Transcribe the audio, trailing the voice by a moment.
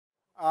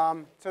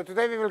So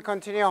today we will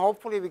continue.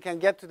 Hopefully we can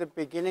get to the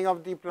beginning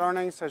of deep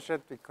learning such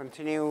that we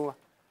continue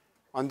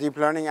on deep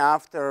learning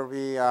after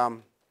we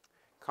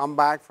come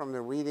back from the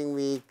reading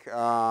week.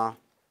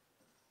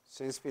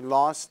 Since we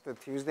lost the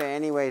Tuesday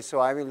anyway, so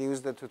I will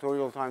use the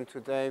tutorial time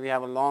today. We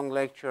have a long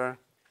lecture.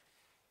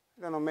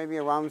 I don't know, maybe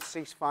around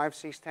 6:05,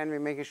 6:10 we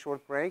make a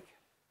short break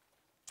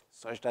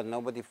such that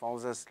nobody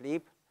falls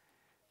asleep.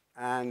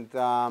 And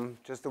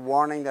just a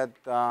warning that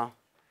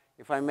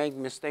if I make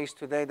mistakes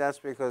today, that's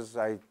because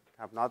I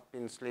have not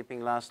been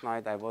sleeping last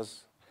night. I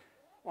was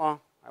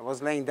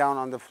laying down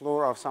on the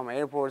floor of some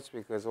airports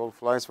because all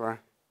flights were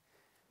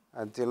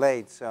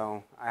delayed.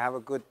 So I have a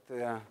good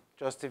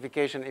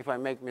justification if I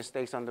make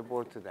mistakes on the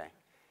board today.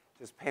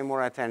 Just pay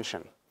more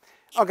attention.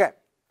 Okay,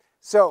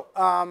 so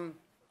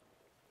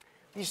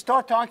we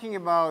start talking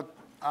about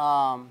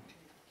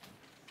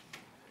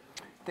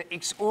the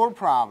XOR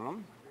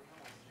problem.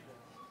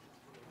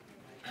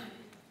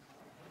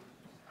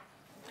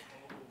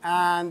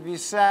 And we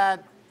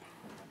said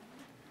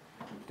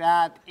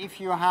that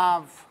if you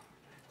have,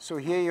 so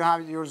here you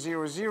have your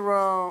 0,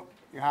 0,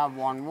 you have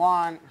 1,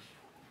 1,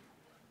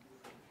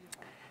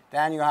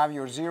 then you have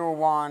your 0,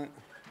 1,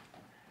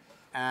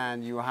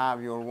 and you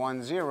have your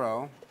 1,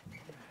 0.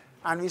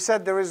 And we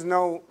said there is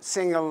no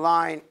single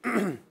line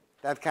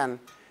that can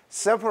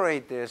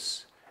separate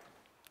this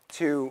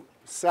to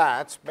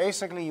sets.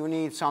 Basically, you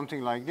need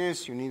something like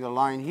this. You need a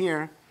line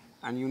here,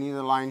 and you need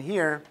a line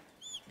here.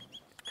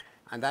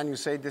 And then you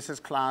say this is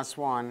class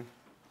 1,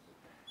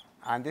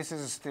 and this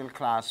is still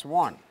class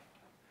 1.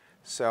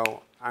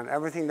 So, and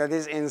everything that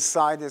is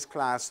inside is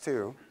class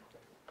 2.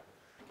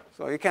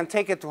 So you can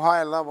take it to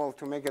higher level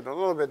to make it a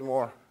little bit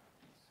more.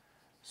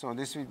 So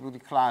this would be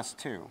class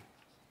 2.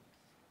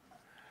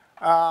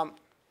 The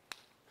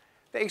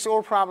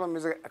XOR problem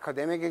is an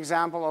academic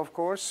example, of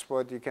course,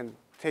 but you can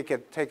take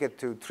it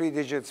to 3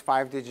 digits,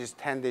 5 digits,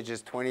 10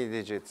 digits, 20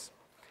 digits.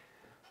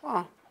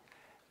 Well,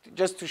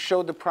 just to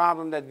show the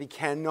problem that we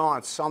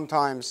cannot,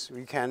 sometimes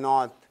we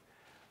cannot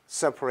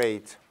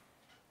separate.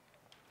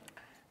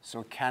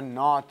 So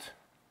cannot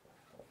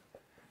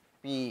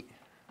be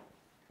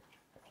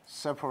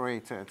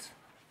separated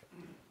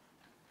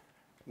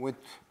with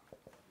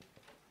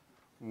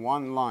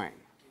one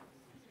line.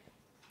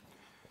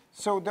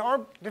 So there are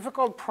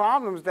difficult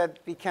problems that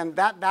we can,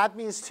 that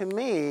means to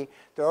me,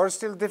 there are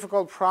still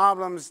difficult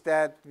problems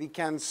that we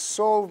can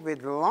solve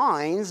with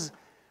lines,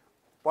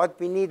 but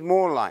we need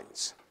more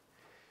lines.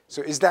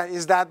 So is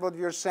that what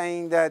you're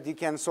saying, that you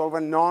can solve a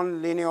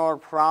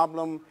nonlinear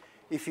problem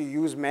if you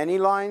use many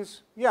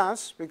lines?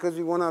 Yes, because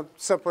we want to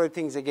separate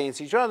things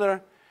against each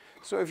other.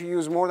 So if you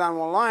use more than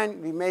one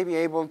line, we may be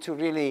able to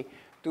really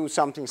do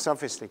something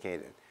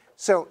sophisticated.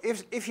 So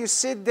if you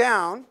sit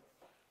down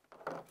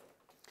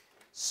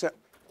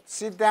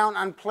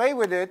and play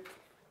with it,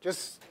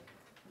 just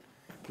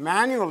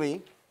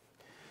manually,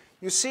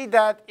 you see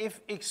that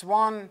if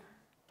x1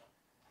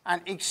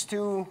 and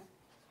x2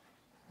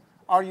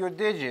 are your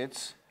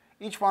digits,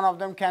 each one of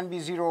them can be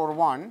 0 or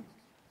 1.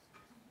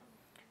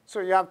 So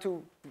you have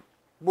two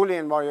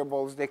Boolean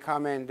variables. They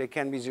come in. They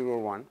can be 0 or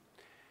 1.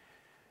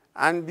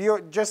 And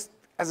just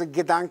as a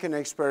Gedanken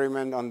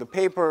experiment on the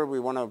paper, we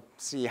want to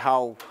see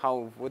how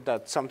would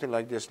that something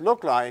like this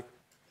look like.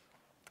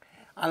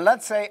 And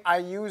let's say I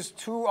use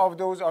 2 of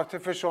those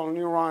artificial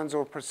neurons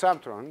or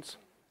perceptrons.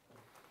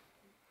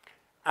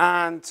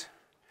 And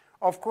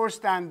of course,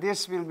 then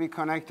this will be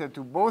connected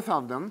to both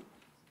of them,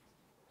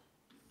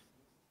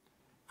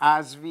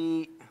 as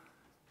we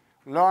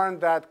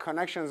learned that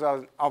connections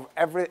are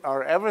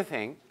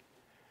everything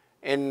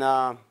in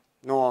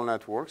neural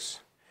networks.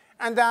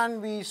 And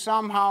then we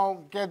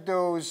somehow get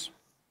those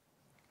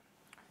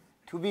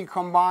to be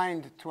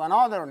combined to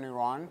another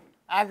neuron,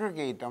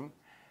 aggregate them,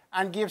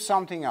 and give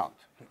something out.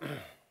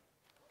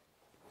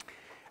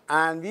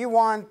 And we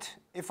want,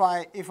 if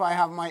I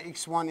have my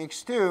x1,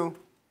 x2,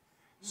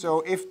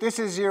 so if this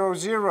is 0,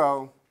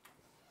 0,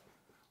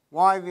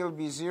 y will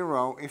be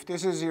 0. If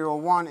this is 0,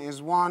 1 is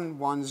 1,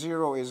 1,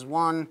 0 is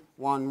 1,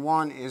 1,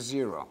 1 is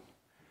 0.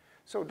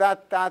 So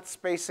that's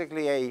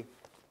basically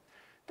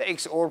the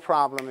XOR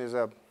problem is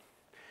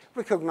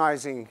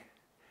recognizing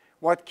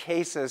what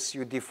cases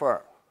you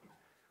differ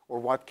or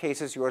what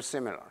cases you are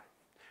similar,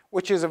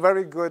 which is a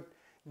very good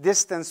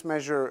distance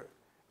measure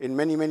in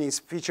many, many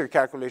feature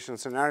calculation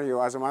scenarios.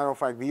 As a matter of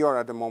fact, we are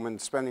at the moment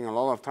spending a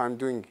lot of time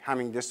doing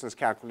Hamming distance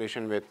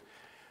calculation with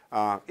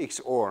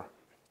XOR.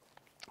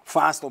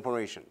 Fast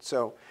operation.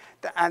 So,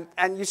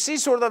 and you see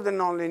sort of the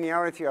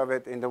nonlinearity of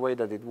it in the way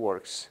that it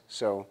works.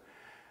 So,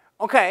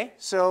 okay,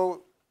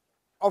 so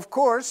of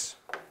course,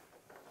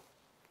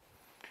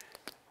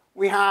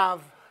 we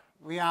have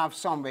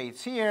some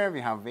weights here,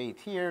 we have weight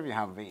here, we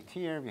have weight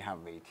here, we have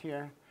weight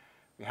here,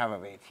 we have a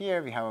weight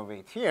here, we have a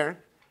weight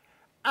here,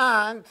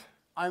 and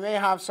I may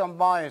have some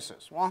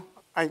biases. Well,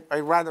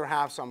 I'd rather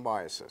have some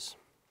biases.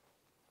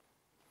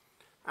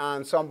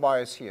 And some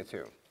bias here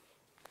too.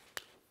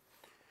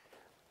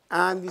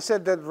 And we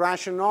said that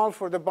rationale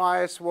for the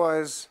bias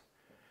was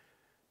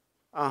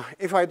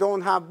if I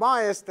don't have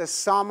bias, the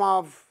sum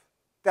of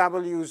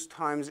w's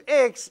times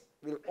x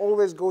will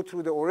always go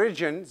through the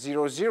origin,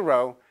 0,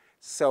 0.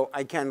 So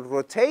I can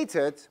rotate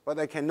it, but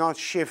I cannot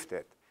shift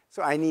it.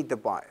 So I need the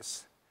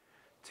bias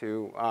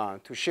to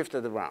shift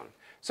it around,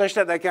 such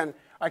that I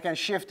can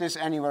shift this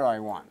anywhere I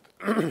want.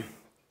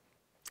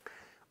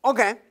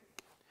 OK.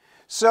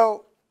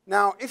 So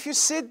now if you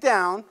sit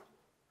down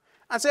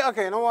and say,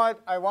 OK, you know what?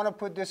 I want to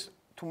put this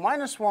to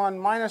 -1,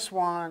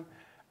 -1.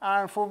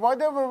 And for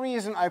whatever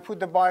reason, I put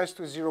the bias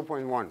to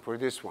 0.1 for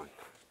this one.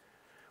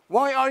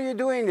 Why are you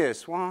doing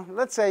this? Well,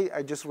 let's say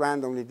I just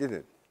randomly did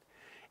it.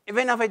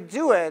 Even if I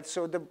do it,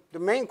 so the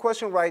main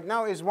question right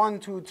now is 1,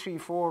 2, 3,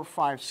 4,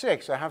 5,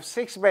 6. I have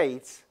 6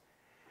 weights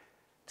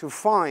to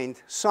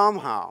find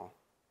somehow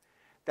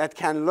that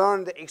can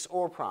learn the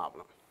XOR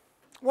problem.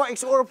 Well,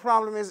 XOR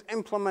problem is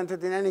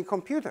implemented in any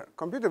computer.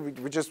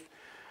 We just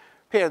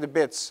pair the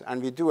bits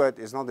and we do it.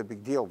 It's not a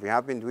big deal. We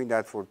have been doing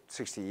that for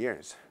 60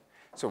 years.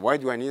 So why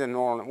do I need a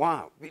neural?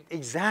 Wow,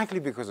 exactly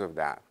because of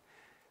that.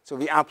 So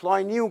we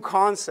apply new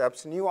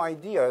concepts, new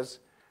ideas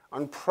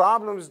on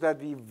problems that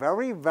we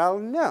very well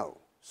know,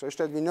 such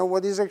that we know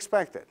what is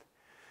expected.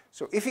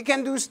 So if you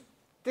can do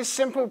this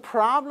simple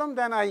problem,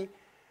 then I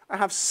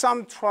have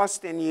some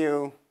trust in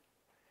you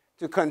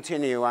to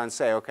continue and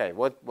say, OK,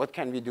 what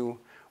can we do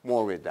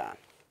more with that?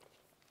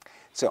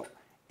 So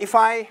if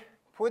I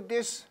put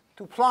this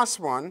to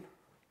 +1,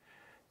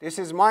 this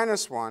is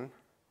 -1,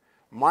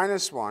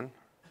 -1,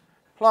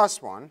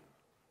 +1,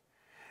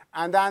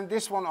 and then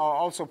this one are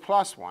also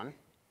 +1.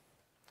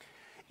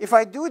 If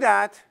I do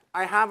that,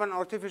 I have an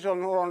artificial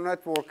neural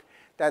network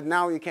that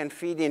now you can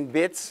feed in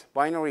bits,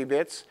 binary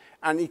bits,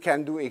 and it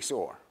can do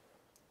XOR.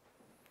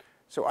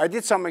 So I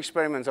did some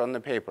experiments on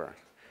the paper.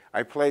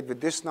 I played with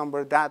this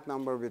number, that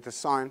number, with the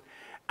sign.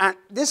 And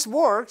this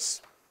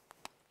works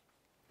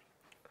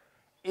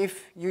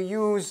if you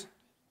use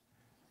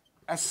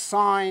a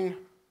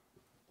sign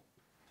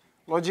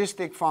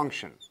logistic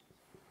function.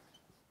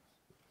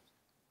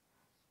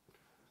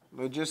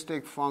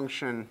 Logistic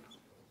function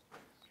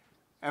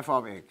f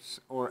of x,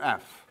 or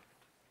f.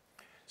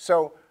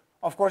 So,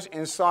 of course,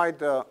 inside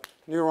the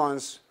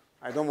neurons,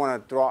 I don't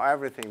want to draw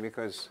everything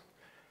because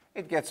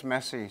it gets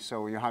messy.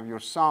 So you have your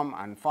sum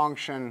and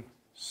function,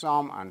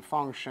 sum and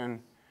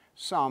function,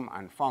 sum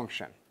and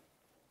function.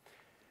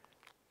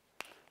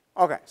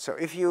 OK, so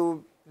if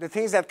the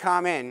things that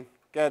come in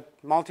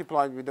get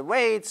multiplied with the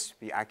weights,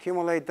 we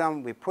accumulate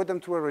them, we put them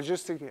to a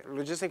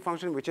logistic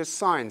function, which is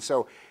sign.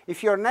 So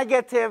if you're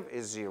negative,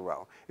 is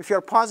 0. If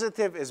you're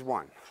positive, is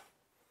 1.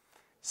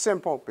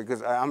 Simple,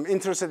 because I'm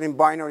interested in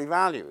binary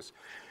values.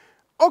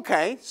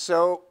 OK,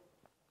 so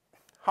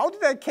how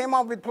did I come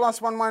up with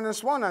 +1,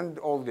 -1, and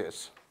all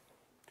this?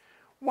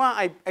 Well,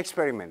 I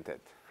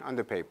experimented on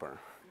the paper.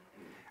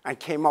 I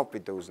came up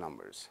with those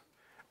numbers.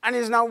 And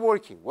it's now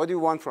working. What do you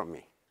want from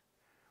me?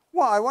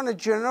 Well, I want a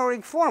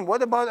generic form.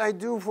 What about I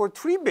do for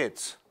 3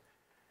 bits?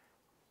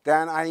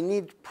 Then I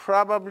need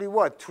probably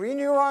what? 3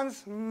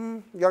 neurons?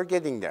 You're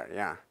getting there,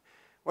 yeah.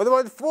 What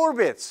about 4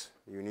 bits?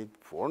 You need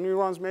 4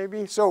 neurons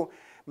maybe. So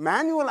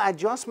manual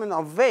adjustment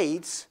of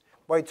weights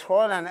by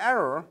trial and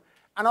error.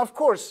 And of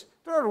course,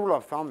 there are rule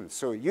of thumb.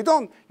 So you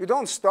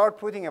don't start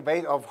putting a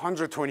weight of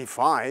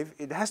 125.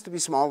 It has to be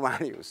small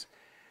values.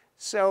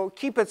 So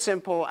keep it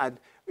simple. And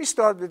we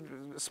start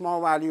with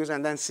small values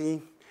and then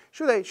see,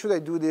 should I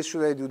do this?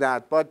 Should I do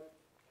that? But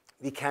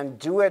we can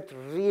do it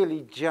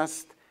really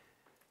just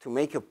to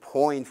make a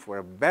point for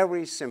a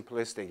very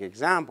simplistic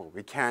example.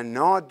 We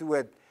cannot do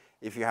it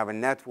if you have a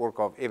network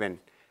of even,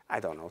 I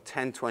don't know,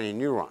 10, 20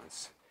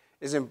 neurons.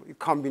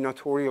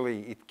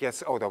 Combinatorially, it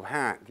gets out of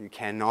hand. You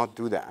cannot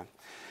do that.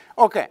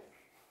 OK.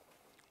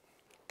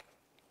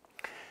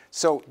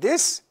 So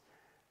this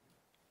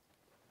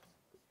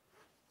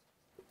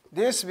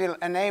will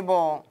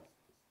enable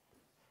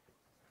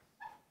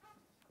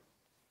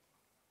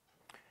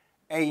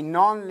a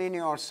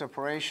nonlinear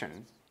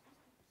separation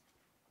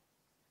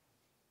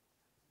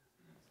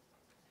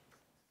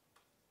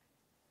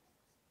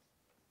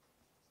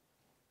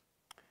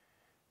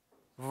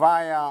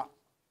via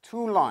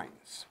 2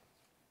 lines.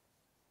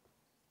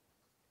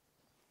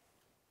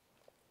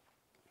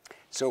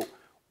 So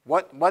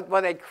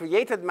what I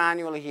created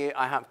manually here,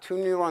 I have 2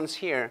 neurons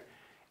here.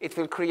 It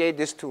will create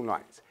these 2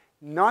 lines.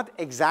 Not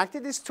exactly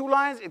these 2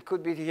 lines. It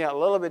could be here a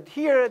little bit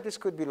here. This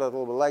could be a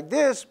little bit like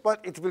this.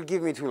 But it will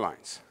give me 2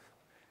 lines.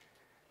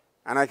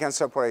 And I can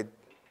separate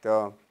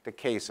the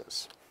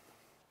cases.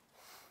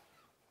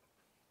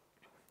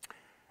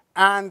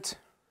 And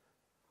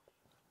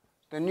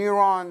the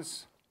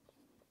neurons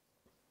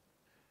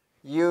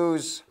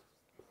use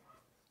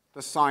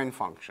the sign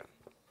function,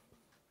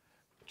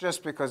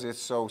 just because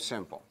it's so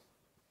simple,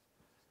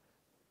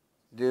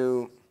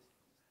 due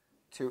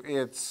to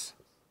its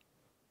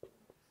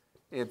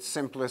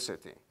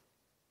simplicity.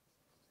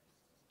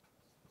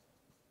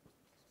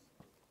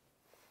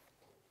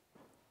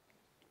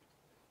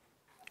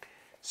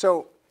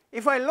 So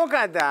if I look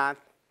at that,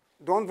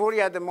 don't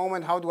worry at the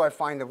moment, how do I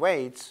find the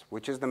weights,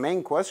 which is the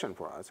main question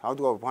for us. How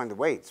do I find the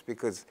weights?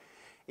 Because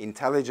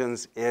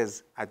intelligence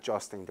is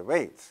adjusting the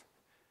weights.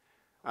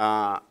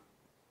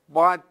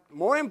 But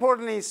more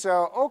importantly,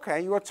 so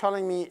OK, you are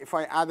telling me if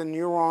I add a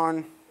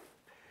neuron,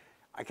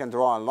 I can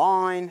draw a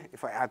line.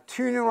 If I add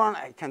 2 neurons,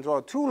 I can draw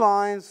 2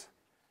 lines.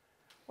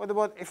 What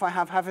about if I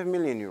have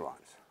 500,000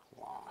 neurons?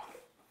 Wow.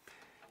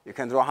 You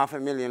can draw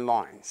 500,000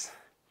 lines.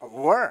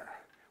 Where?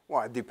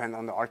 Well, it depends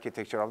on the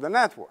architecture of the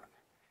network.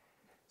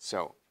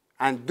 So,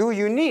 and do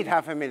you need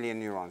 500,000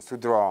 neurons to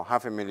draw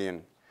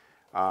 500,000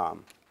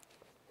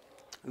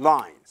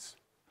 lines?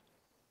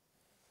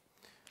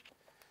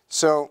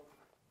 So,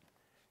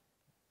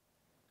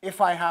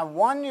 if I have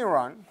 1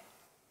 neuron,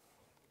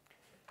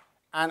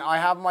 and I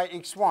have my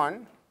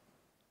x1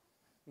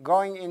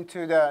 going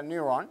into the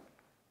neuron,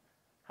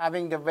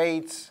 having the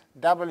weights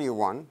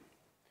w1,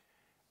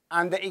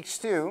 and the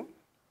x2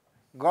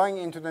 going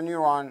into the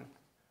neuron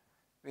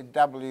with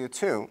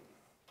w2,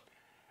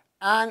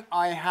 and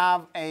I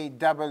have a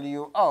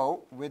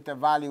wo with the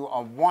value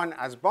of 1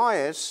 as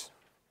bias,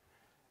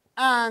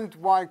 and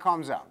y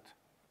comes out.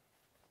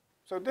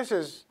 So this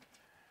is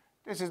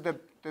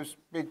this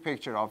big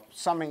picture of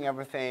summing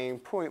everything,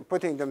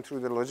 putting them through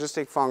the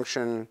logistic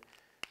function,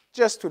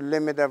 just to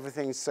limit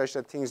everything such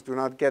that things do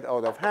not get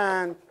out of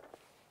hand.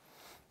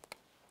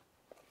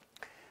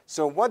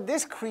 So what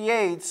this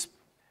creates,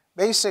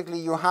 basically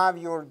you have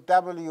your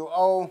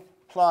wo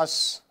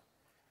plus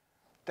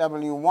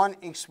w1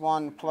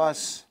 x1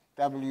 plus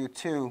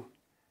w2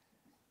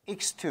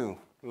 x2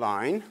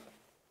 line.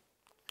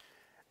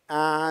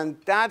 And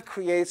that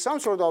creates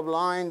some sort of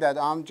line that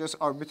I'm just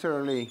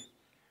arbitrarily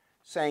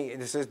saying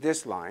this is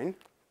this line.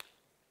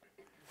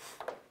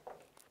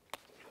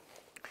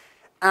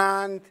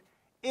 And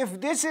if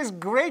this is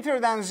greater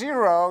than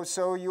 0,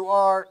 so you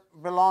are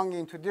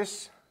belonging to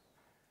this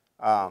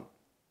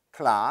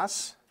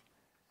class.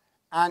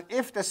 And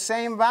if the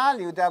same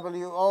value,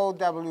 wo,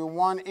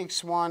 w1,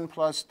 x1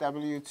 plus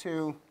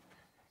w2,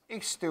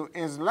 x2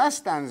 is less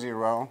than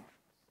 0,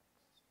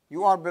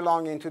 you are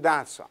belonging to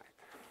that side.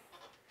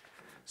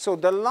 So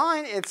the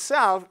line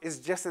itself is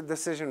just a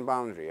decision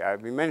boundary.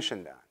 We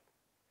mentioned that.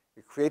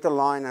 You create a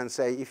line and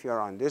say if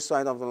you're on this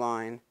side of the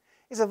line.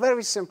 It's a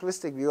very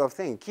simplistic view of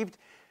things.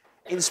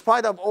 In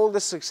spite of all the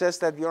success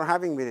that you're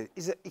having with it,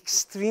 it's an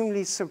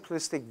extremely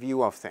simplistic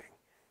view of things.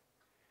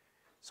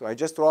 So I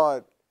just draw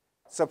a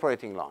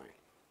separating line.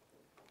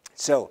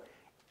 So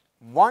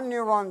 1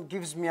 neuron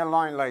gives me a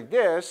line like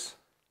this.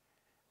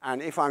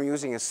 And if I'm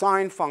using a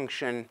sine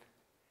function,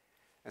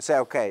 I say,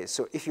 OK,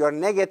 so if you're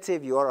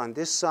negative, you are on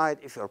this side.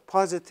 If you're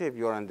positive,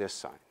 you're on this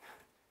side.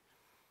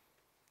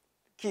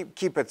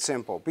 Keep it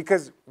simple.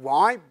 Because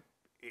why?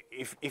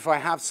 If I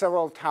have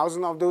several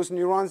thousand of those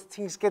neurons,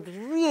 things get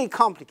really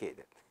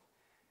complicated.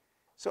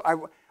 So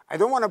I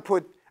don't want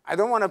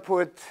to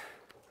put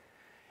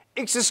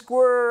x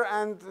squared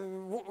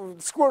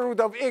and square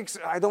root of x.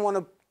 I don't want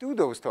to do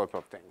those type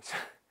of things.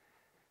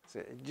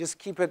 So just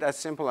keep it as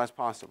simple as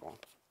possible,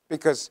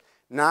 because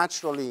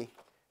naturally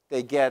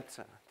they get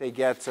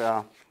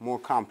more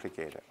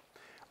complicated.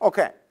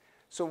 OK,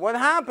 so what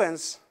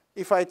happens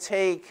if I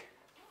take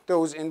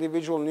those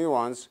individual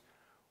neurons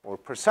or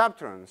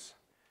perceptrons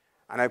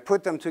and I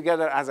put them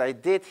together as I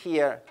did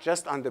here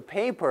just on the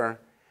paper,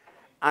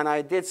 and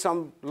I did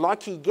some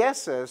lucky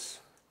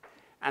guesses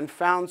and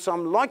found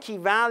some lucky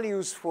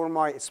values for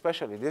my,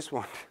 especially this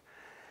one,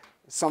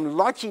 some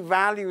lucky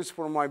values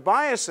for my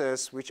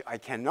biases, which I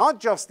cannot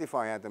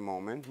justify at the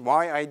moment,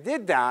 why I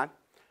did that,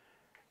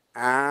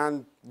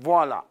 and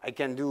voila, I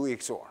can do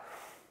XOR.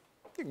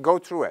 Go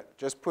through it.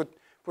 Just put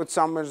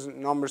some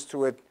numbers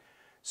to it,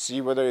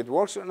 see whether it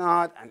works or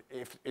not, and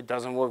if it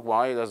doesn't work,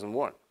 why it doesn't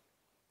work.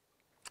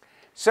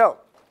 So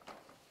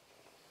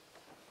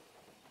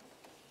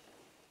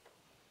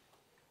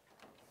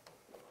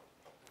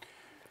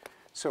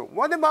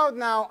what about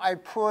now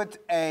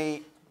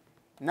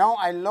now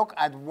I look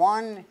at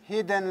one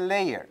hidden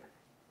layer.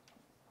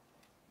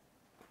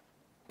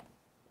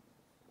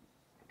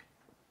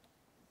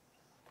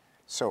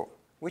 So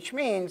which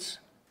means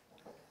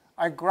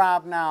I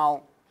grab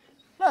now,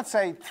 let's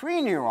say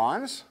 3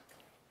 neurons,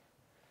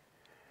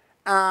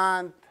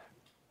 and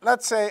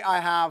let's say I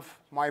have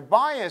my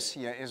bias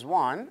here is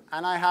 1,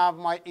 and I have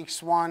my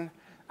x1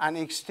 and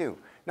x2.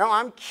 Now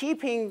I'm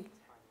keeping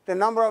the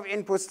number of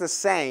inputs the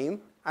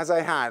same as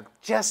I had,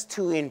 just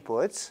 2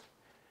 inputs.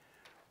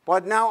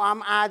 But now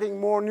I'm adding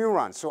more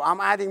neurons. So I'm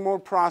adding more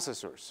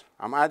processors.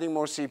 I'm adding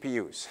more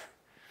CPUs.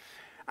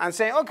 And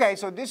say, OK,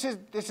 so this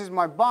is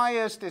my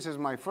bias. This is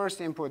my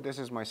first input. This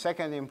is my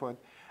second input.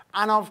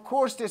 And of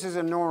course, this is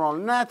a neural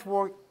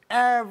network.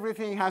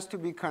 Everything has to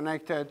be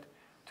connected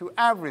to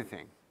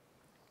everything.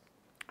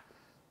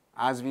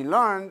 As we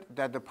learned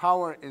that the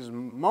power is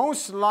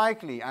most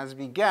likely, as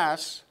we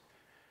guess,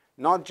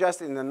 not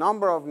just in the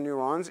number of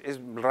neurons, is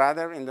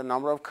rather in the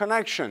number of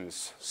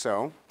connections.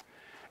 So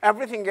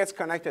everything gets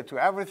connected to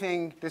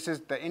everything. This is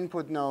the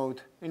input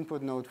node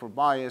for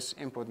bias,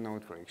 input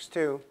node for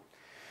x2.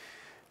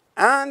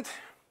 And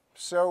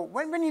so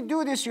when you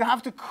do this, you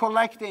have to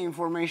collect the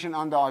information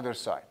on the other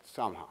side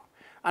somehow.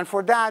 And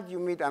for that, you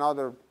meet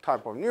another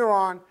type of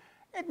neuron.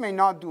 It may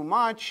not do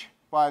much,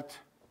 but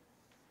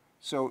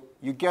So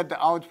you get the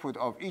output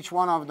of each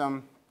one of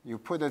them, you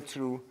put it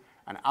through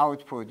an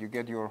output, you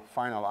get your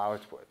final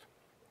output.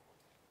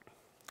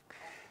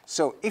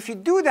 So if you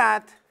do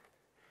that,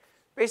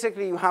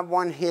 basically you have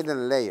one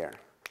hidden layer.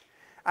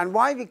 And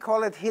why we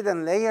call it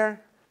hidden layer?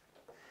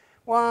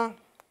 Well,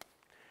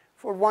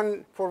 for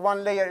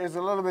one layer is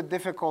a little bit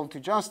difficult to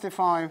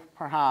justify,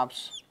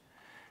 perhaps.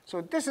 So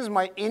this is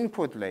my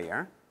input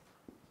layer.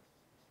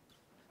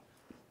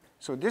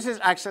 So this is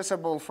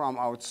accessible from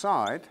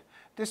outside.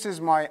 This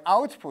is my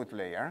output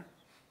layer,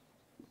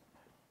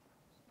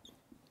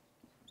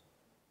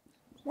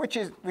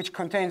 which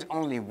contains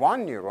only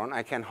one neuron.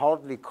 I can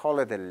hardly call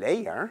it a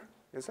layer.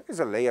 It's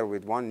a layer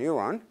with one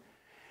neuron.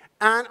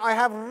 And I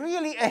have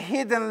really a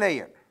hidden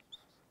layer,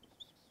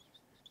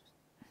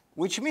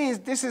 which means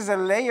this is a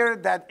layer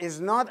that is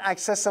not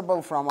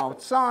accessible from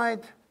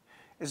outside,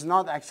 is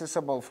not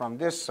accessible from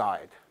this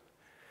side.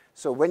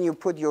 So when you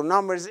put your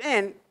numbers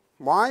in,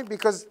 why?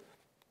 Because,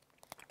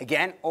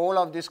 again, all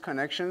of these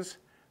connections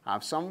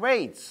have some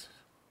weights.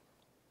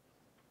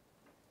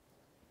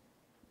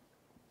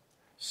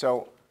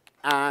 So,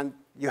 and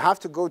you have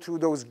to go through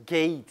those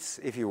gates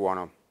if you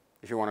want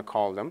to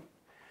call them.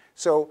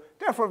 So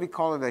therefore, we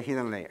call it a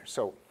hidden layer.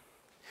 So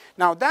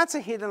now that's a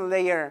hidden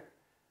layer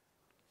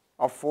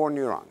of 4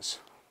 neurons.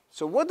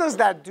 So what does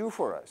that do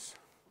for us?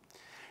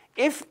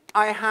 If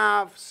I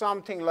have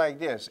something like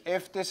this,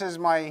 if this is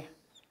my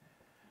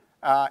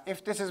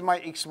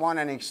x1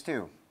 and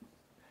x2,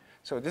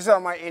 so these are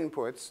my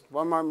inputs,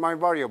 my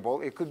variable.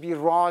 It could be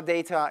raw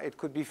data. It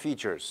could be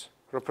features,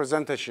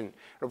 representation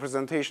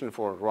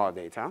for raw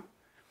data.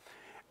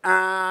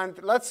 And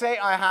let's say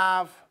I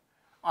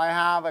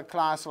have a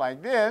class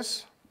like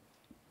this.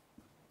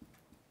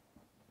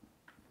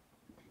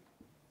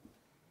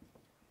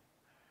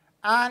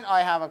 And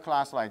I have a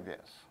class like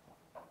this.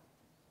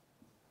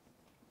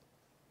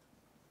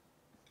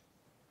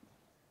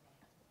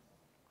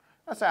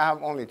 Let's say I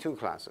have only 2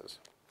 classes.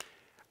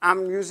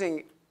 I'm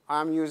using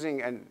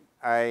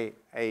a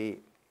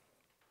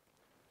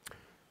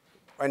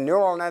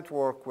neural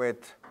network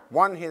with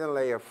one hidden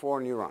layer,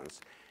 4 neurons.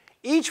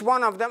 Each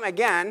one of them,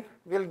 again,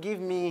 will give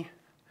me,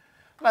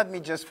 let me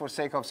just, for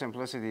sake of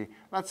simplicity,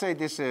 let's say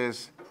this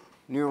is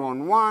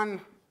neuron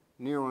 1,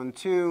 neuron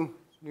 2,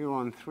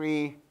 neuron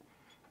 3,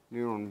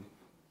 neuron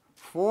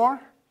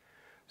 4.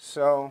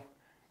 So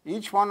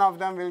each one of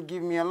them will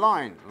give me a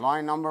line.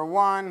 Line number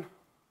 1,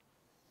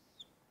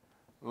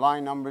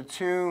 line number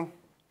 2,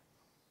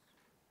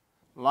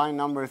 line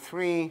number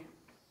 3,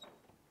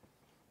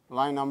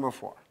 line number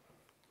 4.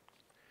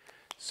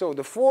 So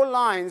the 4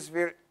 lines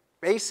will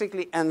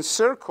basically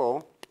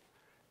encircle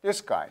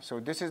this guy. So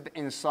this is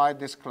inside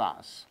this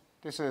class.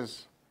 This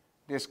is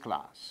this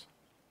class.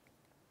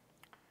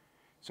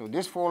 So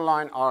these 4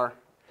 lines are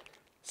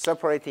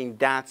separating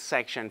that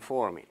section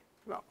for me.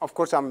 Well, of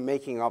course, I'm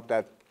making up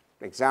that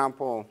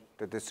example,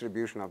 the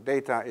distribution of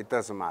data. It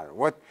doesn't matter.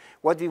 What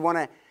we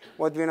want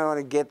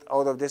to get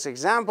out of this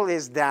example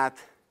is that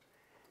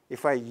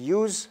if I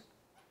use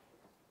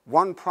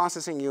one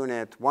processing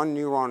unit, one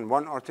neuron,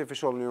 one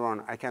artificial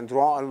neuron, I can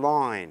draw a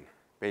line,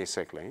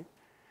 basically,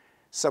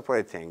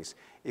 separate things.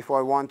 If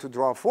I want to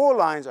draw 4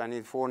 lines, I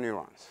need 4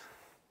 neurons.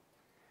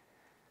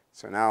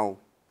 So now,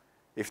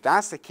 if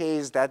that's the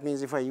case, that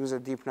means if I use a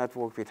deep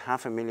network with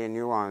 500,000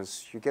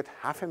 neurons, you get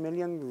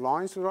 500,000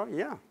 lines to draw?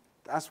 Yeah,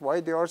 that's why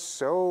they are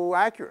so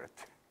accurate.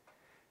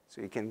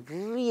 So you can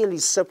really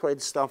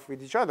separate stuff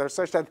with each other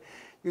such that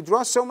you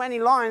draw so many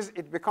lines,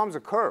 it becomes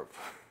a curve.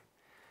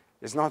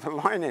 It's not a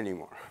line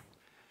anymore.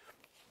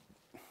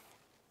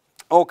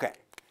 OK.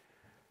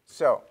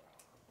 So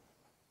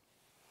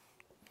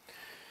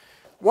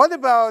what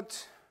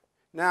about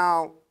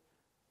now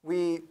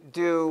we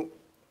do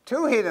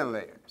 2 hidden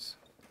layers?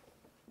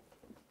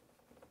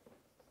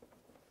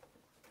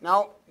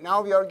 Now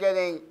we are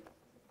getting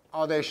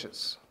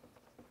audacious.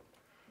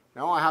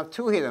 Now I have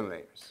 2 hidden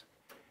layers.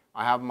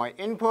 I have my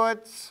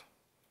inputs.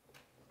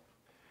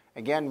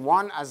 Again,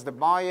 one as the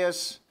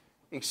bias,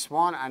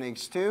 x1 and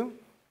x2.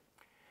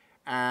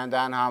 And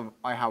then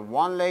I have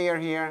one layer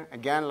here.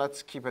 Again,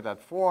 let's keep it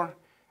at 4.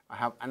 I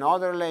have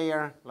another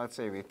layer, let's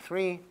say with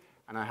 3.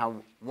 And I have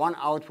one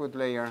output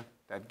layer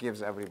that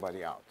gives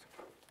everybody out.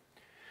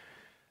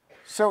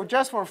 So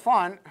just for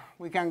fun,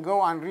 we can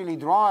go and really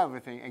draw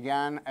everything.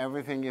 Again,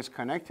 everything is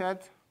connected.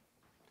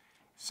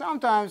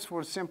 Sometimes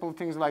for simple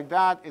things like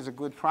that is a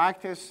good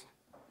practice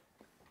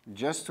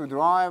just to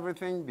draw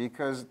everything,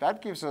 because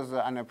that gives us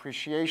an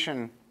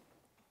appreciation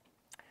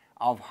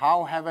of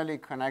how heavily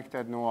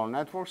connected neural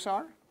networks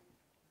are.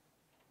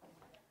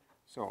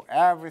 So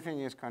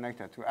everything is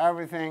connected to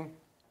everything.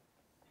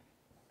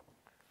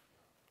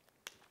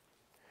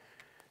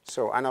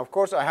 So, and of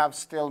course, I have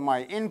still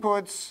my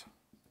inputs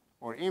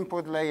or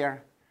input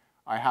layer.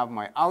 I have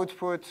my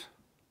output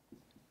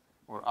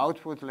or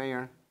output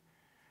layer.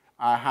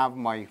 I have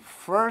my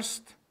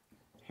first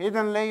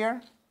hidden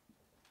layer.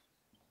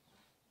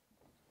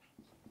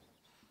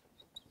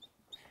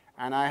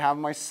 And I have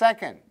my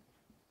second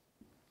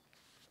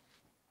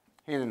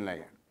hidden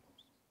layer.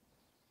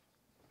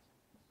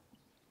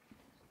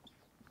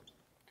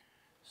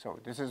 So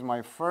this is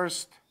my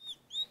first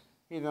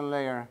hidden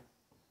layer,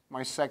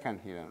 my second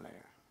hidden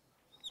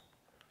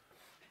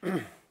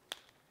layer.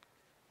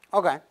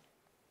 Okay.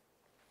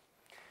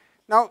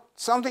 Now,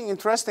 something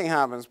interesting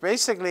happens.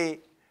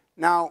 Basically,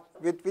 now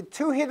with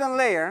two hidden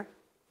layers,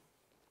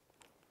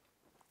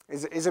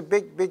 is a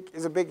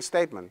big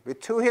statement.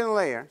 With two hidden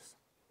layers,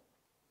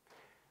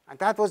 and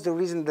that was the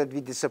reason that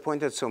we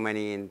disappointed so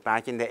many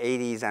back in the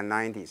 80s and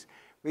 90s.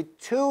 With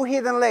two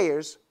hidden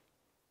layers,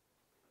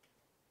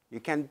 you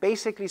can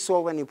basically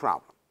solve any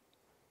problem.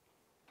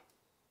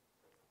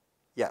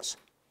 Yes,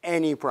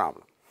 any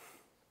problem,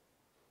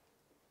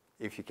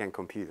 if you can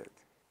compute it.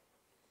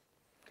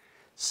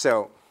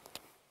 So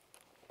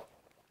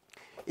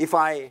if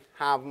I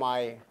have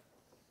my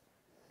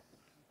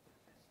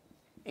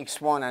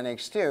x1 and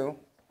x2,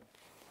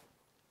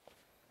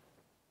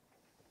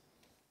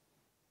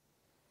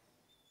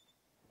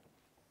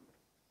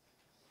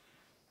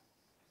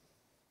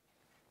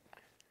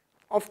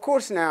 of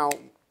course now,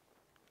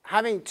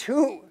 having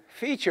two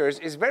features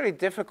is very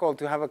difficult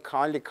to have a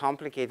highly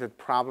complicated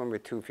problem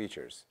with two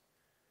features.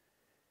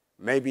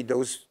 Maybe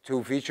those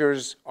two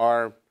features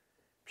are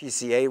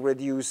PCA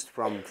reduced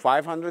from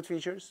 500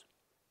 features.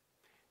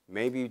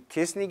 Maybe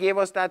Tisney gave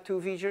us that two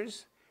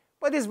features.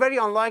 But it's very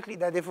unlikely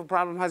that if a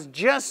problem has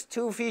just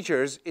two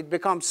features, it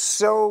becomes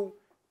so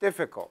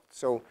difficult.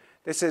 So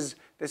this is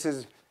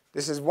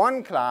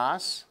one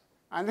class,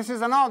 and this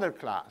is another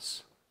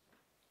class.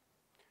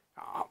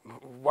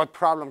 What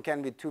problem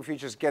can with two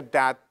features get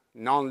that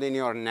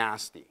nonlinear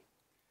nasty?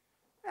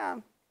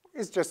 Yeah,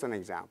 it's just an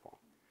example.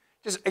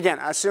 Just again,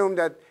 assume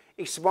that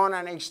x1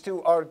 and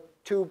x2 are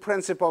two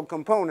principal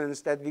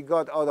components that we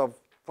got out of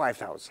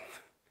 5,000.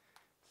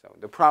 So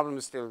the problem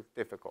is still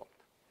difficult.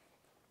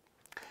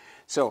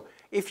 So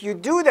if you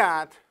do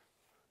that,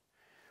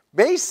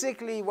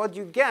 basically what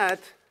you get,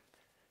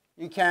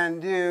 you can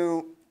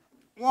do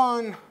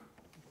 1,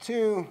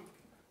 2,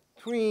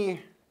 3,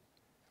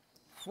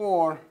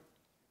 4,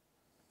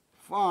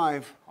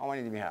 5. How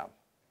many do we have?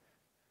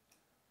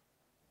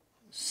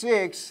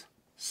 6,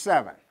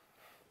 7.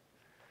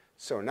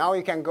 So now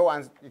you can go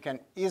and you can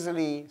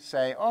easily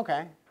say,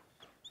 OK,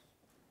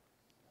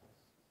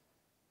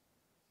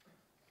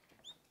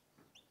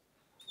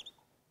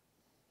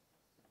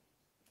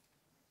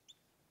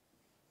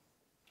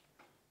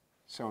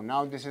 so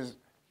now this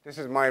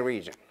is my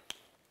region.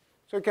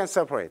 So you can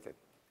separate it.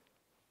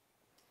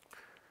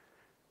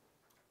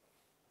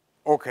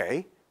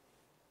 OK,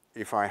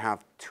 if I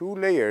have two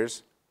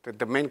layers,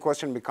 the main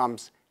question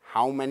becomes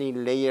how many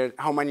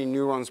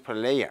neurons per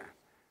layer,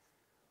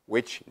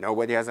 which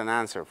nobody has an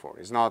answer for.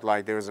 It's not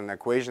like there's an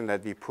equation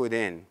that we put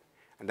in,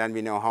 and then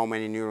we know how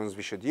many neurons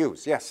we should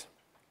use. Yes?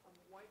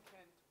 Why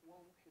can't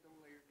one hidden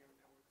layer neural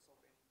network solve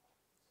any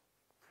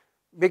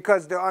problems?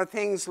 Because there are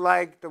things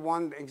like the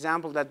one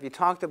example that we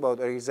talked about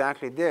are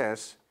exactly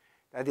this.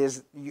 That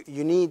is,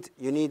 you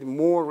need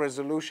more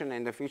resolution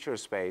in the feature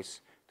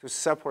space to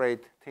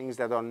separate things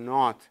that are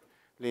not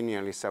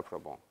linearly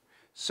separable.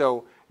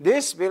 So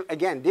this will,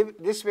 again,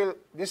 this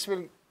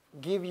will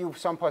give you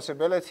some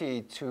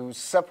possibility to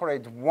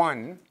separate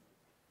one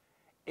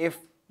if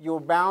your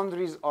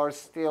boundaries are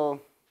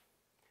still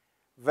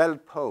well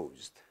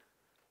posed.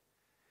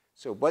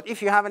 So, but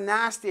if you have a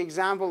nasty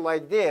example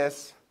like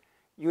this,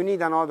 you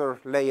need another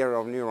layer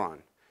of neuron.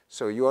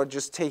 So you are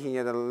just taking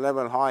it a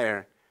level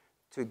higher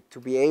to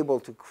be able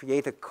to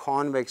create a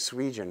convex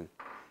region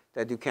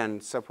that you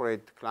can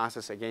separate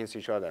classes against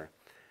each other.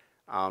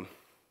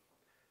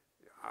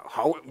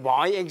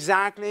 Why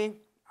exactly?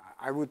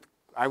 I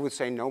would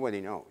say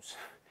nobody knows.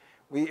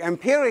 We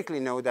empirically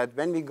know that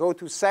when we go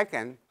to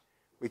second,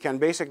 we can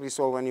basically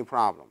solve any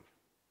problem,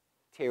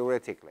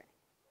 theoretically.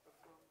 But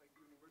from like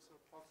the universal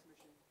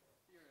approximation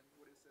theorem,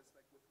 what it says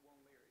like with one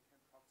layer, it can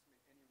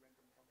approximate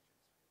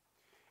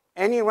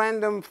any random functions. Any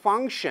random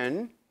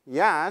function,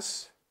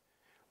 yes,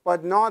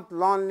 but not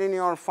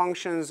nonlinear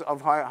functions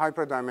of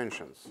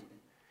hyperdimensions.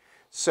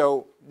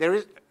 So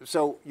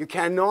you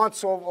cannot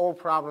solve all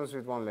problems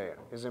with one layer.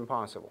 It's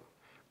impossible.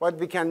 But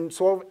we can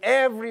solve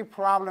every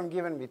problem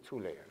given with two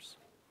layers.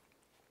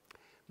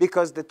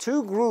 Because the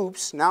two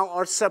groups now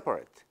are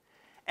separate.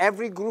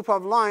 Every group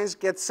of lines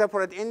gets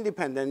separate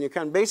independent. You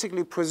can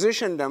basically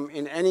position them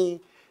in any.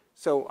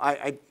 So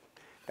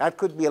that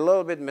could be a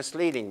little bit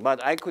misleading.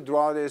 But I could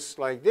draw this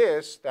like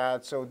this.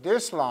 So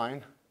this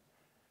line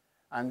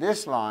and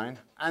this line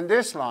and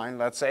this line,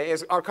 let's say,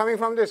 are coming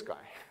from this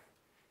guy.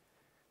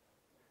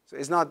 So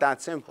it's not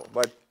that simple.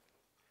 But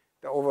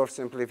the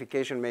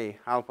oversimplification may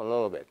help a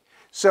little bit.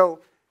 So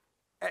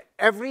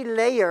every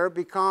layer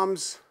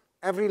becomes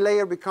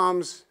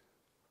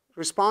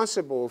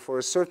responsible for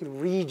a certain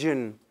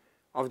region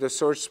of the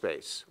search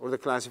space or the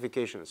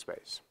classification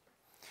space.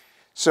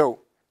 So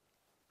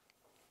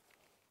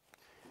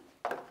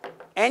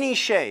any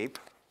shape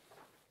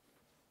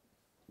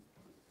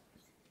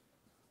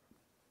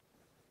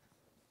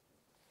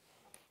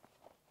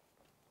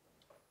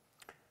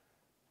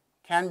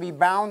can be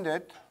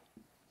bounded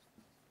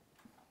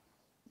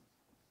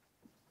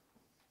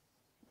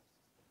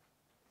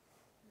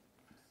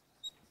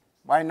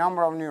by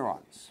number of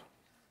neurons.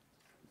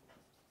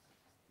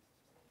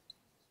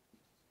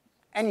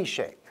 Any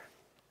shape.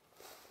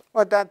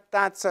 Well,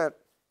 that's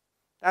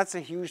a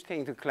huge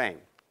thing to claim.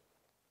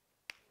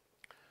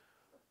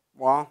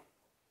 Well,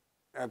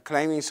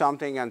 claiming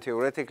something and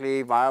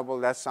theoretically viable,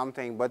 that's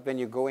something. But when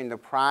you go into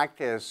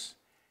practice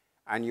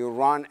and you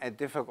run a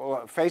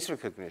difficult face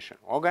recognition,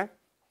 okay,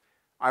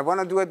 I want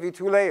to do it with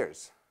 2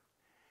 layers.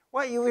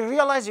 Well, you will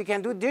realize you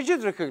can do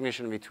digit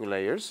recognition with 2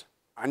 layers,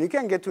 and you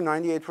can get to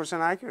 98%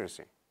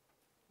 accuracy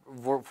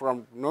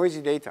from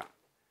noisy data.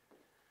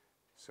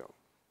 So,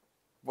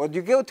 but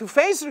you go to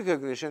face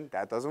recognition,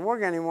 that doesn't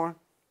work anymore.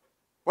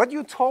 What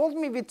you told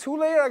me with 2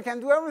 layers, I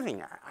can do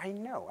everything. I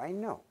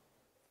know.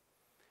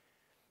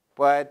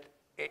 But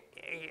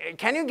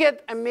can you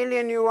get 1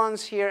 million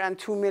neurons here and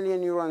 2 million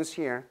neurons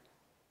here?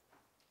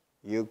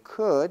 You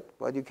could,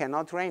 but you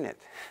cannot train it.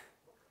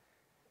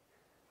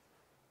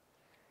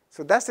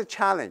 So that's the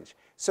challenge.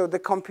 So the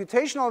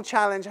computational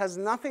challenge has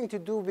nothing to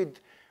do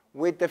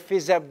with the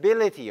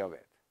feasibility of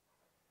it.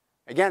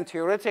 Again,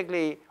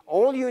 theoretically,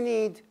 all you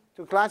need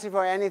to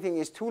classify anything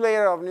is 2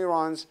 layers of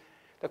neurons.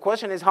 The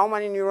question is how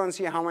many neurons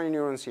here, how many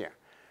neurons here?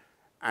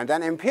 And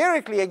then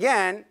empirically,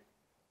 again,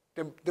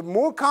 the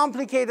more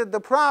complicated the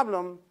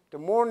problem, the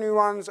more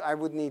neurons I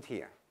would need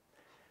here.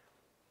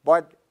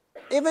 But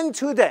even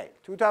today,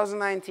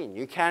 2019,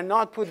 you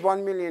cannot put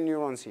 1 million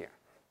neurons here.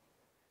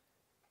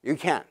 You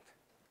can't.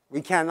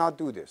 We cannot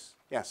do this.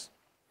 Yes?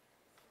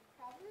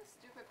 Probably a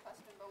stupid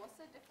question, but what's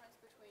the difference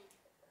between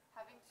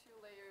having 2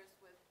 layers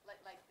with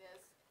like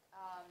this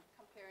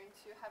comparing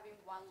to having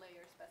 1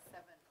 layer that's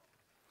 7?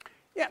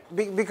 Yeah,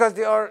 because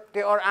they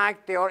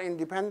are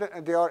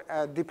independent. They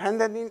are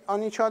dependent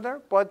on each other,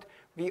 but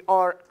we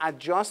are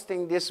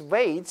adjusting these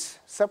weights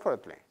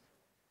separately.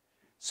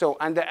 So,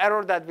 and the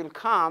error that will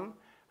come,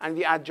 and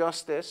we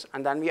adjust this,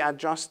 and then we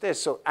adjust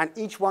this. So, and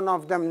each one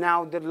of them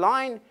now, the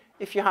line,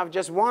 if you have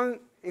just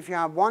one, if you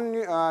have one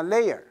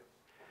layer,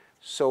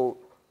 so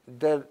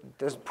the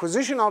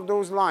position of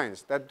those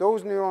lines that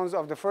those neurons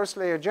of the first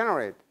layer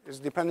generate is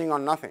depending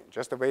on nothing,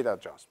 just a weight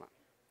adjustment.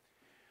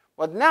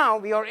 But now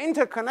we are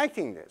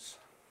interconnecting this.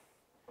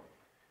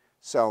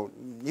 So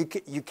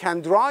you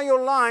can draw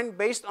your line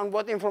based on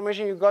what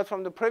information you got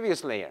from the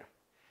previous layer.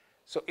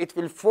 So it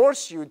will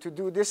force you to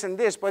do this and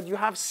this, but you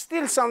have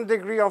still some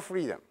degree of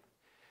freedom.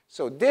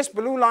 So this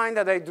blue line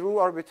that I drew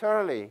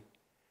arbitrarily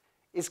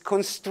is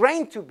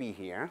constrained to be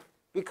here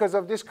because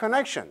of these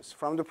connections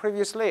from the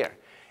previous layer.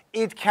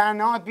 It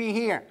cannot be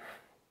here.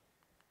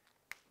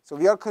 So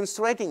we are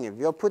constraining it.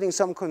 We are putting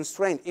some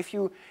constraint. If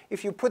you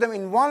put them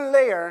in one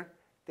layer,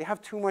 they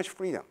have too much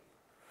freedom.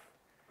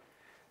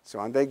 So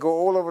and they go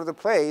all over the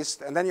place,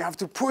 and then you have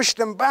to push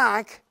them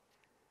back.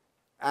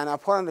 And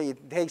apparently,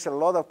 it takes a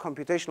lot of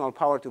computational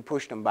power to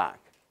push them back.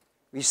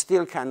 We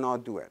still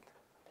cannot do it.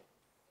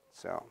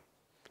 So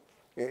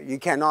you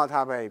cannot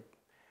have an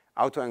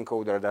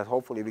autoencoder that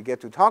hopefully we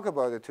get to talk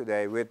about it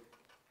today with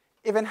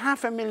even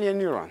 500,000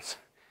 neurons.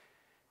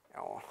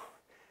 Oh,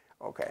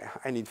 OK,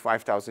 I need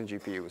 5,000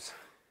 GPUs.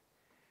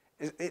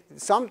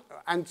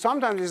 And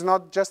sometimes it's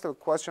not just a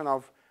question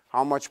of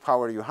how much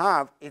power you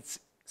have. It's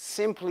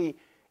simply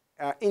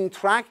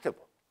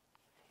intractable.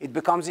 It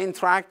becomes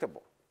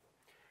intractable.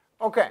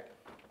 OK.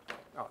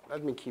 Oh,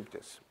 let me keep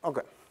this.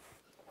 OK.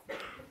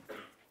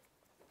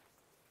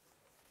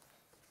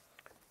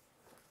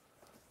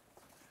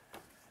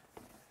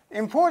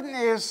 Important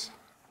is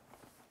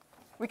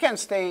we can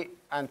stay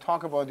and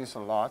talk about this a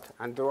lot,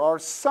 and there are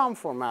some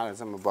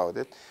formalism about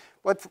it.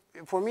 But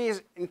for me,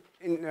 it's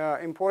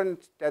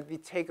important that we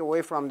take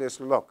away from this,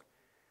 look,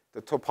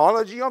 the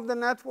topology of the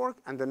network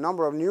and the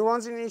number of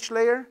neurons in each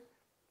layer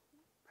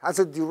has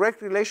a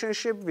direct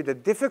relationship with the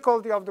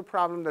difficulty of the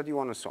problem that you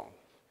want to solve.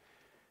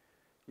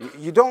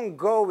 You don't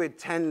go with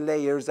 10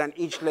 layers and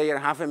each layer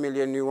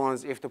 500,000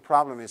 neurons if the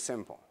problem is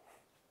simple.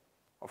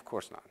 Of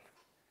course not.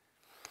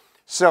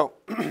 So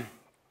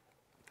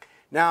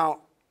now,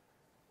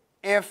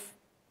 if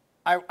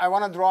I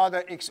want to draw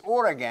the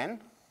XOR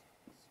again,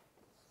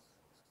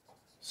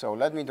 so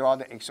let me draw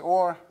the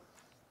XOR.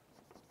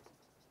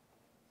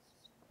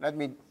 Let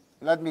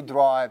me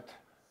draw it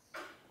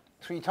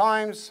 3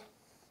 times.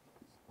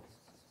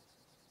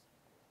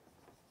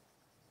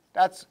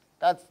 That's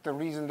the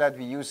reason that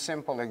we use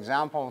simple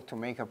example to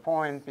make a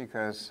point,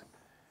 because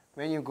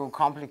when you go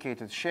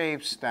complicated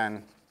shapes,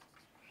 then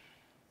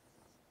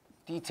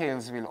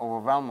details will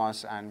overwhelm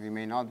us, and we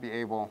may not be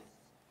able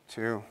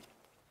to.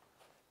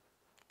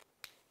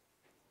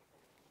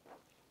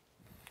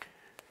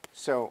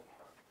 So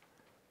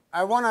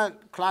I want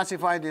to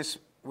classify this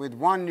with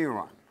 1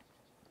 neuron.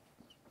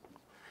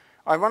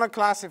 I want to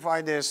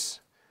classify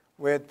this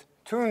with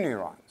 2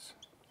 neurons.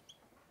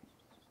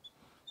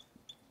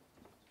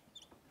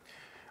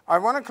 I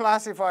want to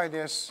classify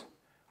this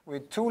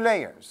with 2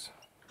 layers.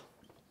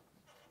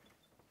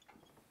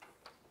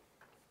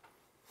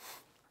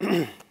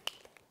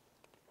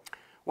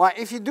 Well,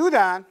 if you do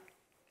that,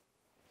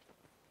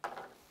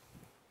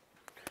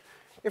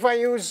 if I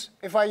use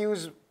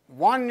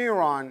 1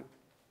 neuron,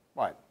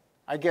 what?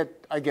 I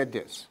get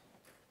this.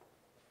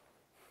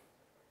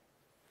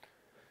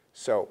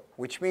 So,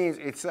 which means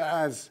it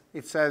says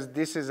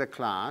this is a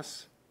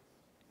class,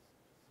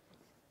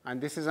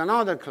 and this is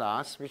another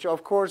class, which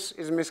of course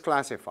is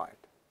misclassified.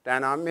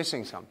 Then I'm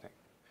missing something.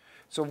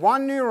 So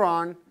one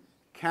neuron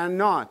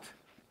cannot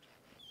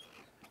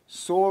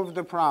solve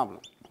the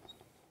problem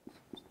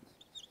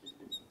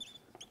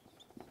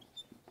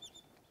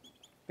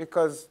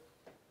because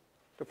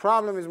the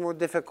problem is more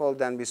difficult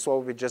than we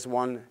solve with just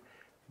one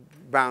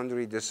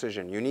boundary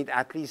decision. You need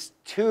at least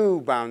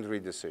two boundary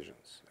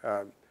decisions,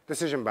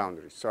 decision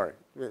boundaries, sorry.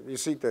 You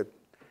see that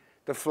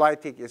the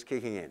flight tick is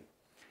kicking in.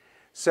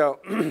 So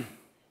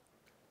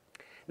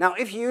now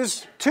if you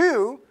use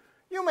two,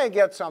 you may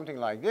get something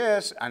like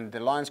this, and the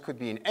lines could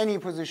be in any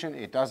position.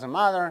 It doesn't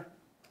matter.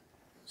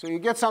 So you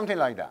get something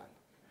like that.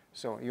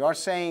 So you are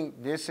saying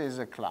this is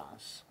a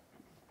class.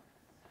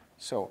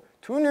 So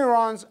two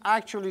neurons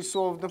actually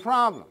solve the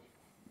problem.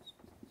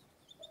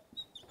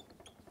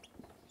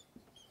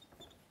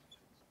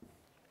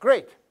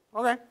 Great.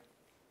 OK.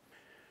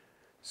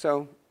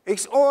 So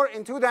XOR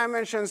in 2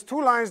 dimensions,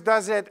 2 lines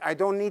does it. I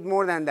don't need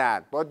more than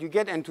that. But you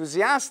get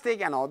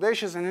enthusiastic and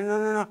audacious, and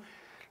no.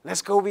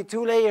 Let's go with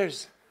 2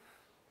 layers.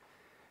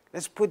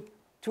 Let's put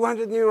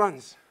 200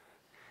 neurons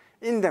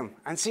in them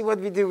and see what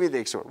we do with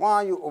XOR.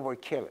 Well, you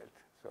overkill it.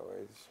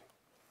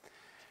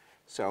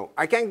 So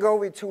I can go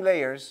with 2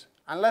 layers,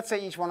 and let's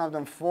say each one of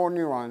them 4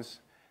 neurons.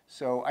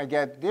 So I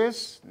get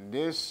this,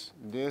 this,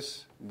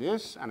 this,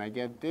 this, and I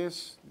get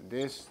this,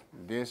 this,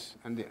 this,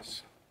 and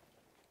this.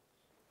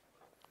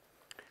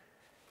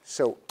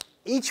 So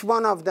each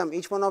one of them,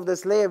 each one of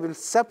this layer will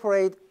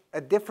separate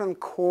a different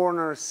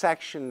corner,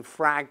 section,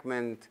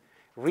 fragment,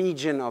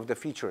 region of the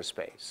feature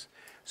space.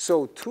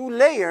 So 2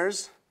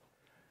 layers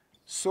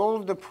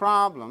solve the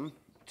problem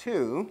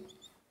 2.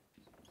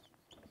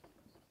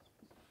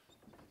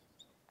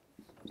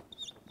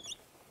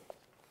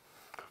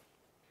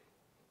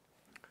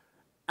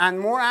 And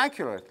more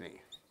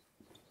accurately.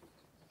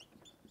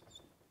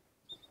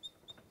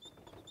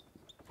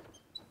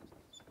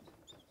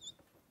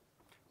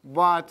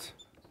 But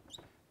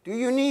do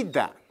you need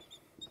that?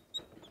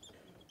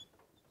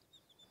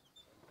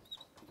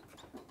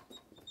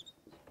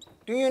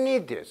 Do you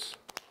need this?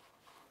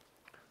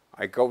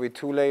 I go with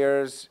 2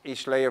 layers,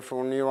 each layer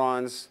 4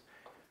 neurons.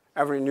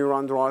 Every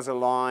neuron draws a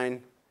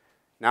line.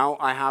 Now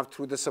I have,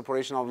 through the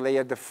separation of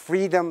layer, the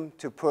freedom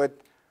to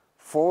put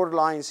 4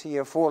 lines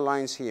here, 4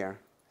 lines here.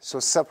 So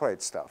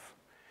separate stuff.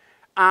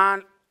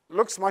 And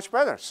looks much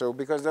better. So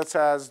because that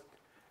says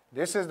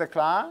this is the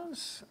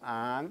class,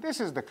 and this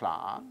is the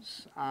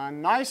class.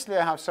 And nicely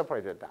I have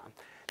separated them.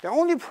 The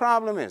only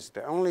problem is,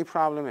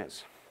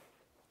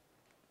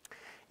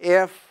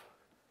 if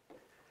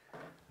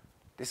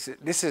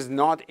this is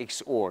not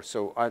XOR.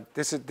 So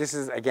this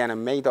is, again, a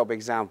made-up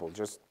example.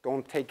 Just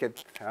don't take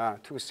it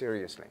too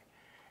seriously.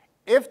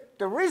 If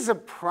there is a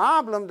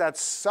problem that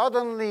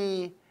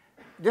suddenly,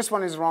 this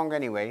one is wrong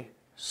anyway,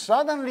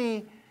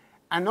 suddenly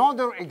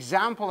another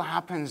example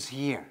happens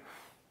here.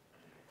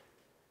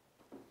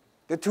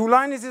 The 2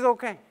 lines is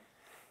OK.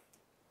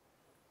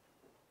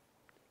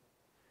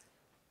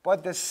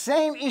 But the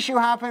same issue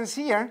happens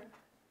here.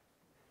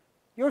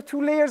 Your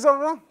 2 layers are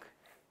wrong.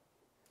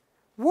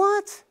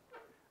 What?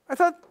 I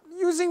thought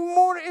using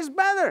more is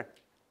better.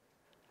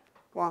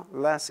 Well,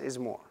 less is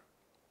more.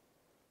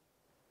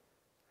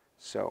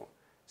 So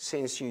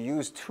since you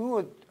use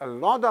a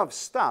lot of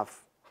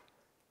stuff,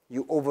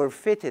 you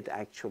overfit it,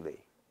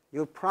 actually.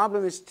 Your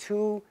problem is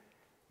too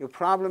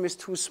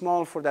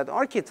small for that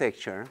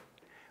architecture,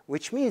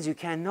 which means you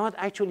cannot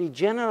actually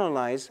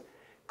generalize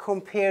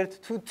compared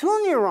to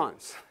 2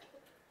 neurons.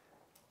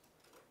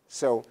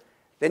 So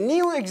the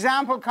new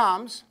example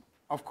comes,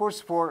 of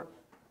course, for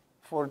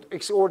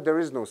XOR, there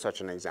is no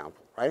such an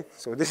example, right?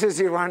 So this is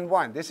 0 and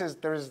 1.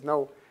 There is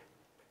no,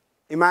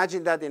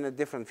 imagine that in a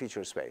different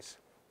feature space.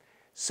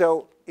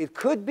 So it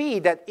could be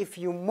that if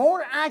you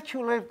more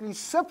accurately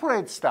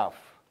separate stuff,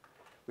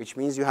 which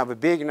means you have a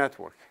big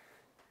network,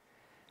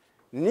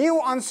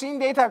 new unseen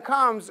data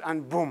comes,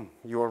 and boom,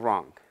 you're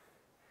wrong.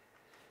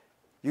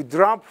 You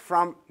drop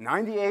from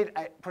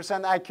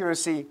 98%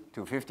 accuracy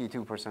to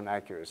 52%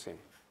 accuracy.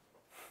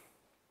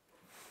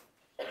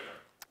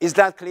 Is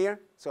that clear?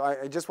 So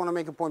I just want to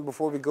make a point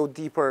before we go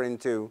deeper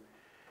into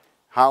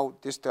how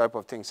this type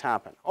of things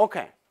happen.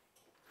 OK.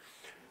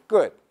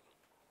 Good.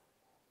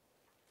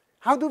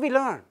 How do we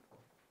learn?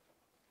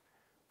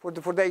 For the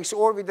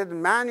XOR, we did it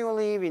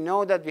manually. We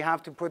know that we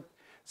have to put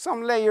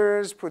some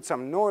layers, put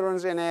some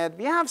neurons in it.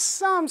 We have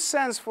some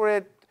sense for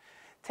it.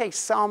 Take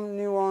some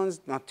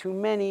neurons, not too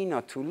many,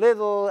 not too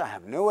little. I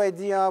have no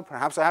idea.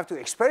 Perhaps I have to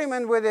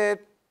experiment with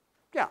it.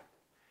 Yeah.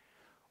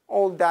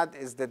 All that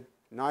is the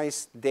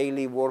nice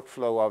daily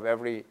workflow of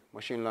every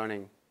machine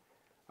learning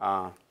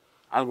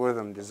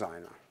algorithm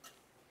designer.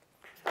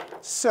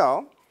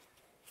 So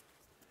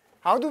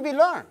how do we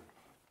learn?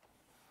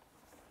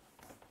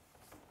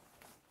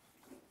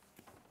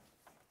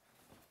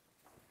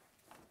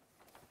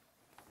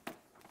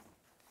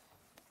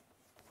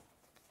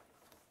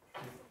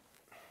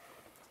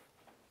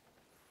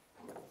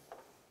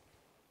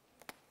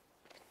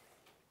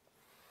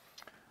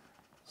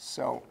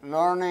 So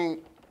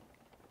learning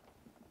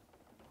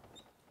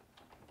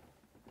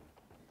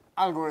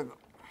algorithm.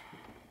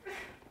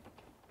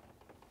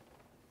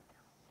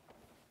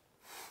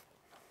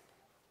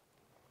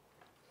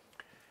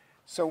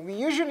 So we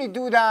usually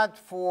do that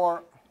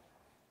for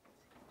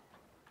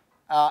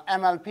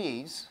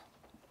MLPs,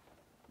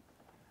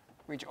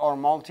 which are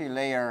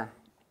multi-layer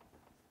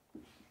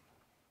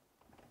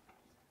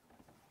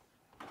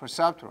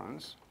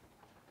perceptrons.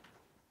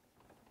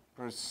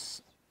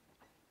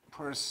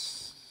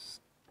 Perceptrons.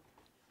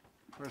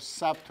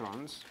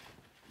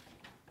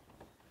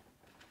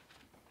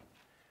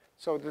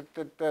 So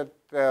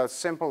the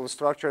simple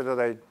structure that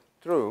I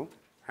drew,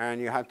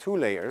 and you have 2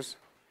 layers.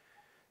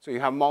 So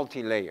you have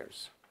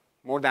multi-layers,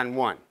 more than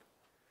one.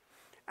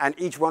 And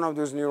each one of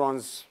those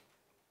neurons,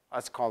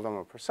 let's call them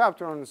a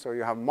perceptron. So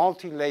you have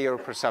multi-layer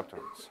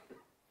perceptrons.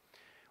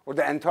 Or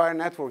the entire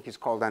network is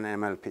called an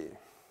MLP.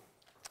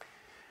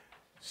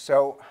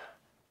 So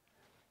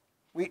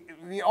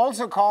we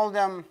also call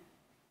them,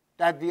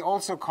 we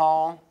also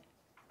call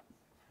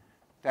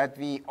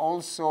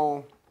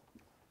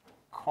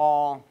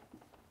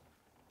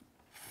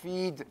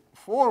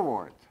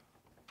feed-forward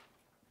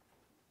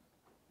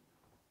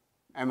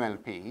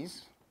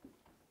MLPs.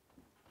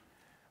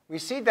 We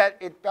see that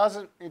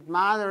it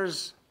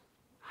matters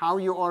how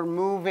you are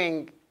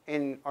moving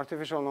in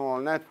artificial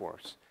neural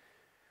networks.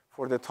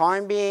 For the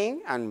time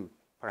being, and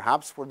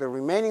perhaps for the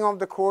remaining of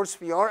the course,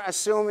 we are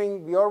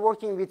assuming we are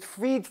working with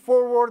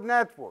feed-forward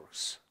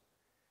networks.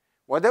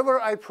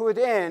 Whatever I put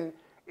in,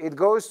 it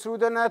goes through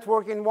the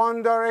network in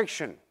one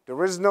direction.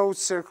 There is no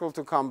circle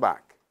to come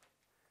back.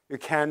 You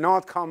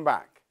cannot come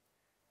back.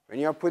 When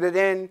you put it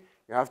in,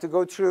 you have to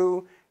go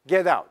through,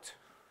 get out.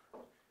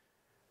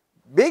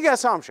 Big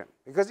assumption,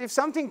 because if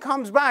something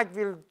comes back,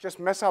 we'll just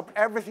mess up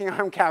everything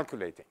I'm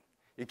calculating.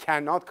 It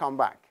cannot come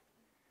back.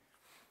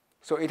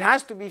 So it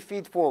has to be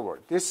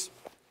feed-forward. This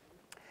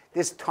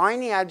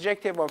tiny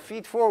adjective of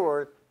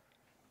feed-forward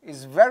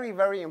is very,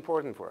 very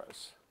important for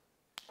us.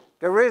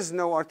 There is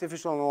no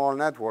artificial neural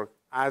network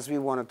as we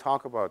want to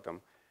talk about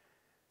them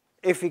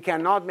if we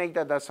cannot make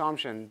that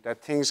assumption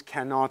that things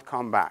cannot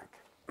come back.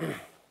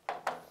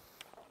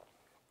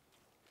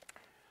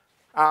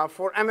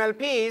 For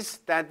MLPs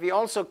that we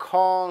also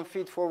call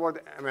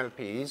feed-forward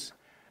MLPs,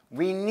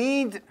 we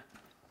need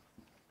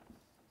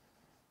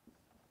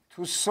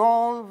to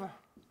solve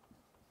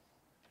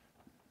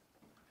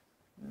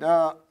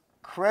the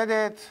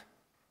credit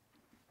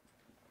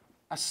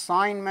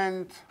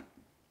assignment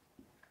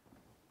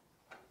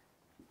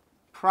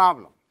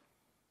problem.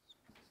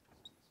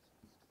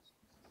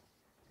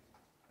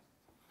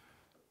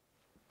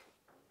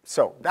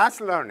 So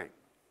that's learning.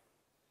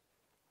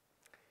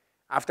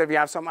 After we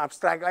have some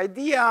abstract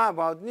idea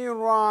about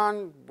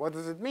neuron, what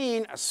does it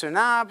mean? A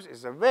synapse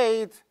is a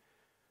weight,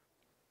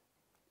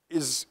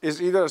 is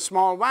either a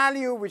small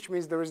value, which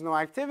means there is no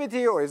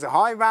activity, or is a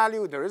high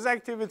value, there is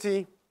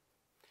activity.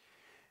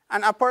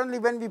 And apparently,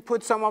 when we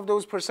put some of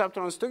those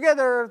perceptrons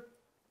together,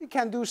 we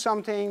can do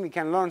something. We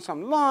can learn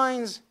some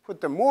lines,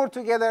 put them more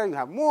together. You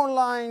have more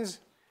lines,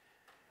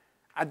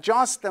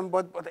 adjust them.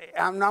 But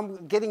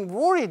I'm getting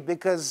worried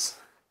because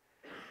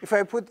if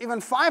I put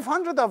even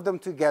 500 of them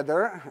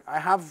together, I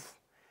have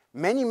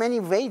many, many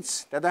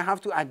weights that I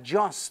have to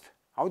adjust.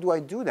 How do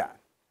I do that?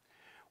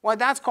 Well,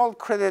 that's called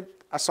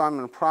credit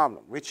assignment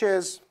problem, which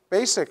is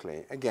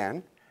basically,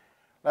 again,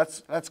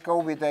 let's go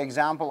with the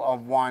example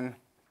of one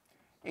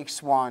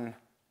x1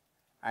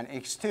 and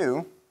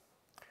x2.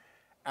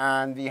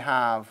 And we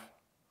have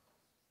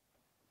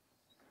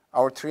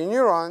our 3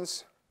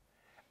 neurons.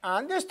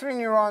 And these 3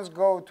 neurons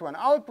go to an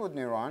output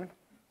neuron.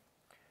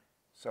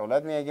 So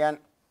let me again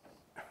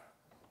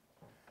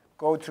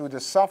go through the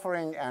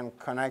suffering and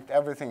connect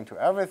everything to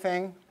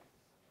everything.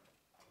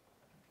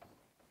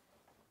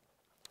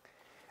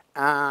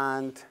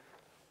 And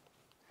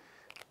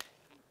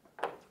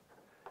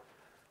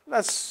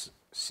let's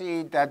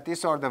see that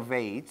these are the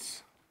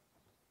weights.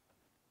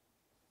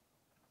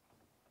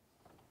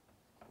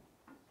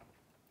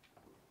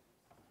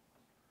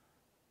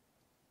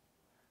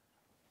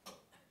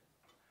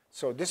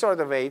 So these are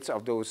the weights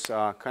of those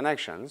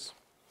connections.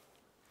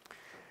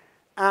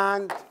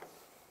 And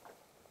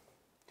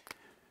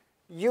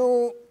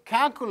you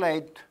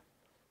calculate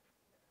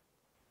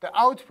the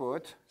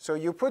output. So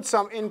you put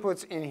some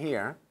inputs in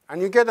here,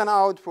 and you get an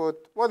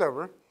output,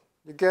 whatever.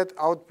 You get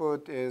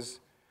output is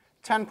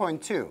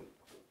 10.2.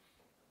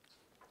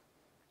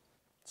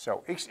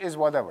 So x is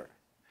whatever.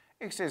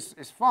 X is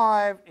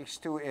 5,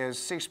 x2 is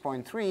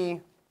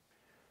 6.3.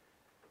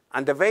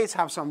 And the weights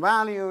have some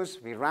values.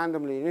 We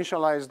randomly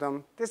initialize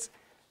them. Is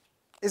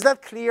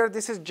that clear?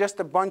 This is just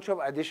a bunch of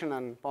addition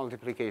and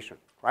multiplication,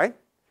 right?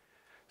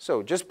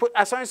 So just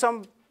assign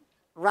some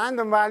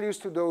random values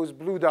to those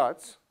blue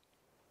dots.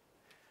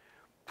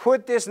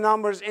 Put these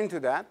numbers into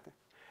that.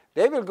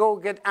 They will go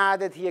get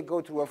added here, go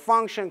to a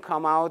function,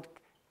 come out,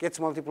 gets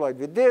multiplied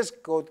with this,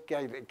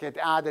 get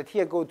added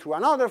here, go to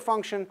another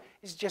function.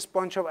 It's just a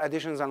bunch of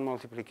additions and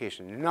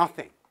multiplication.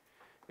 Nothing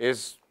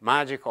is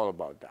magical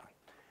about that.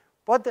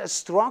 but the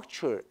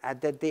structure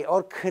that they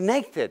are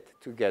connected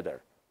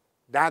together.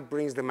 That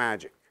brings the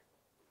magic.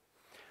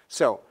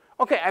 So,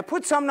 okay, I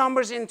put some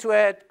numbers into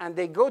it, and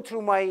they go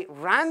through my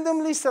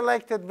randomly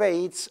selected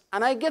weights,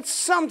 and I get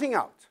something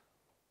out.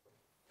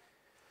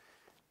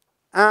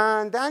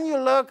 And then you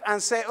look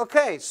and say,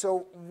 okay,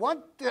 so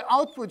what the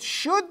output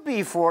should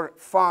be for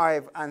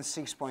 5 and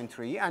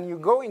 6.3, and you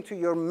go into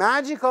your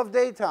magic of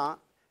data,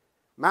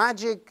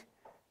 magic,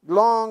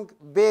 long,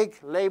 big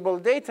label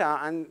data,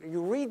 and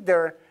you read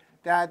there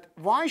that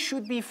y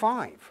should be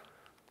 5.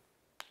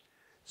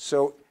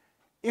 So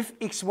if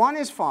x1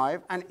 is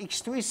 5 and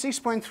x2 is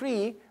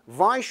 6.3,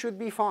 y should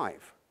be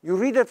 5. You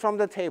read it from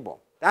the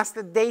table. That's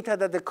the data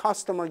that the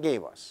customer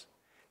gave us.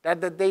 That's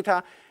the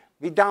data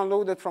we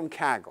downloaded from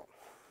Kaggle.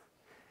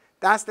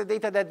 That's the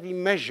data that we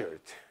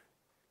measured.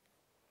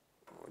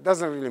 It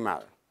doesn't really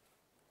matter.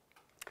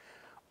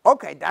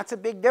 Okay, that's a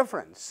big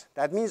difference.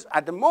 That means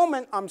at the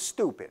moment I'm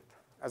stupid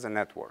as a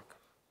network.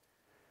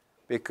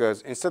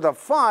 Because instead of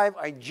 5,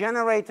 I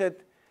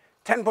generated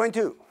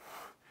 10.2.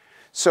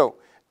 So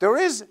there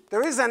is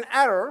an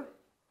error.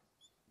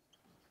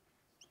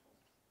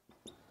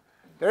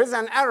 There is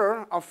an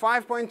error of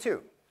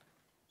 5.2.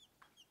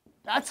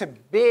 That's a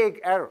big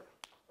error.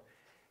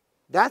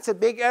 That's a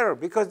big error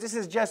because this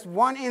is just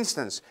one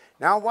instance.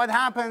 Now what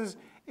happens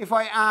if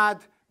I add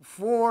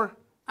 4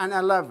 and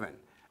 11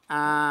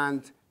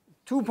 and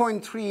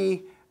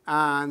 2.3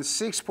 and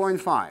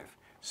 6.5?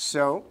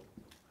 So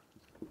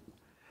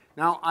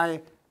now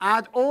I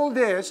add all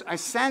this, I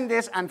send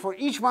this, and for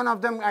each one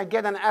of them I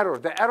get an error.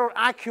 The error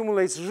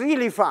accumulates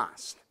really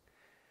fast.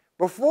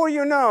 Before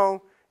you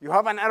know, you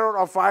have an error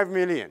of 5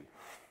 million.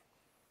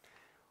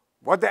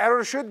 What the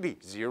error should be?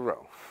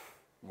 0.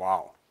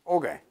 Wow.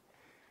 Okay.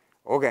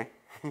 Okay.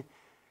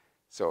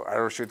 So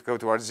error should go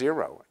towards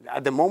 0.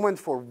 At the moment,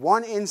 for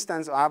one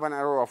instance, I have an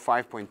error of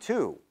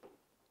 5.2.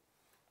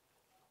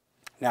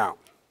 Now,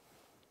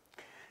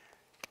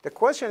 the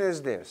question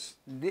is this.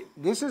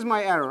 This is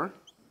my error.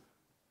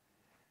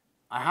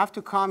 I have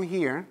to come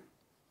here,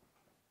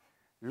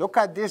 look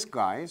at this,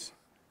 guys,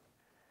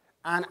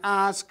 and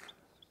ask,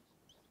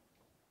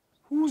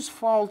 whose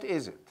fault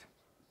is it?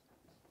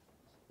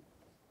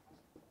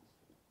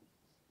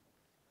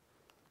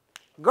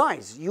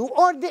 Guys, you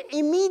are the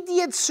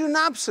immediate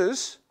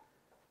synapses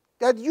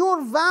that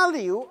your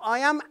value I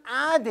am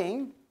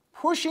adding,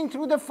 pushing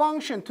through the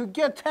function to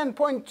get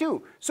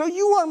 10.2. So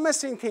you are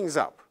messing things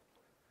up.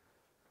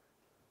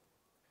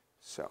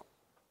 So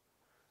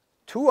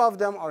 2 of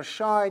them are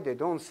shy. They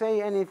don't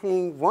say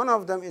anything. One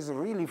of them is a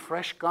really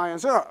fresh guy and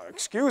says, oh,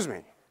 excuse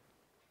me,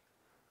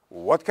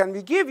 what can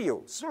we give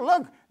you? So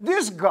look,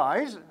 these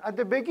guys at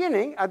the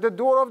beginning, at the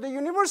door of the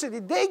university,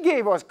 they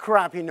gave us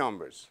crappy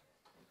numbers.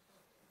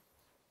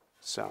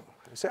 So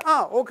I say,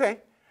 oh, okay.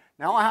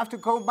 Now I have to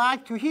go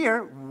back to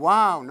here.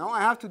 Wow, now I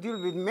have to deal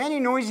with many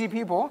noisy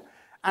people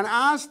and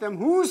ask them,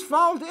 whose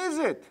fault is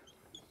it?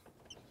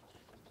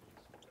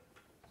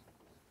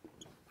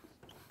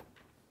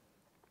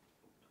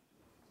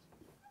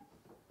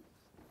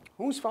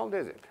 Whose fault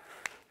is it?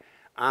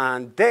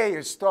 And they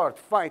start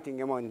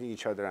fighting among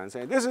each other and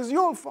saying, this is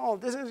your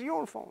fault, this is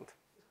your fault.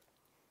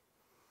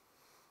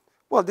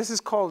 Well, this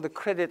is called the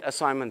credit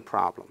assignment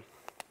problem.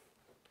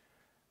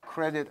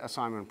 Credit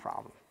assignment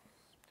problem,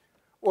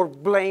 or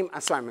blame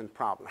assignment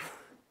problem.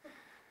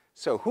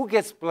 So who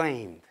gets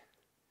blamed?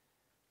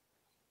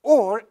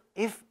 Or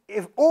if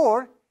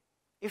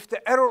the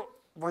error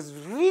was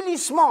really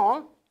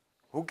small,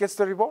 who gets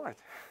the reward?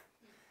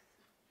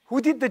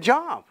 Who did the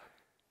job?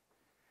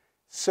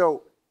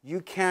 So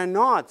you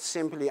cannot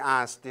simply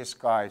ask these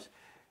guys.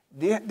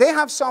 They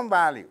have some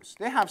values.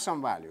 They have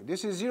some value.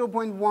 This is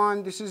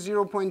 0.1, this is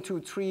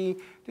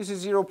 0.23, this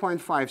is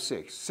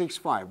 0.56,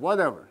 65,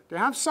 whatever. They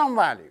have some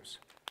values.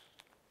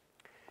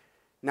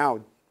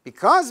 Now,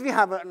 because we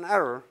have an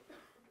error,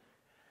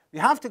 we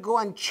have to go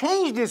and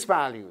change these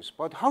values.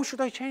 But how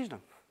should I change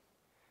them?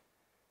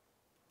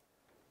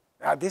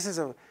 This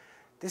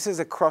is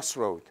a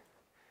crossroad.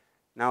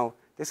 Now,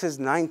 this is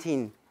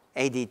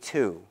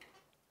 1982.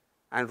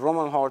 And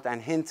Rumelhart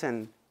and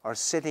Hinton are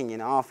sitting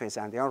in office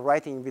and they are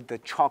writing with the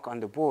chalk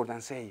on the board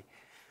and say,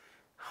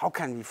 how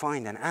can we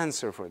find an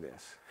answer for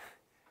this?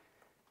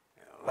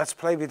 Let's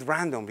play with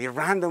random. We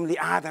randomly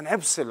add an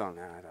epsilon.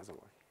 No, it doesn't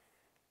work.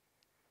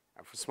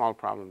 For small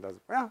problem,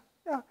 doesn't. Yeah.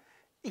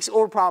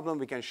 XOR problem,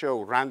 we can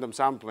show random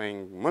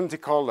sampling, Monte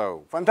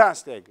Carlo,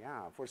 fantastic.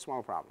 Yeah, for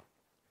small problem.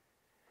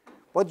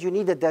 But you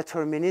need a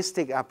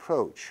deterministic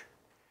approach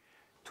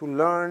to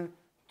learn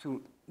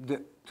to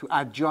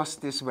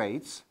adjust these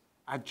weights,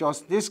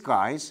 adjust these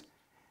guys,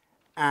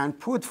 and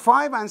put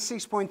 5 and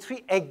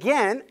 6.3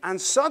 again, and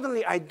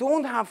suddenly I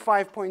don't have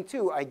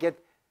 5.2, I get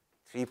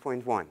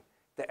 3.1.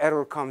 The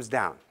error comes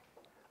down.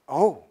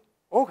 Oh,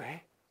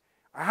 okay.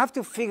 I have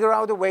to figure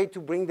out a way to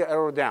bring the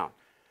error down.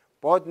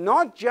 But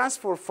not just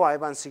for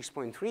 5 and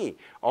 6.3,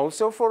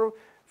 also for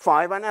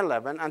 5 and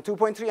 11 and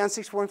 2.3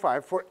 and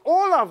 6.5, for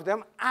all of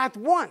them at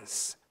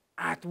once,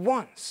 at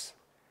once.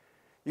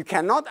 You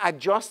cannot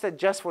adjust it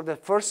just for the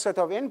first set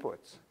of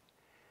inputs.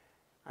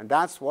 And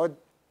that's what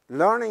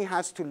learning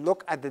has to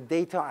look at the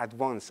data at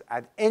once,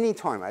 at any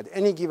time, at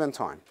any given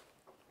time.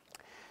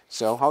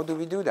 So how do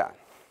we do that?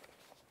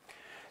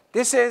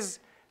 This is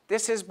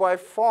by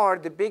far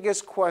the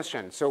biggest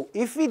question. So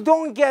if we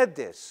don't get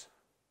this,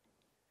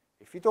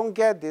 we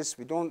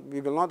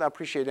will not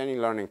appreciate any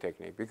learning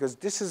technique, because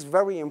this is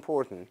very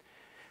important.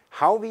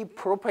 How we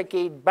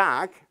propagate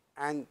back,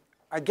 and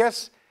I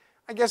guess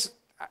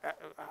I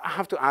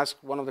have to ask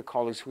one of the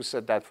colleagues who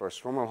said that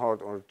first, Rommel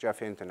Hart or Jeff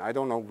Hinton. I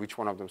don't know which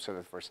one of them said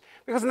it first.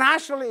 Because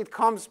naturally it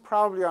comes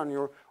probably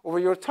over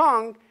your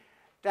tongue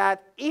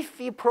that if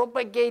we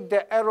propagate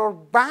the error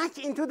back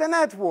into the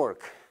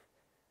network,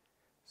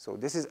 so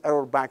this is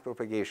error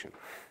backpropagation.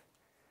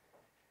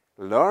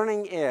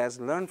 Learning is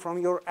learn from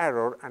your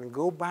error and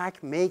go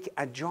back, make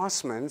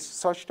adjustments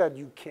such that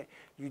you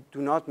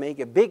do not make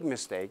a big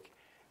mistake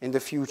in the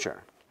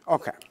future.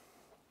 Okay.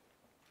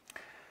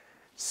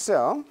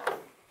 So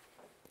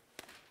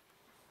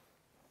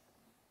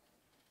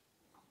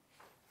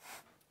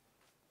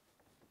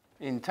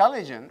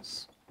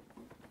intelligence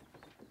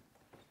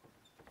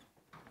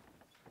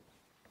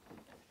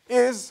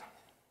is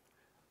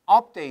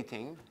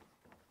updating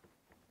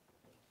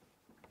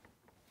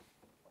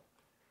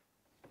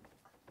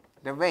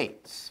the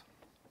weights,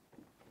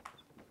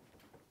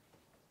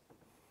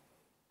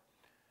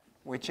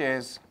 which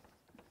is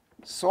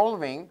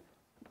solving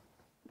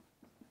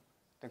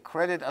the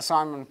credit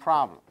assignment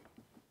problem.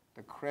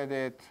 The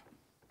credit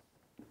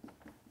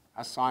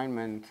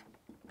assignment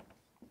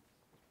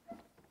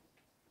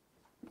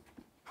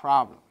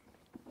problem.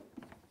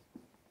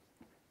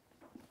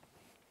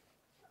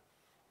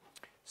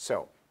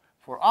 So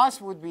for us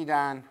would be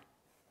then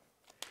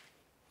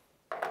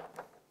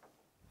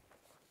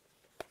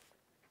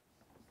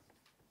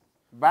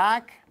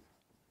back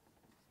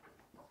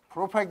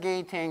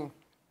propagating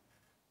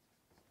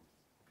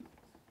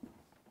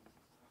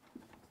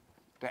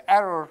the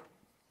error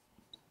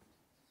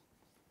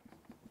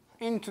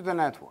into the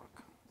network.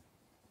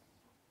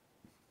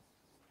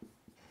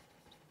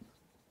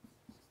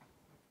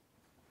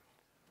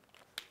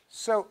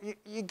 So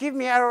you give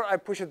me error, I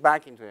push it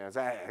back into it.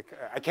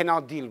 I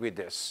cannot deal with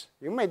this.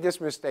 You made this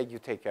mistake, you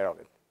take care of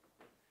it.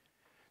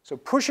 So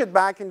push it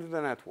back into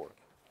the network.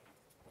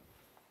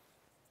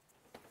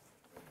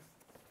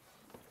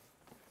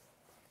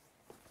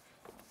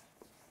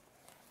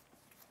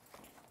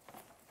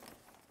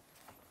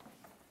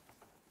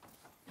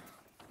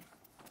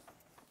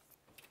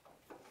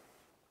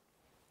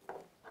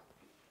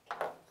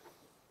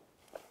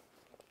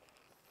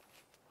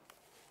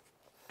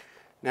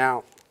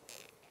 Now,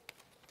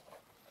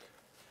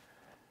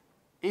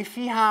 if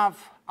we have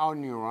our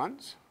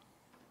neurons,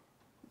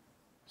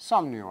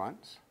 some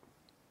neurons,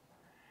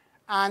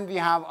 and we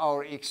have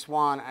our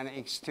x1 and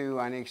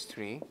x2 and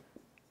x3,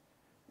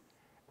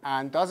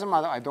 and doesn't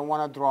matter, I don't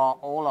want to draw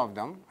all of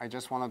them, I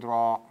just want to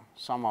draw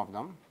some of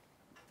them.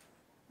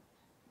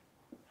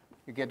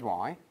 You get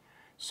why?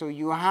 So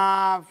you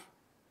have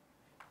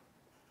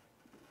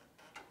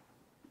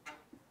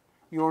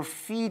your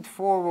feed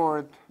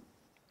forward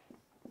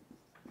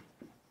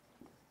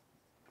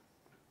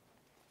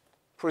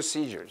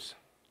procedures.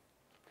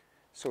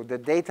 So the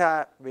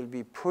data will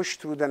be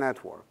pushed through the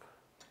network.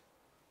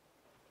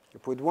 You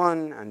put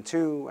 1 and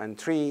 2 and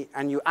 3,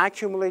 and you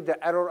accumulate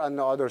the error on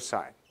the other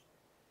side.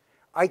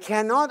 I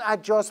cannot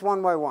adjust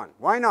one by one.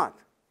 Why not?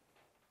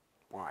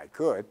 Well, I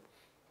could,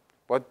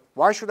 but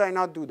why should I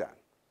not do that?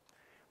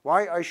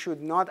 Why I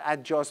should not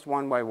adjust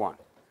one by one?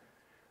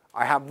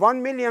 I have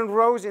 1 million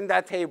rows in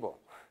that table.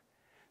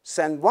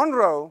 Send one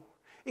row,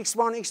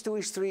 x1, x2,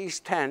 x3,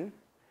 x10,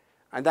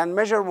 and then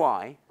measure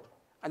y,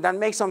 and then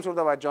make some sort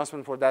of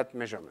adjustment for that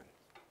measurement.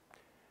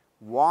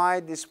 Why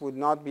this would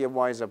not be a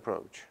wise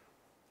approach?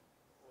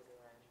 Order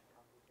and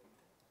computation.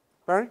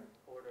 Sorry?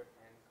 Order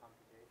and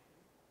computation.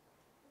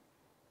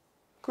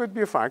 Could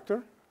be a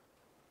factor.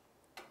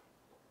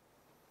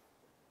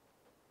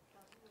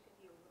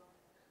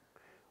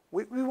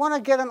 We want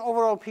to get an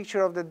overall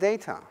picture of the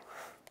data.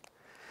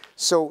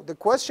 So the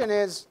question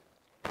is,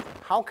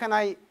 how can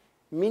I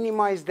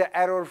minimize the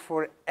error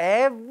for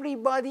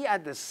everybody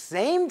at the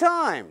same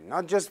time,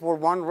 not just for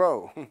one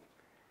row?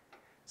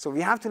 So we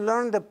have to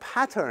learn the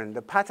pattern.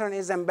 The pattern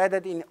is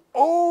embedded in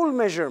all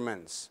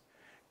measurements,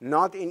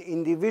 not in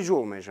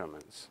individual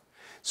measurements.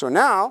 So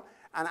now,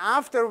 and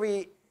after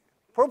we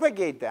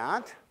propagate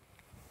that,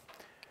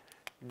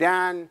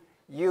 then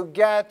you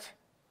get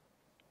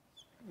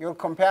your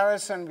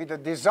comparison with the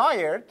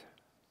desired.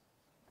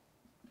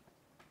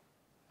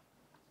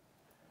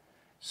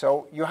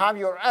 So you have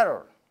your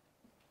error.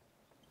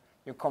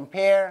 You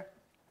compare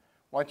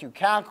what you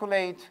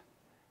calculate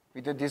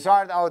with the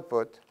desired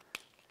output,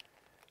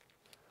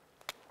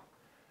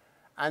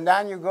 and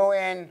then you go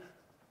in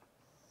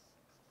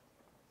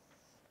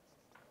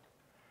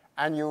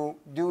and you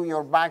do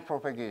your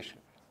backpropagation.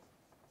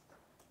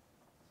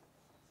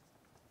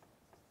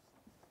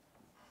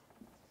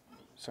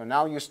 So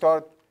now you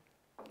start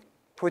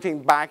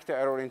putting back the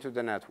error into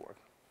the network.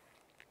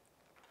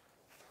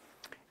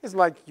 It's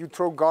like you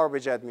throw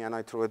garbage at me and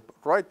I throw it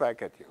right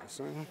back at you.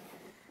 So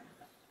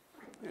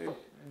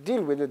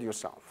deal with it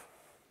yourself.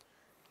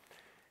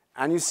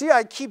 And you see,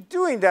 I keep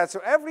doing that.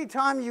 So every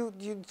time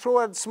you throw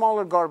a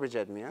smaller garbage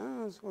at me,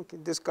 okay,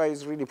 this guy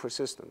is really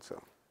persistent.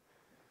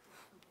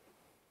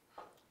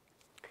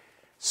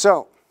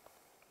 So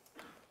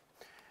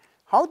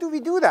how do we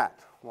do that?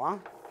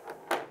 Well,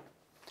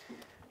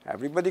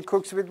 everybody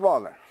cooks with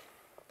water.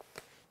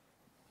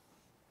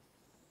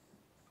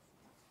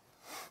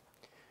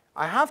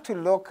 I have to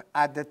look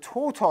at the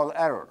total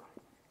error.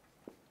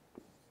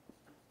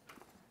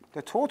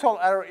 The total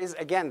error is,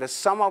 again, the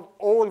sum of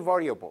all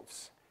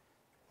variables.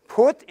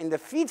 Put in the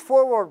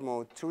feed-forward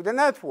mode through the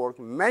network,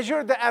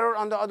 measure the error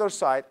on the other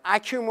side,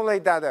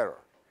 accumulate that error.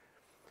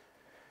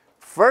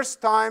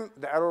 First time,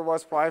 the error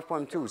was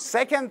 5.2.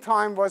 Second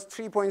time was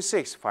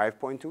 3.6.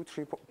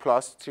 5.2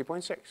 plus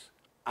 3.6.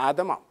 Add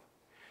them up.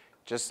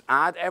 Just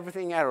add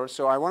everything error.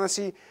 So I want to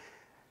see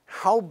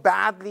how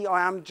badly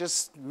I am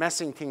just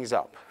messing things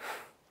up.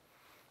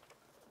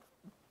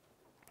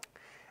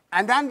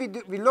 And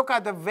then we look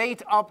at the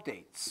weight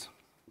updates.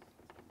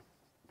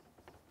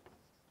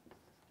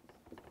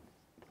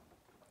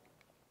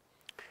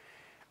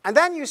 And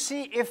then you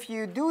see if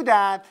you do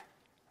that,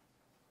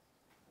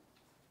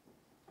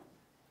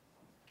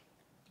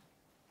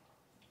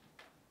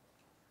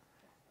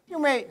 you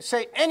may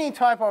say any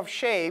type of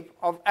shape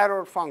of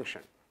error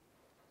function.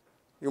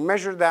 You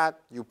measure that,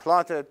 you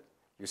plot it,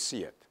 you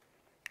see it.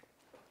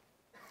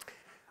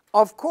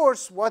 Of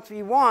course, what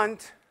we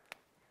want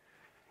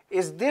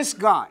is this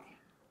guy.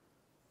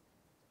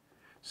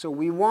 So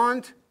we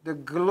want the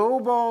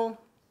global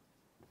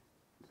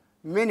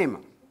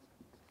minimum.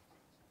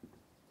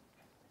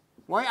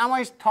 Why am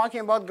I talking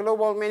about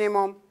global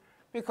minimum?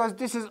 Because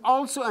this is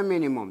also a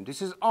minimum.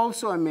 This is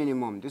also a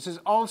minimum. This is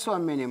also a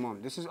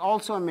minimum. This is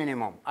also a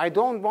minimum. I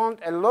don't want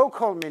a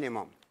local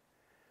minimum.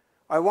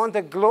 I want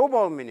a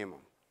global minimum.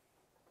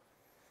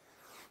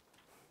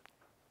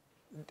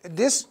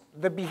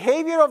 The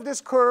behavior of this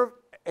curve,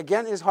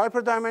 again, is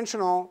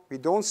hyperdimensional. We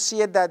don't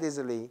see it that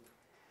easily.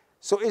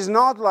 So it's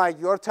not like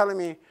you're telling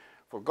me,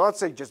 for God's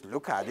sake, just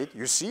look at it.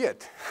 You see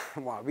it.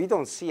 Well, we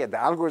don't see it. The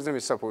algorithm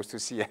is supposed to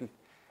see it.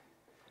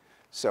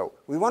 So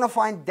we want to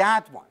find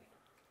that one.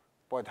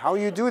 But how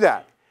you do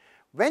that?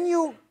 When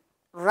you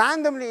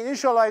randomly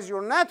initialize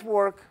your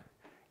network,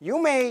 you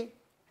may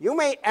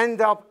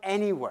end up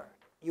anywhere.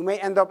 You may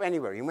end up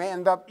anywhere. You may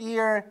end up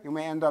here. You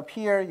may end up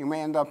here. You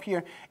may end up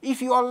here.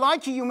 If you are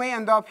lucky, you may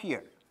end up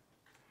here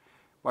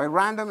by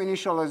random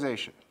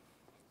initialization.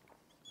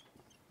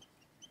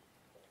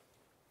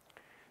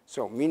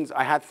 So it means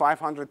I had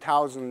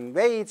 500,000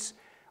 weights.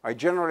 I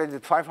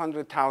generated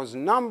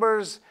 500,000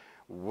 numbers,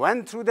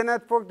 went through the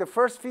network, the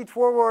first feed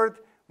forward.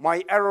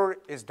 My error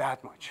is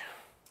that much.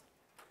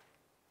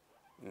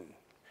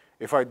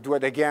 If I do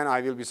it again,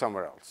 I will be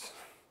somewhere else.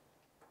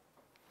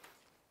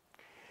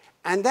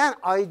 And then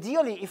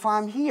ideally, if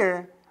I'm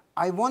here,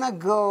 I want to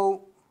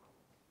go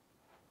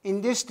in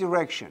this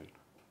direction.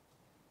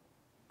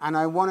 And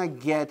I want to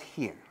get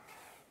here.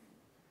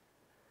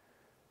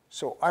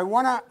 So I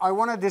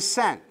want to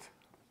descend.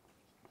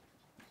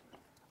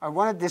 I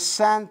want to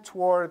descend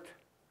toward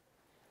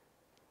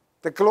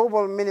the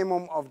global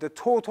minimum of the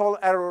total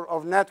error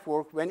of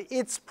network when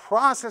it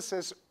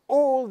processes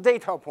all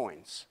data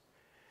points.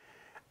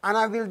 And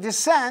I will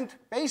descend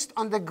based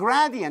on the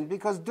gradient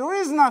because there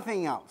is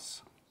nothing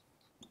else.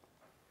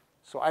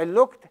 So I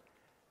looked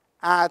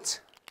at,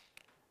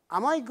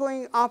 am I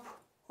going up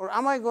or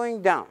am I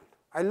going down?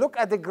 I look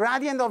at the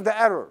gradient of the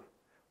error.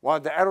 Well,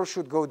 the error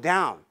should go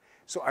down.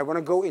 So I want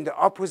to go in the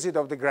opposite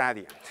of the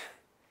gradient.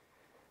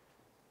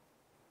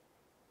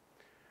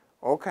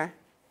 OK.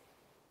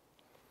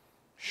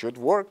 Should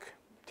work,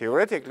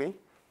 theoretically.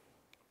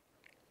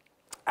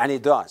 And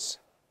it does.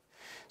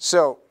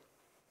 So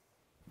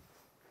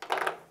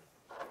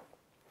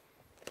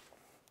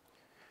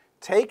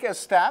take a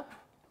step.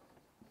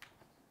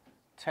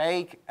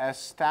 Take a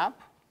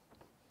step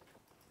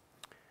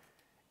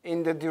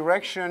in the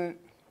direction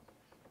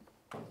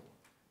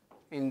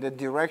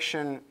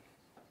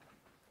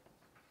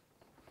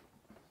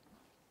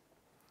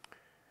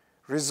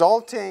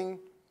resulting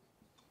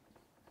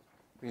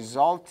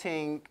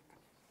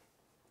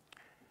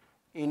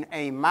in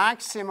a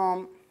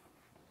maximum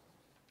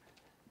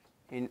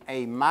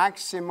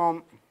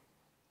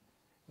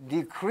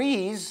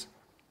decrease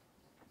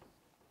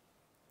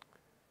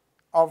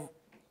of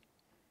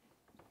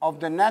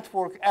the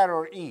network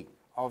error E,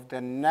 of the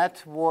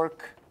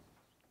network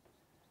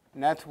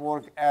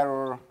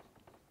error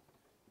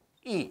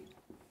E.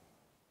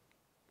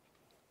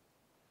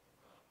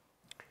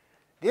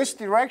 This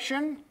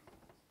direction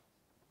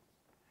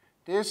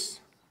is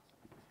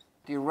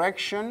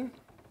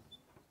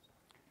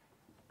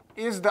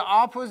the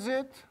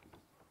opposite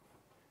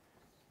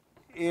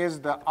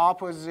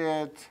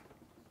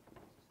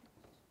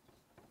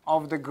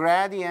of the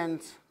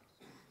gradient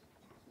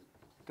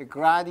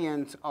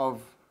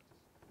of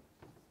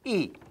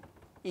E,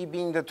 E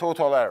being the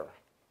total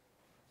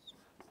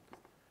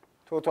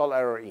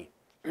error E.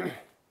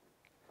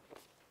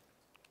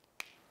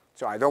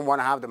 So I don't want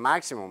to have the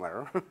maximum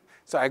error,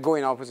 so I go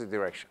in opposite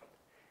direction.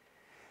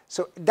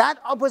 So that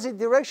opposite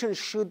direction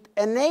should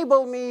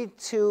enable me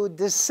to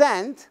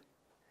descend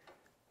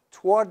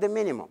toward the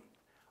minimum.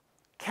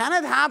 Can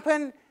it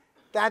happen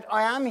that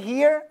I am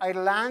here, I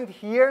land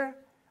here,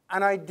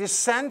 and I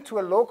descend to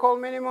a local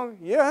minimum?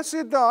 Yes,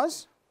 it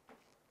does.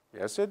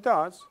 Yes, it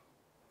does.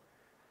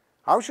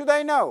 How should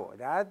I know?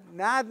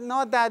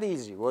 Not that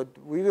easy.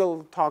 We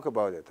will talk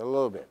about it a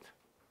little bit.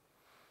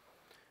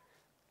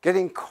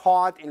 Getting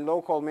caught in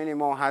local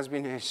minimum has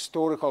been a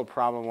historical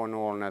problem on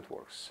neural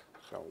networks.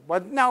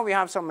 But now we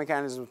have some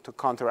mechanism to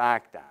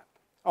counteract that.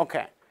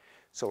 OK,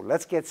 so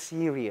let's get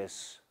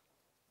serious.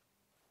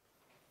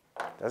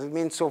 Does it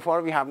mean so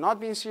far we have not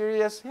been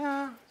serious?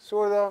 Yeah,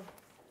 sort of.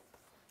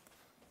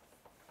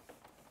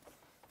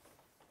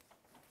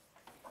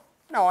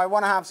 No, I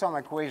want to have some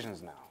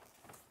equations now.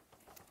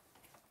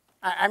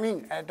 I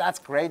mean, that's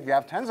great. We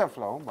have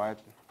TensorFlow,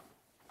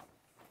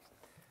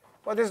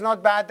 but it's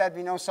not bad that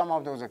we know some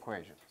of those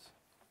equations.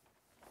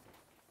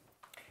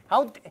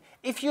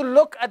 If you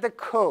look at the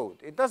code,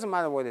 it doesn't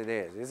matter what it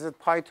is. Is it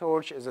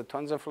PyTorch? Is it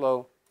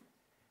TensorFlow?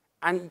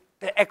 And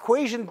the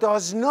equation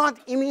does not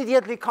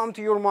immediately come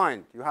to your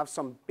mind. You have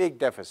some big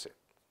deficit.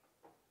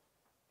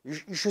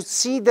 You should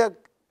see the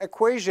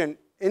equation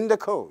in the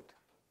code.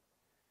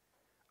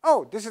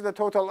 Oh, this is the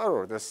total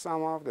error, the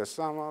sum of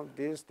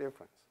this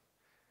difference.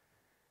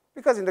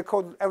 Because in the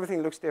code,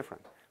 everything looks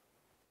different.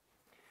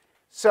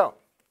 So,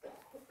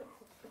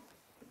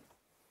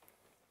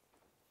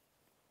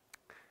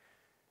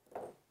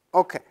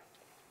 OK.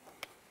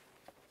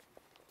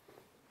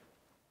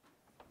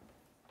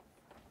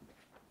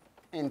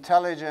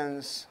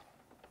 Intelligence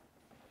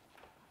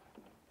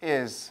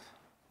is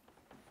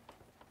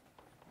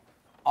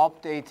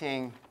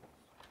updating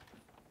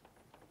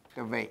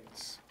the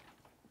weights.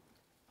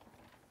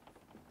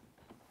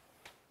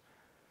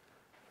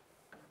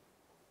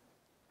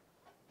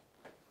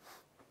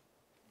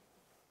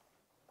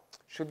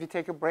 Should we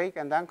take a break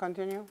and then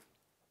continue?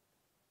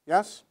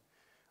 Yes?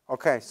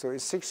 OK, so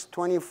it's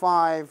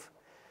 6:25.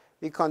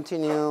 We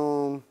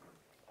continue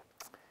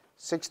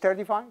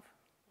 6:35.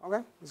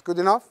 OK, it's good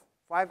enough?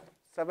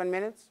 7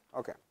 minutes?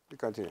 OK, we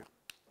continue.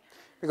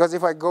 Because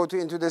if I go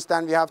into this,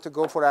 then we have to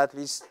go for at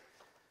least,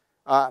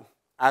 I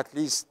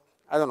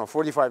don't know,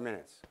 45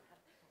 minutes.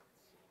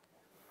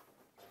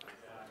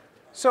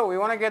 So we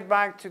want to get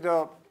back to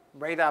the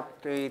weight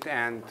update,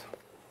 and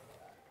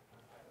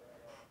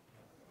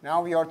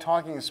now we are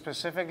talking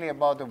specifically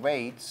about the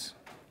weights,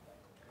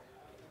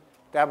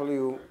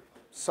 W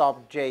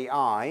sub ji,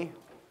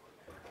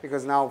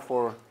 because now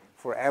for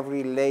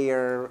every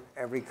layer,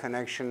 every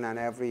connection, and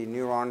every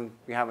neuron,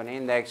 we have an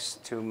index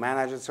to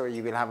manage it. So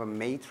you will have a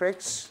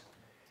matrix,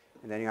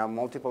 and then you have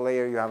multiple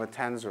layer, you have a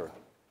tensor.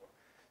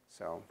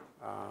 So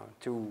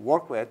to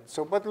work with.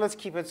 So, but let's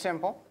keep it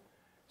simple.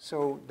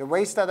 So the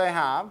weights that I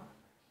have,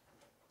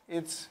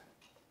 it's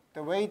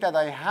the weight that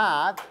I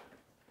had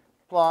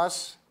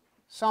plus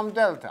some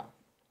delta.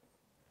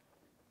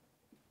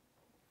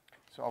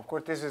 So of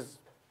course this is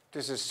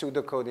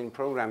pseudocode in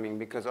programming,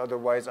 because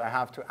otherwise I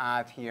have to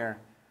add here.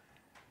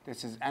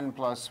 This is n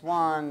plus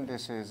 1,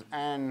 this is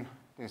n,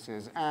 this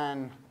is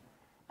n.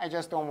 I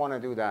just don't want to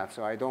do that,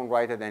 so I don't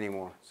write it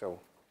anymore. So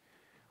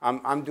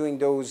I'm doing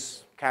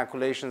those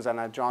calculations and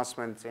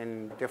adjustments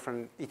in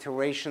different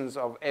iterations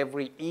of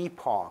every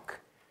epoch,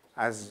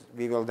 as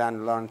we will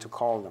then learn to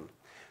call them.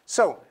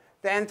 So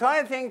the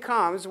entire thing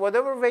comes,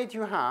 whatever weight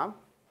you have,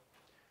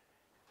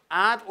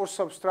 add or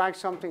subtract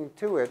something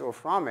to it or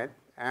from it,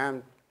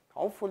 and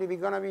hopefully we're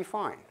going to be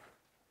fine.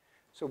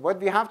 So, but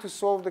we have to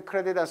solve the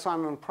credit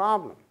assignment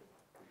problem,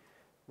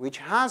 which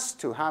has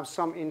to have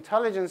some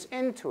intelligence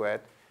into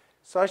it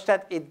such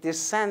that it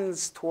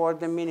descends toward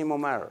the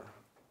minimum error.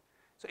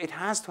 So it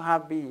has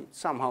to be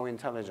somehow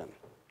intelligent.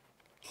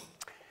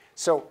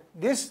 So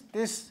this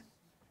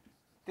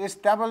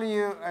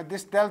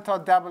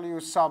delta W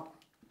sub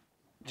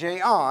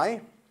ji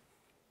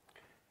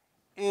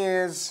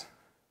is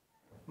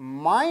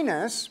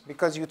minus,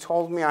 because you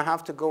told me I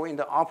have to go in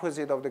the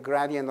opposite of the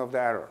gradient of the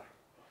error.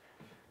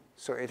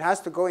 So it has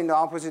to go in the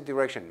opposite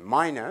direction,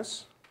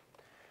 minus.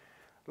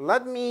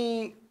 Let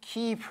me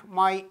keep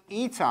my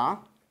eta,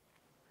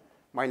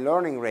 my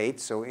learning rate.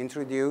 So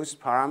introduce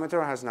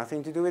parameter has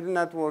nothing to do with the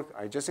network.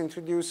 I just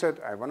introduce it.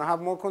 I want to have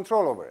more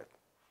control over it.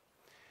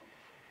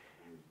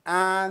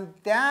 And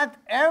that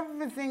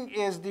everything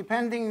is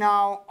depending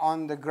now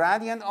on the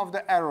gradient of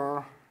the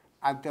error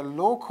at the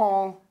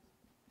local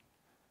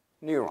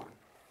neuron.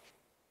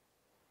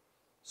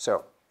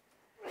 So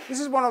this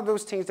is one of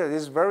those things that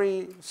is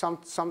very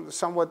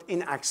somewhat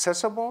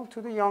inaccessible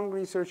to the young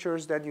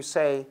researchers, that you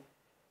say,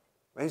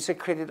 when you say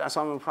credit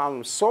assignment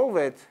problem, solve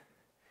it,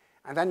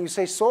 and then you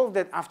say solved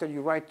it after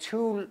you write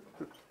 2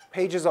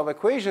 pages of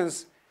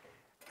equations,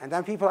 and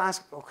then people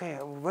ask, OK,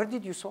 where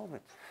did you solve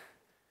it?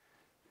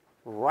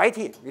 Right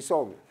here, we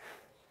solved it.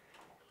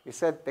 We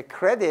said the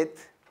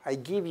credit I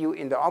give you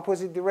in the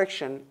opposite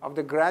direction of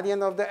the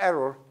gradient of the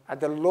error at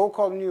the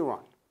local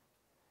neuron.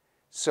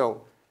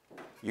 So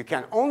you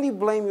can only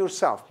blame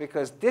yourself,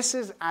 because this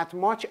is as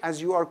much as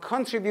you are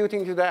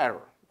contributing to the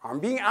error. I'm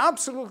being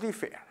absolutely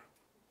fair.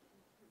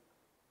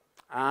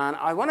 And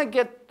I want to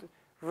get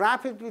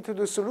rapidly to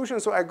the solution,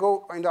 so I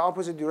go in the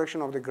opposite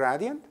direction of the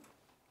gradient.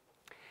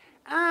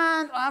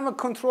 And I'm a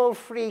control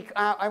freak.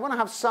 I want to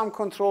have some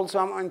control, so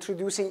I'm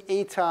introducing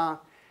eta.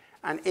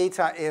 And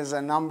eta is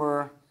a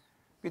number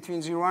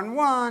between 0 and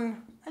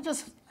 1. I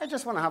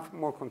just want to have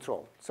more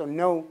control. So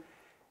no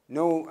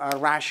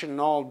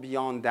rationale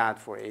beyond that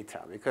for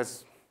eta,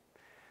 because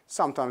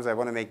sometimes I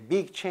want to make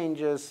big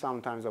changes.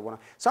 Sometimes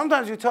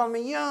you tell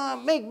me,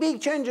 yeah, make big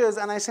changes.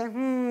 And I say,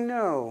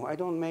 no, I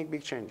don't make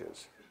big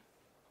changes.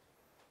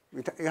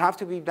 You have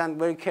to be then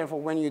very careful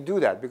when you do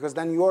that, because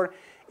then you're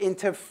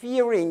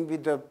interfering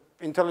with the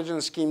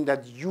intelligence scheme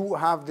that you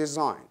have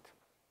designed.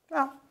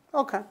 Yeah,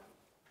 OK.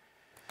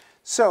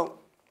 So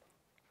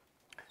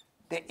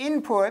the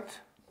input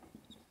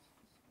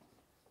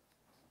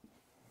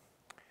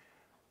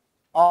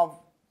of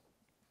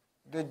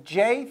the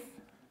jth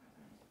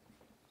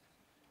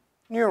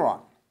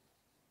neuron.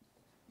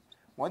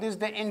 What is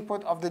the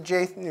input of the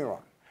jth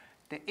neuron?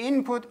 The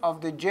input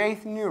of the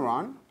jth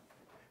neuron,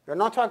 we're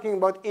not talking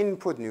about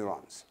input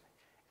neurons,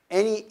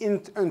 any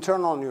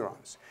internal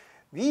neurons.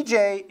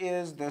 Vj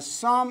is the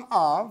sum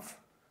of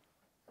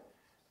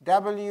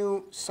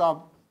w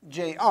sub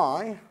ji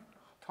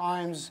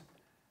times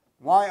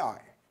yi.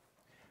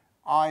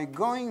 I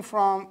going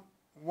from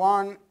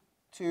 1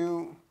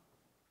 to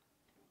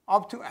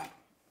up to n.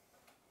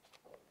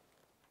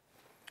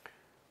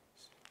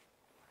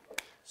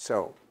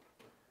 So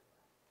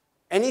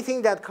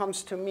anything that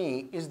comes to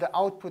me is the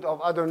output of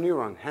other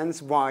neuron,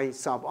 hence y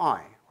sub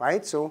I,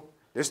 right? So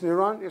this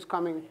neuron is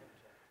coming.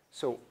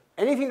 So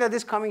anything that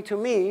is coming to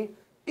me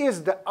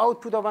is the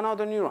output of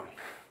another neuron.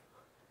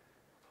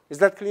 Is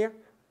that clear?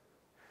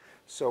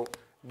 So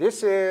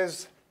this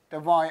is the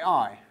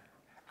yi,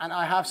 and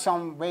I have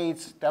some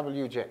weights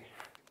wj.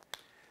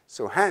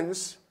 So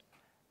hence,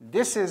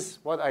 this is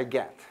what I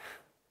get.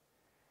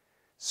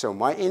 So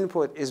my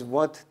input is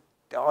what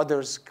the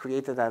others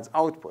created as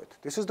output.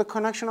 This is the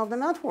connection of the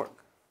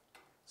network.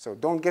 So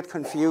don't get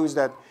confused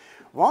that,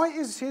 why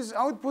is his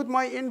output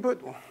my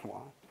input?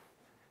 Well,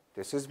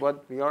 this is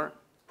what we are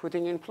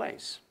putting in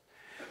place.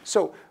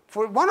 So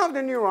for one of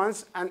the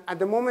neurons, and at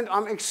the moment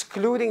I'm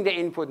excluding the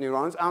input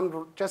neurons,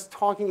 I'm just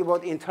talking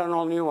about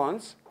internal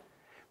neurons.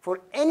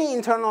 For any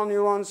internal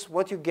neurons,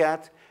 what you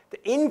get,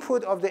 the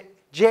input of the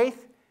jth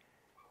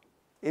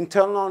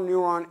internal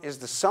neuron is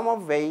the sum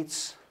of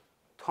weights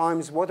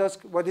times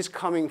what is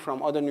coming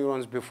from other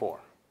neurons before.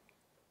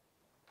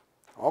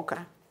 OK.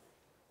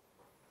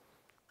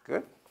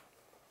 Good.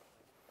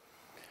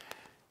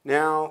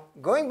 Now,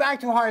 going back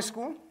to high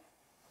school,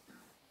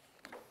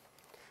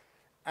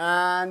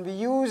 and we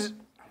use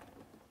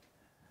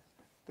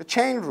the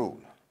chain rule.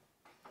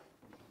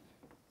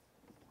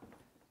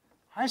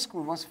 High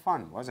school was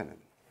fun, wasn't it?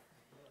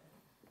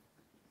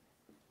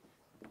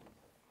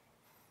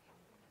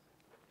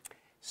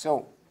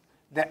 So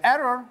the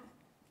error,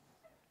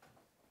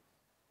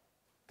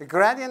 the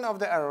gradient of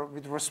the error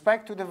with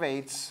respect to the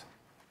weights,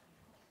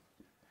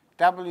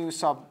 w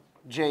sub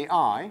ji,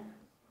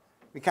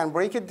 we can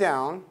break it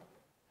down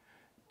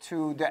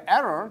to the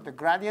error, the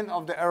gradient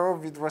of the error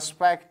with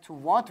respect to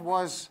what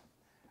was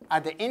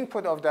at the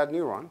input of that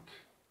neuron,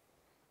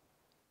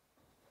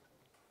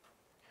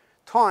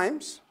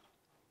 times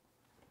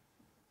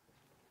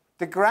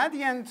the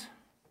gradient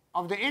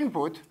of the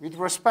input with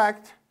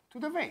respect to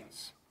the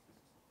weights.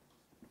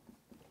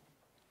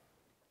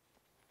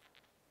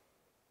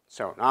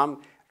 So now I'm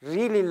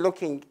really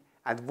looking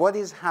at what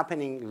is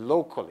happening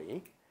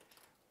locally,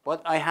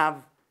 but I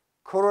have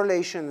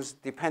correlations,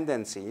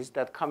 dependencies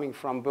that coming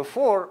from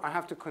before. I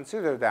have to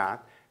consider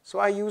that. So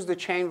I use the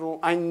chain rule.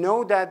 I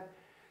know that.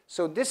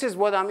 So this is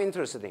what I'm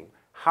interested in.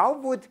 How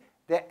would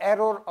the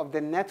error of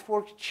the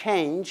network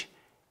change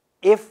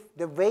if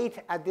the weight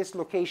at this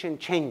location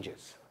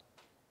changes?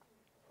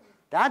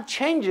 That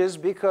changes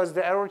because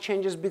the error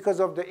changes because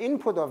of the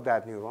input of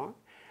that neuron.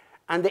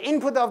 And the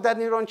input of that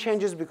neuron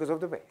changes because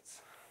of the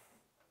weights.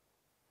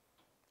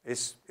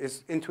 It's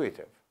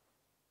intuitive.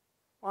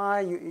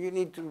 Why? You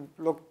need to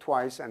look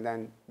twice, and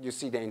then you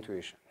see the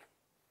intuition.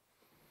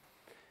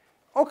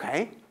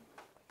 OK,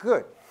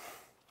 good.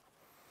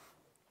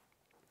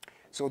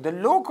 So the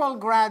local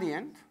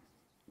gradient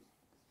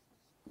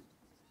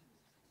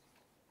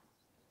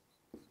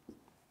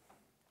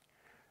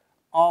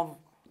of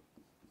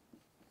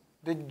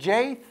the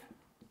jth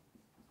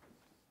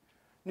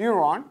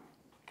neuron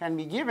can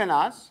be given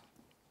as,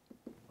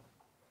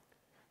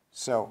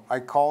 so I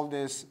call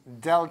this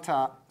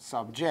delta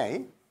sub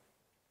j,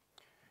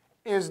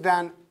 is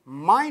then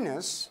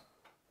minus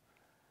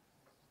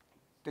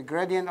the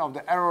gradient of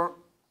the error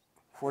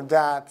for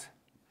that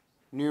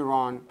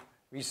neuron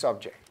v sub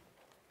j.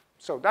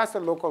 So that's the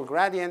local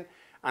gradient.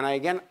 And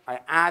again, I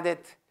add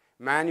it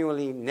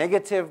manually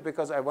negative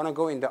because I want to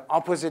go in the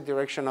opposite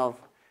direction of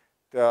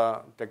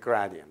the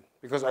gradient.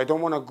 Because I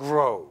don't want to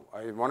grow.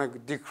 I want to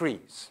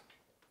decrease.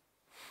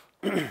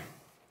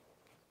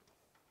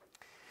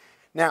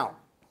 Now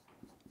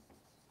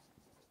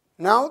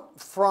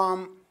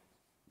from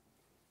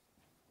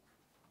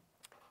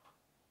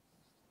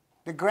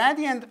the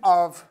gradient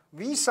of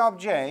V sub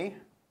j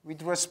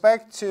with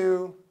respect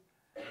to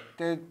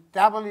the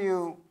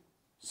W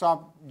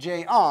sub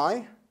ji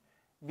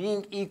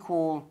being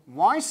equal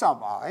Y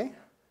sub I,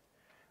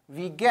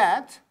 we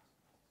get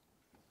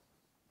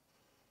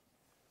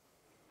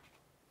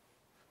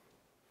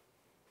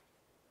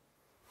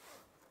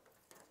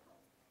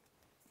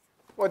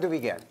what do we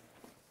get?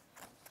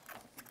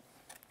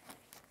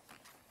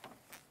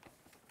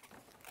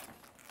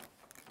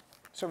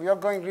 So we are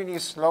going really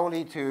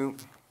slowly to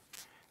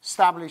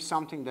establish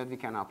something that we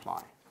can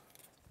apply.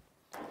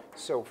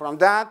 So from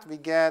that, we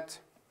get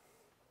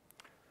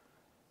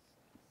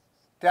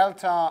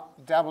delta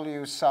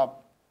W sub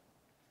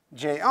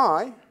ji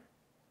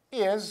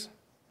is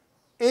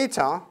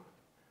eta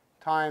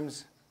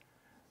times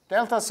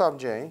delta sub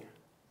j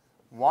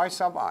Y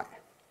sub I.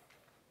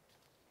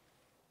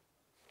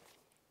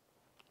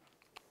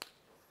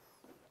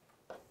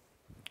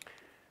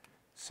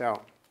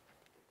 So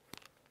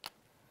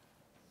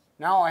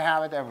now I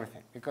have it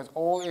everything, because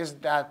all is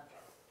that.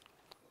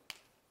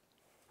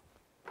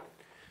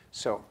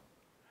 So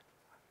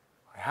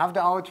I have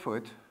the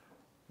output,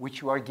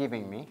 which you are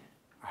giving me.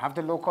 I have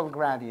the local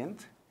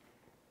gradient.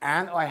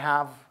 And I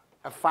have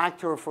a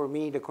factor for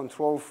me, the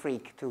control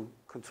freak, to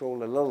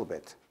control a little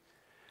bit.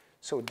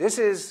 So this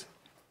is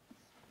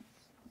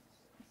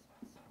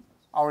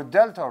our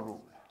delta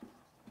rule.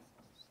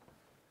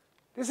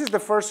 This is the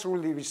first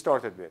rule that we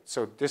started with.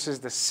 So this is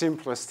the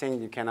simplest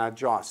thing you can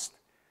adjust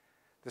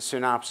the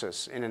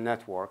synapses in a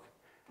network.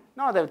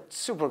 Not a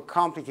super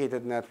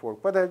complicated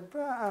network, but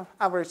an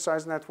average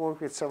size network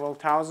with several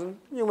thousand.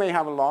 You may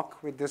have a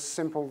luck with this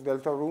simple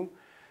delta rule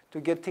to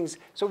get things.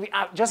 So we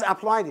just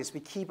apply this. We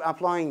keep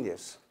applying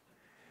this.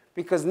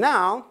 Because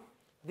now,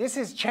 this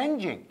is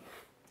changing.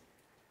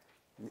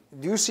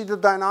 Do you see the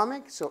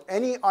dynamic? So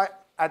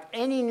at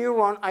any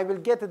neuron, I will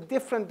get a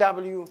different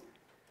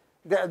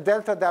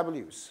delta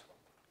W's.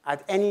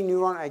 At any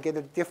neuron, I get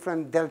a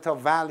different delta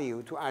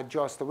value to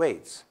adjust the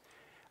weights.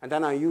 And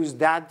then I use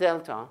that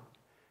delta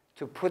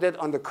to put it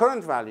on the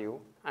current value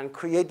and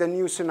create the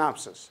new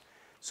synapses.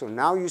 So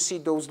now you see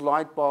those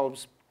light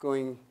bulbs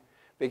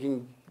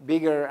making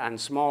bigger and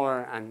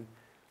smaller and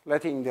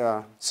letting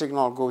the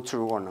signal go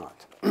through or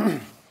not.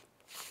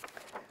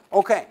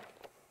 OK.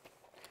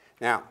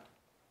 Now,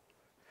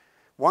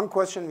 one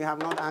question we have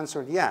not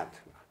answered yet.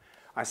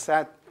 I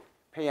said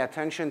pay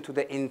attention to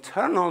the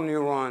internal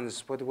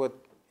neurons, what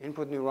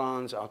input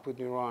neurons, output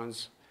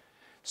neurons.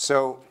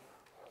 So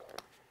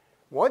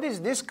what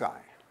is this guy?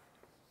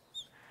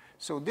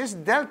 So this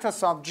delta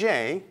sub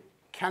j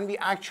can be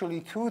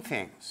actually two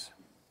things.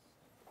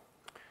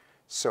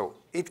 So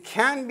it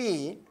can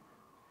be,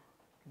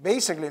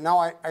 basically, now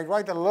I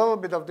write a little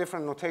bit of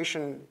different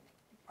notation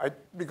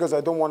because I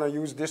don't want to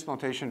use this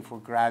notation for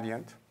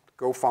gradient,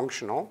 go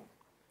functional.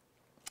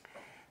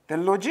 The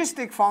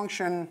logistic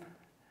function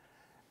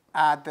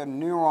at the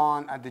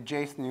neuron, at the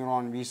jth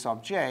neuron V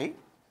sub j,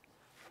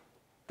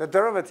 the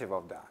derivative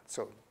of that.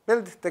 So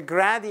build the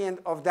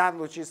gradient of that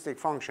logistic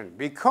function.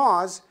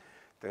 Because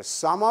the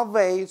sum of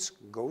weights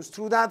goes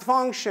through that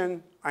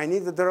function, I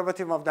need the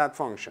derivative of that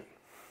function.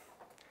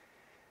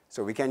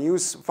 So we can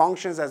use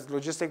functions as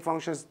logistic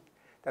functions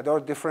that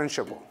are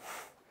differentiable.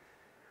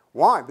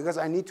 Why? Because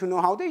I need to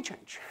know how they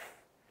change.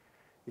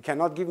 You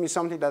cannot give me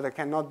something that I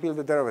cannot build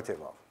the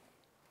derivative of.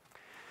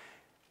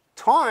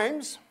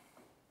 Times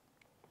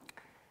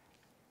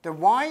the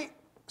y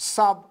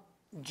sub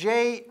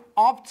j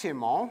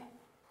optimal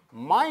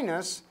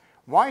minus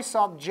y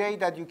sub j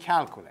that you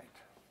calculate.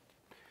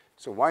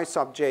 So y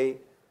sub j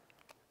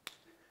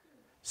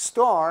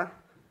star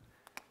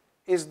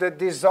is the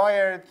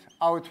desired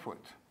output,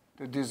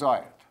 the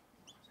desired.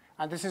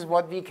 And this is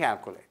what we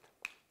calculate.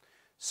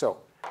 So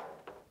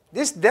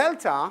this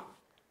delta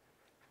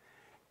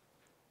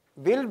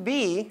will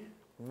be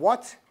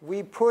what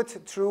we put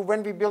through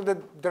when we build the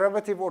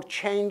derivative or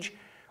change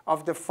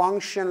of the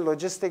function,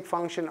 logistic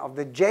function of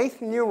the jth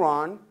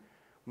neuron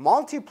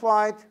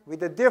multiplied with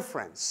the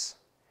difference.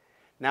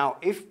 Now,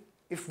 if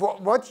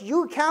what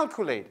you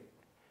calculate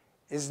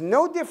is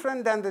no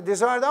different than the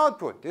desired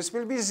output, this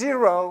will be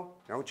 0,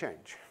 no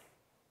change.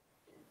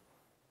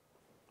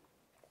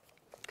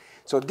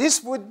 So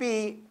this would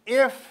be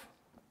if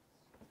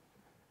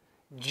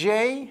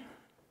J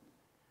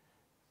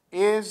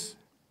is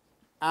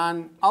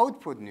an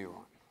output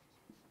neuron.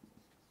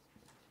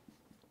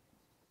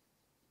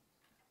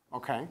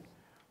 Okay.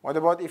 What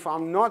about if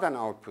I'm not an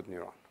output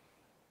neuron?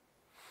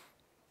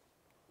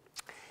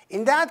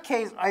 In that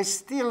case, I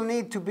still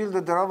need to build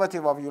the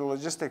derivative of your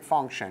logistic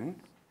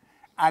function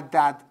at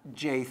that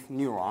jth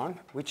neuron,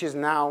 which is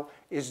now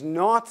is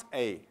not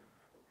a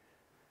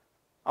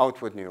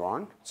output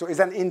neuron. So it's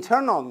an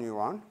internal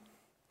neuron.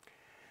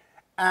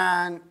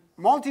 And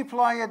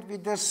multiply it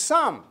with the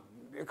sum,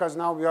 because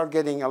now we are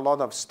getting a lot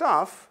of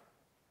stuff,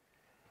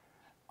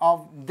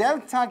 of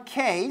delta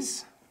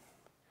k's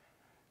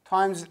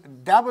times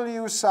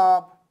w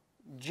sub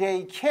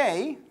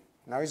jk.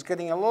 Now it's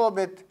getting a little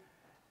bit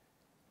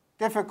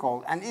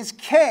difficult. And its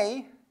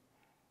k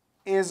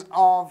is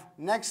of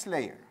next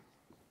layer.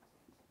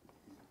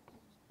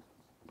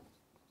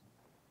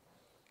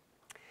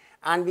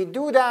 And we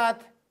do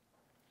that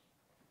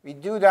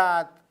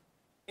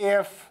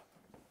if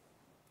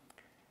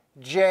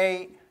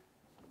J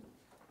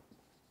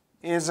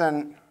is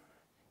an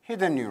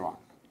hidden neuron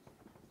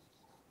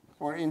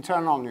or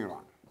internal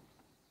neuron.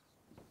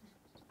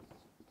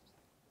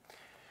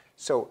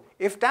 So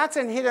if that's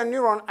a hidden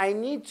neuron, I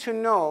need to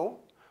know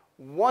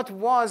what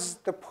was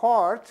the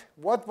fault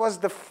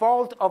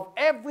of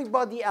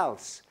everybody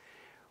else.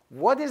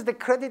 What is the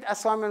credit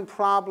assignment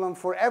problem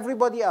for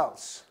everybody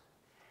else?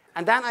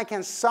 And then I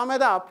can sum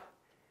it up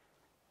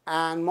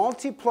and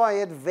multiply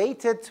it,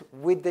 weight it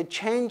with the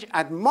change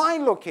at my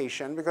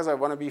location, because I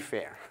want to be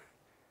fair.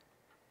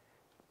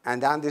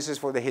 And then this is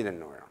for the hidden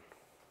neuron.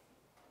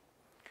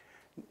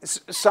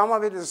 Some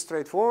of it is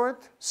straightforward.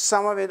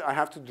 Some of it I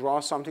have to draw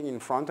something in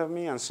front of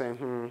me and say,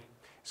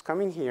 it's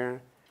coming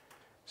here.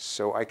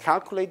 So I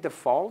calculate the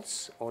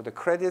faults or the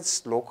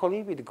credits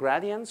locally with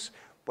gradients,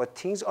 but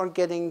things are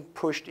getting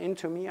pushed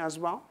into me as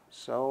well.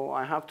 So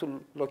I have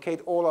to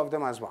locate all of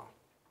them as well.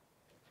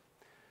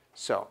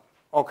 So,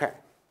 OK.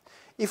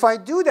 If I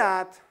do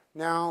that,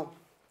 now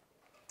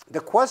the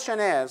question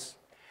is,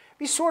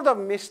 we sort of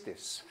missed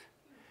this.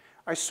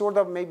 I sort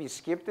of maybe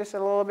skipped this a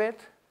little bit,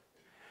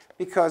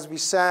 because we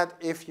said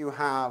if you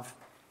have,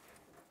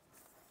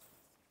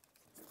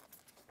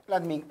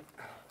 let me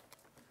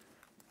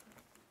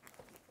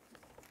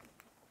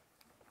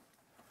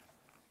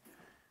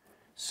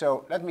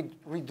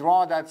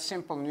redraw that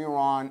simple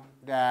neuron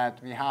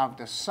that we have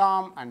the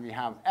sum, and we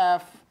have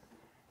F,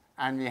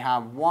 and we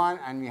have 1,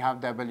 and we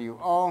have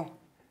WO,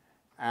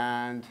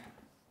 and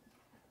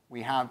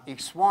we have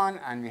X1,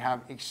 and we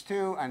have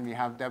X2, and we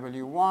have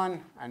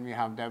W1, and we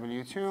have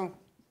W2,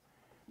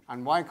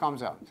 and Y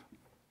comes out.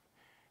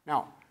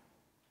 Now,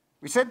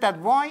 we said that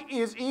Y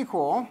is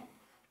equal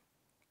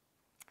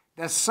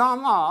the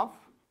sum of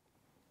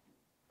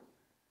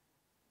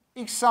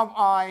X sub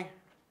I,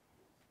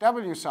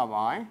 W sub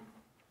I,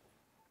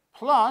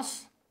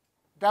 plus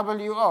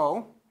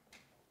WO,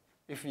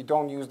 if we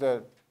don't use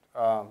the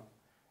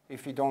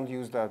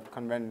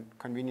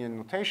convenient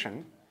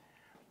notation.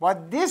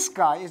 But this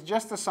guy is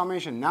just a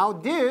summation. Now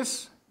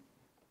this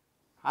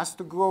has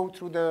to go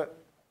through the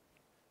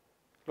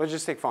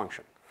logistic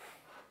function.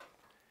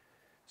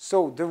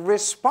 So the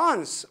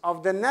response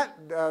of the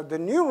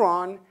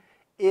neuron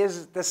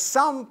is the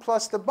sum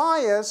plus the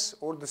bias,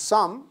 or the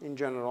sum in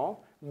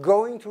general,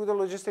 going through the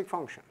logistic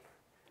function.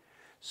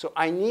 So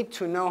I need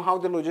to know how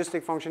the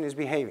logistic function is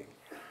behaving.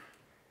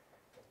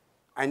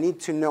 I need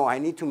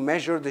to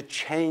measure the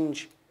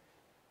change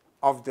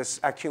of this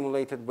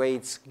accumulated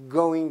weights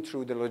going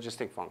through the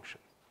logistic function.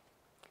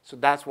 So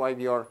that's why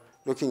we are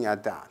looking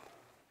at that.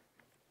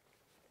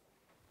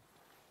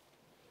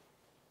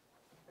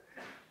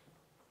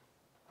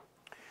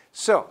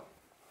 So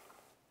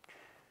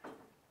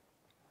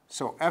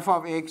f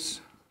of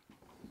x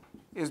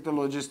is the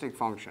logistic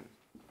function.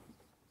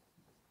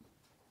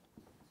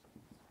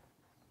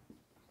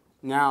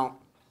 Now,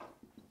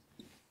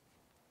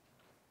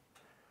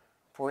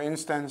 for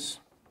instance,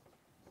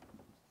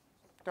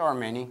 there are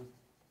many.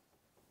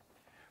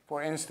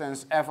 For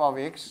instance, f of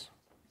x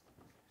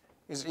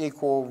is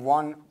equal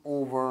 1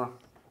 over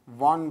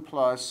 1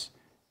 plus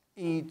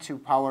e to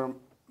power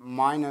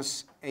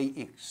minus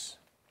ax.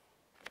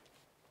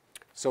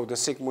 So the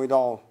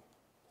sigmoidal,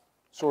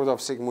 sort of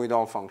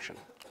sigmoidal function.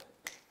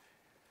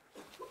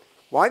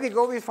 Why we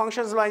go with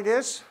functions like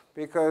this?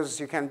 Because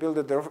you can build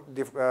the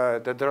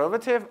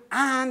derivative,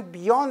 and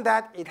beyond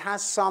that, it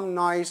has some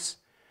nice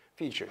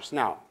features.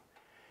 Now,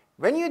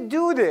 when you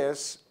do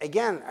this,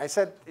 again, I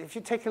said, if you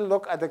take a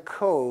look at the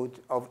code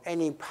of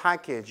any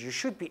package, you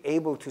should be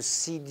able to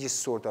see this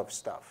sort of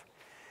stuff.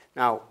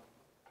 Now,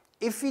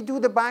 if we do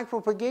the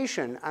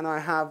backpropagation, and I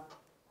have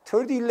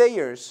 30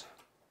 layers,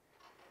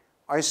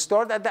 I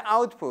start at the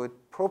output,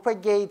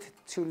 propagate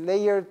to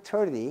layer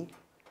 30,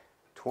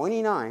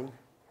 29,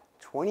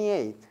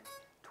 28,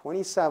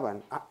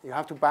 27. You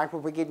have to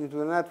backpropagate into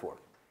the network.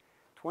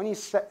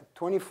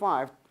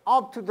 25,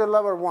 up to the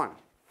level 1.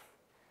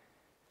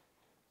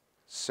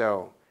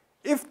 So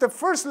if the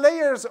first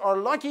layers are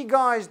lucky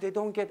guys, they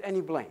don't get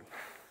any blame.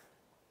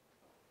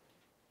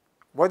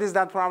 What is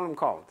that problem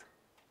called?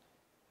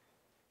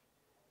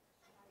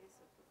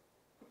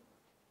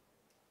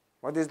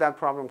 What is that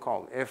problem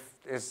called? If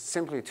it's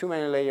simply too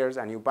many layers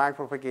and you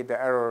backpropagate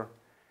the error,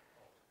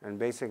 and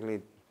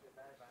basically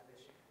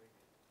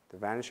the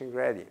vanishing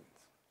gradient.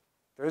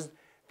 There's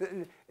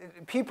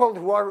people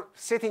who are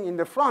sitting in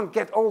the front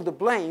get all the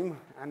blame,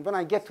 and when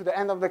I get to the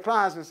end of the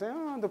class, they say,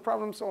 oh, the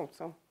problem's solved.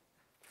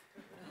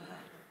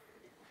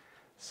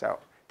 So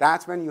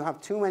that's when you have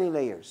too many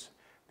layers,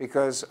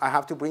 because I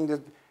have to bring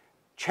the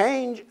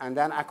change and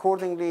then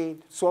accordingly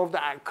solve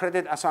the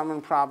credit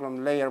assignment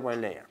problem layer by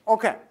layer.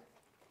 OK.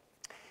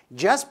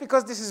 Just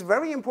because this is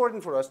very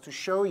important for us to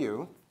show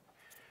you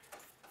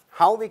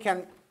how we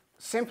can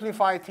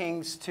simplify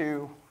things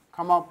to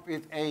come up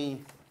with a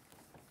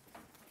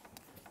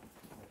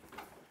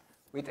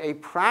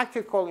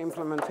practical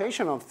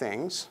implementation of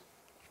things.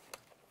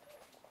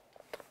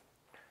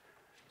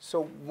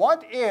 So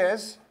what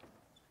is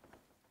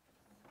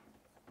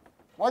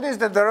what is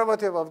the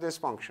derivative of this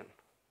function?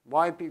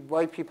 Why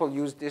people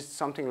use this,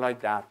 something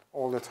like that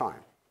all the time?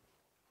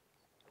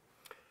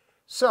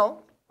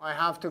 So I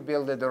have to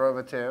build a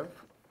derivative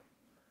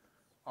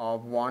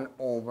of 1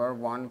 over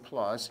 1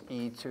 plus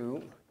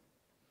e2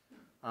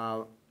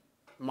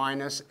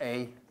 minus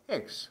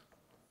ax,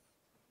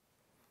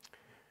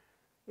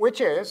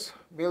 which is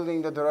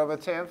building the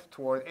derivative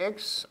toward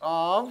x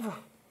of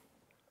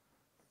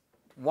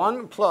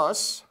 1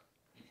 plus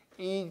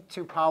e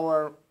to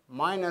power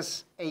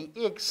minus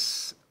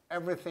ax,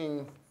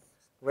 everything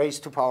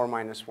raised to power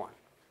minus 1.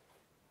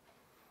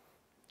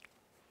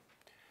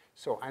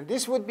 So, and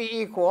this would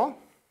be equal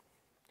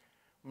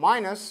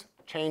minus,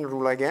 chain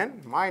rule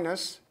again,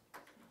 minus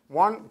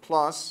 1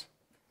 plus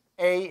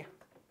a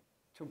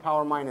to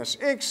power minus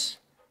x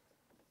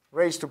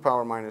raised to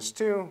power minus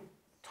 2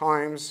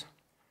 times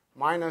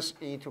minus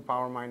e to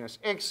power minus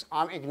x.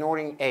 I'm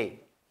ignoring a,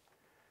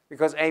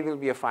 because a will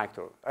be a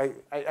factor.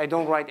 I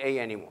don't write a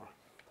anymore.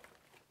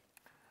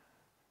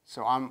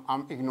 So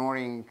I'm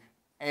ignoring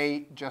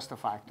a, just a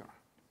factor.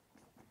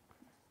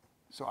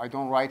 So I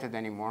don't write it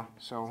anymore.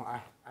 So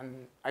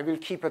I will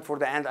keep it for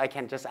the end. I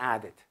can just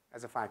add it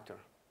as a factor.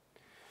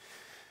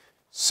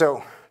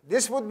 So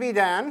this would be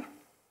then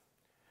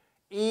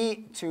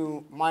e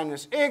to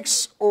minus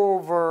x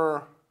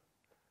over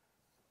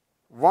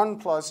 1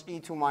 plus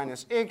e2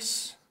 minus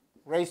x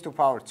raised to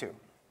power 2.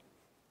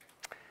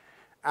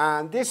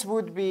 And this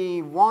would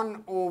be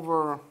 1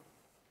 over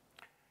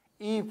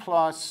e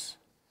plus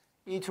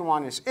e2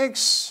 minus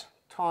x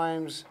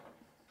times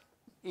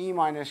e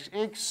minus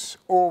x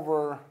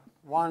over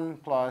 1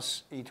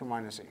 plus e2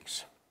 minus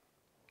x.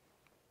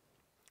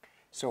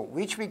 So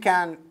which we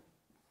can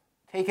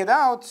take it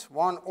out,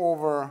 1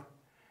 over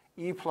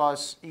e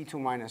plus e2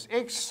 minus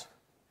x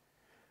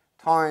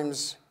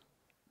times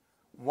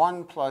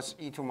 1 plus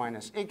e2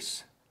 minus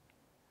x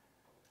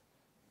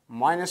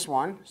minus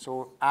 1.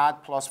 So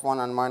add plus 1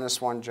 and minus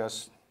 1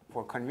 just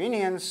for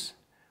convenience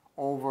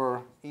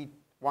over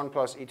 1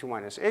 plus e2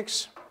 minus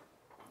x.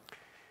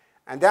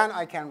 And then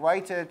I can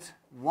write it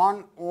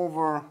 1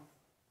 over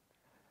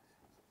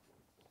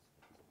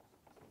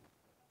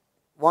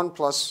 1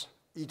 plus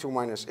e2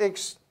 minus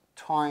x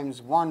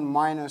times 1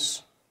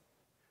 minus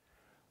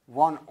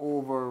 1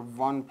 over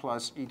 1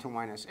 plus e2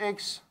 minus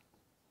x.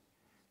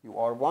 You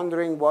are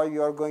wondering why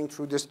you are going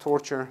through this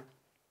torture.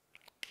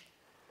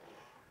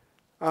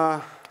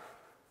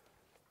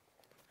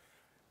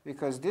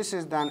 Because this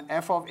is then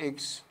f of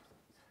x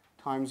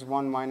times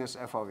 1 minus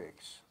f of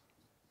x.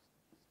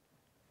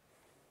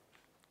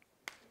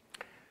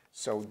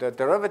 So the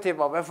derivative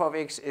of f of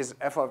x is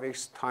f of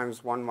x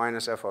times 1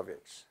 minus f of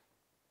x.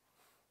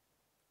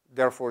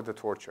 Therefore, the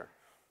torture.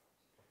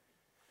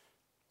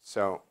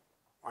 So,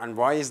 and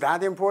why is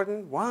that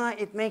important? Why?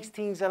 It makes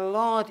things a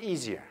lot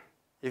easier.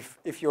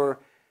 If your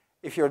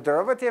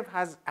derivative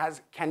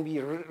can be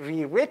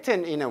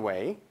rewritten in a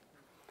way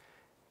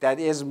that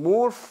is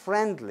more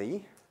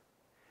friendly,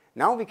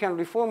 now we can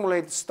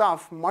reformulate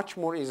stuff much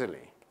more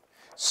easily.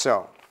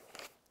 So,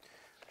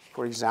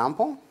 for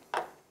example,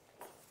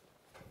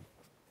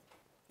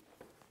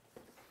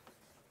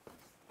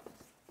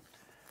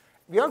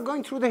 we are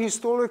going through the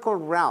historical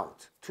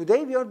route.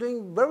 Today we are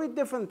doing very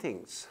different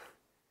things.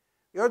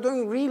 We are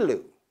doing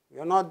ReLU. We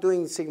are not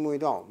doing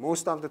sigmoidal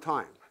most of the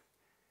time.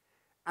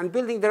 And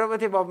building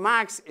derivative of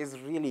max is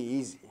really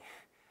easy.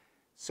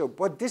 So,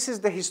 but this is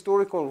the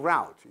historical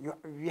route.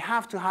 You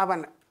have to have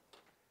an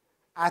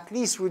at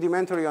least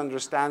rudimentary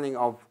understanding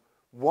of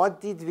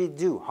what did we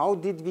do? How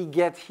did we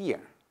get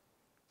here?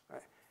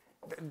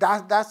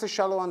 That's the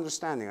shallow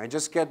understanding. I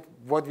just get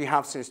what we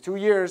have since 2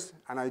 years,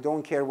 and I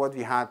don't care what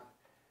we had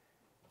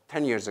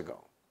 10 years ago.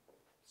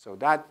 So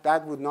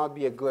that would not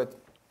be a good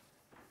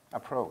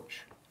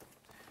approach.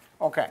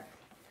 OK.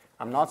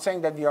 I'm not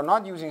saying that we are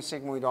not using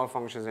sigmoidal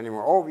functions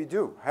anymore. Oh, we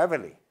do,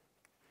 heavily.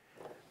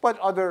 But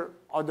other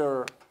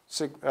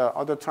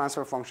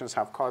transfer functions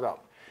have caught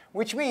up.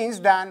 Which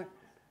means then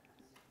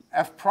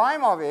f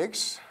prime of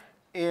x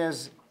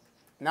is,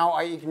 now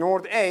I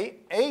ignored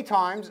a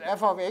times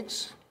f of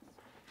x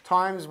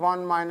times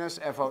 1 minus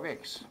f of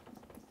x.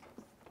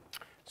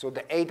 So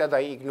the a that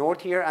I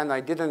ignored here, and I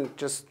didn't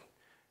just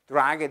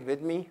drag it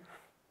with me,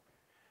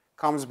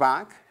 comes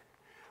back.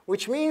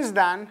 Which means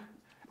then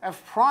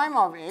f prime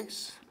of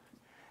x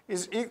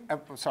is,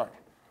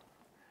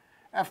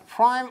 f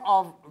prime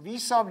of v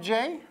sub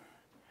j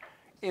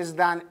is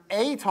then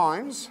a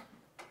times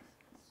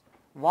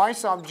y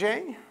sub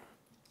j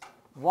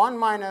 1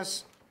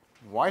 minus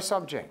y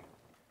sub j.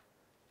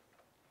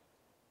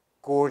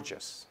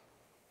 Gorgeous.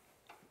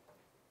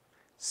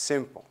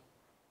 Simple.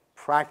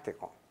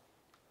 Practical.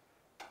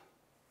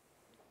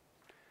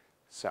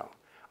 So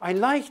I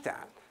like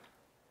that.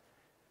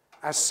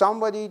 As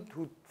somebody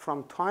who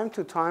from time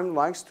to time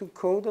likes to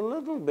code a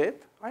little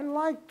bit, I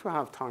like to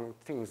have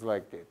things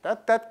like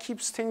that. That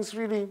keeps things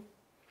really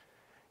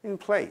in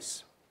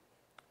place.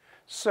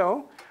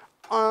 So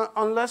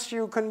unless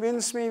you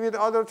convince me with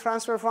other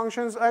transfer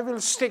functions, I will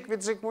stick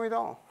with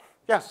sigmoidal.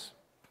 Yes?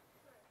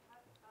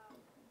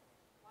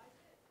 Why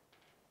is it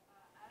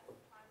as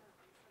prime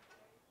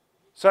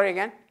Sorry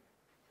again?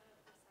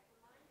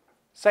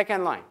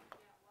 Second line.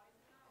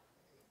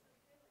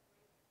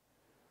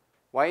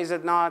 Why is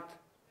it not?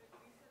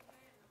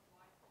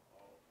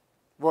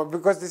 Well,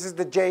 because this is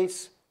the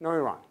J's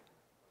neuron.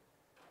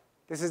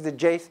 This is the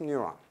J's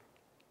neuron.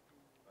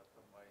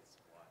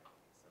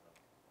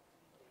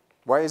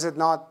 Why is it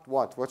not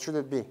what? What should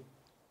it be?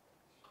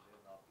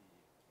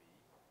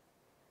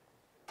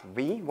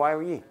 V? Why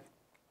V?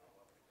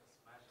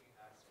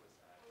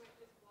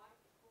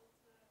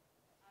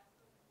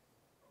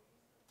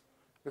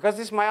 Because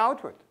this is my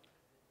output.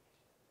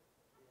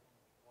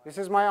 This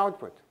is my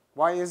output.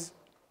 Why is?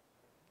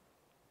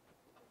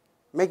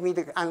 Make me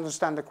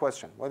understand the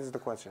question. What is the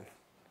question?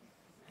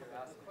 The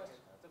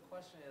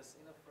question is,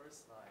 in the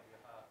first line, you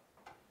have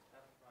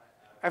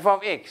f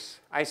of x.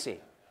 I see.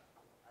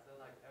 and then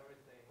like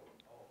everything,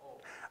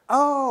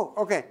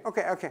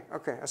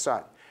 Okay.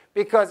 Aside,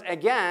 because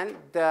again,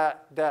 the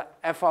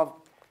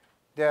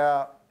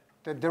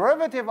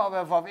derivative of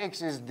f of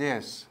x is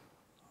this,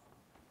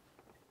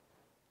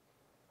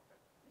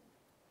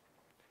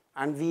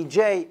 and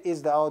Vj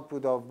is the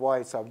output of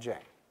y sub j.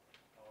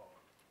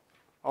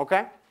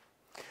 Okay.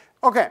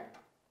 Okay.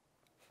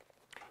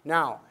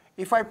 Now,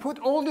 if I put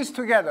all this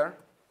together,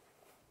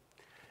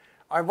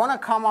 I want to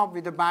come up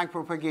with a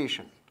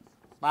backpropagation.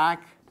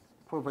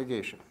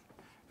 Backpropagation.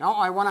 Now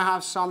I want to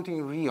have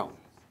something real.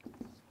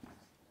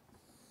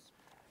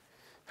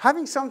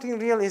 Having something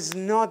real is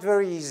not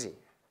very easy.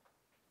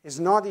 It's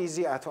not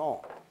easy at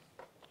all.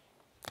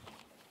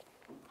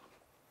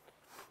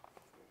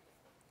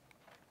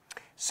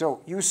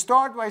 So you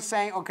start by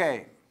saying,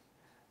 okay,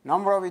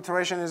 number of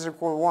iterations is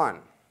equal 1.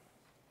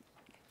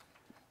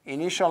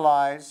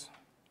 Initialize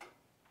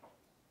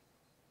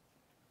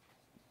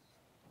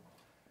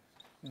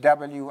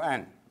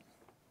Wn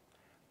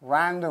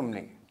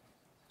randomly.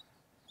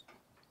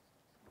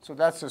 So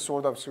that's the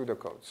sort of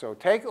pseudocode. So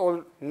take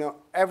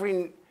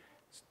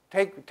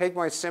take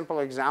my simple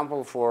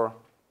example for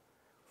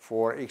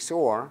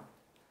XOR.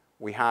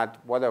 We had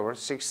whatever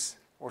 6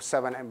 or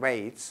 7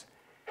 weights.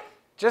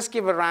 Just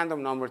give a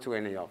random number to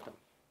any of them.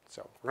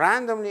 So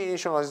randomly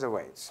initialize the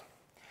weights.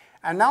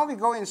 And now we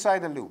go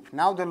inside the loop.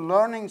 Now the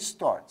learning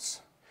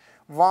starts.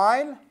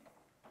 While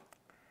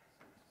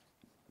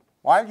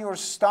you're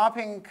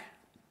stopping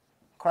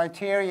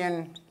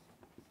criterion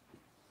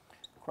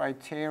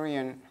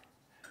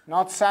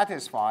not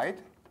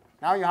satisfied,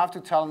 now you have to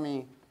tell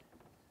me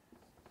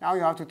how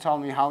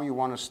you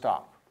want to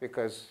stop,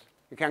 because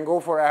you can go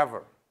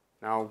forever.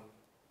 Now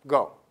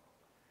go.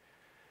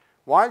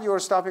 While you're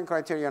stopping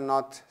criterion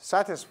not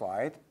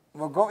satisfied,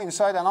 we'll go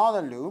inside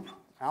another loop.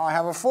 Now I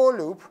have a for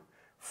loop.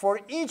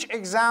 For each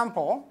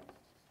example,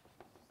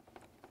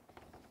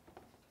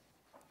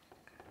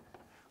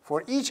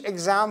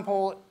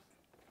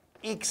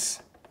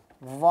 x,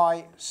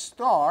 y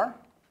star,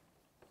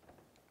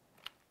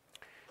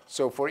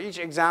 so for each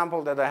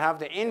example that I have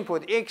the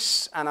input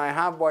x and I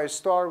have y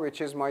star,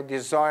 which is my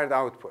desired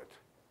output,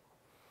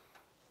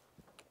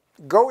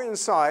 go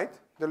inside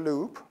the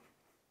loop.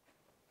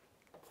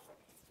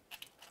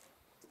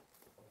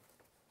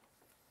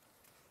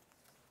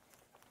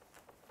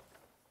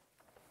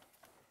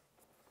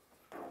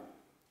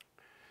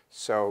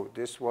 So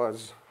this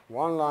was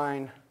one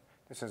line.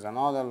 This is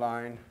another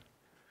line.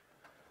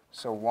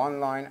 So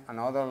one line,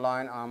 another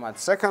line. I'm at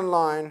second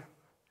line.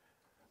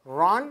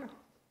 Run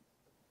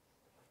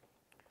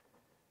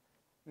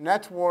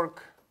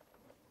network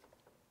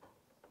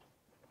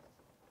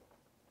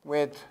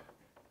with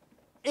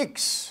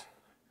x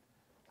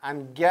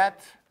and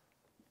get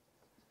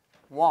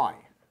y.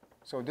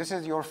 So this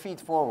is your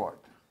feed forward.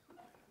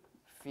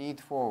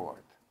 Feed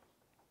forward.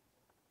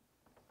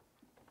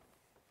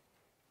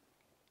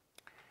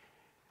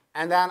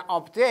 And then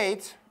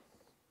update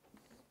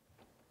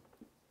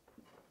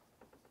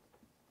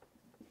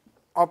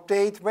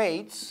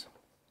weights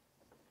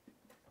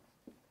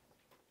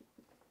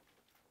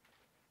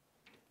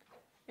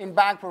in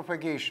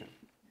backpropagation.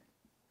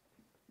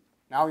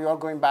 Now you are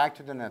going back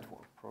to the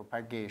network.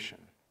 Propagation.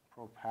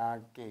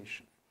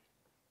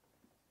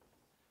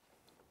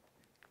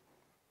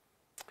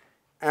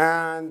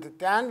 And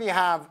then we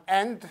have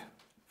end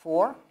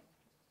for.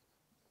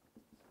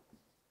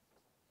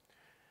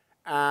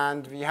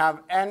 And we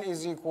have n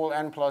is equal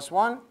n plus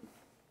 1.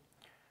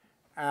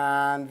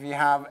 And we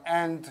have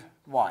end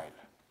while.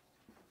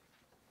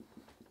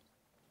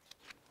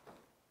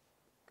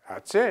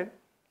 That's it.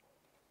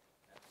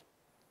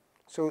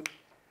 So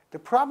the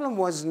problem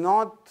was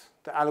not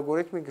the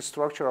algorithmic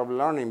structure of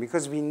learning,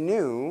 because we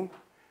knew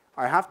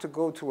I have to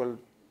go to a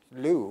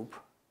loop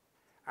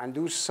and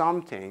do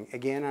something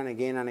again and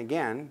again and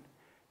again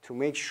to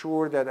make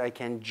sure that I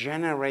can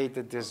generate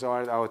the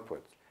desired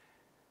output.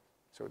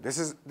 So this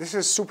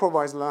is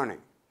supervised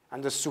learning.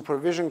 And the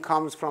supervision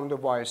comes from the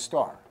y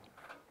star.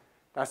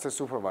 That's the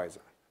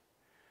supervisor.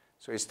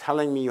 So it's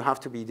telling me you have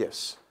to be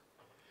this.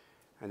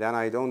 And then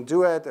I don't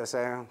do it. I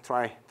say,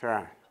 try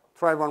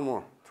one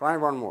more, try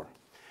one more.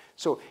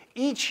 So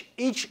each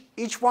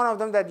one of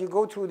them that you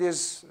go through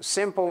this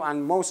simple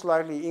and most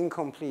likely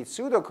incomplete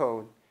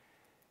pseudocode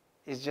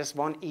is just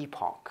one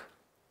epoch.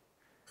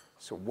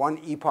 So one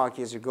epoch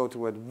is you go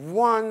through it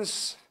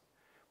once,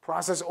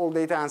 process all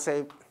data, and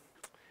say,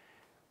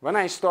 when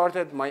I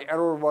started, my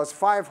error was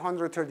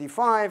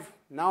 535.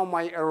 Now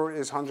my error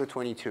is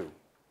 122.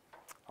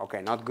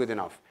 OK, not good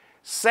enough.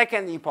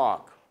 Second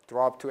epoch,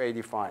 drop to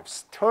 85.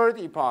 Third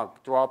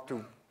epoch, drop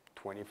to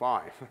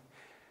 25.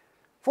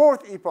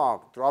 Fourth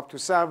epoch, drop to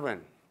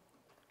 7.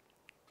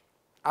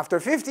 After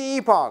 50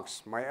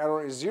 epochs, my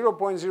error is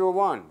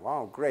 0.01.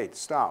 Wow, great,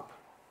 stop.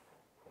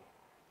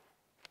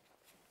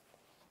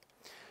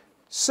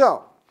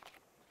 So,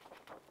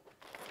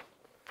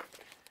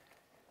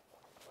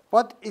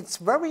 but it's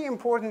very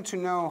important to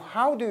know,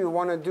 how do you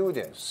want to do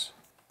this?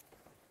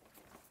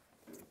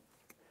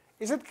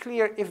 Is it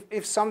clear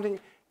if something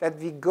that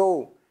we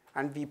go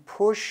and we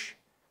push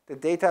the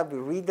data, we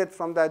read it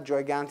from that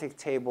gigantic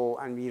table,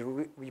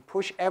 and we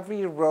push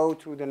every row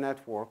through the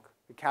network,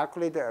 we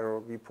calculate the error,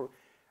 we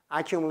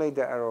accumulate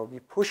the error, we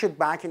push it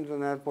back into the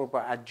network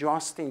by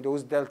adjusting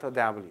those delta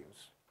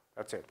W's.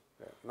 That's it,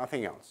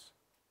 nothing else.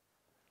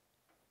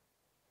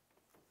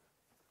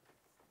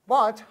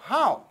 But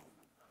how?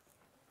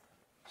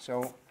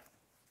 So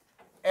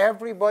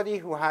everybody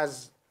who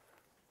has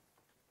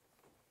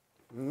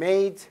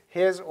made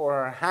his or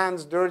her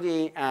hands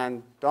dirty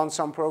and done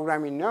some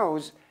programming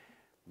knows,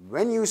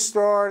 when you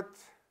start,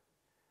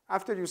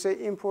 after you say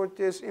import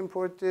this,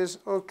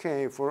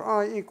 OK, for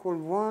I equal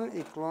 1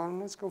 equal,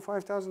 let's go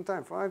 5,000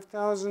 times.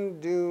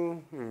 5,000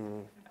 do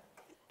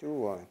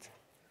what?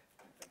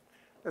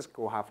 Let's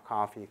go have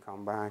coffee,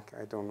 come back.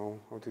 I don't know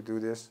how to do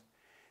this.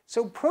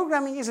 So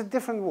programming is a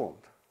different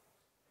world.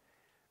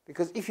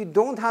 Because if you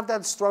don't have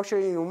that structure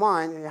in your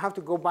mind, you have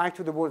to go back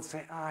to the board and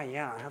say,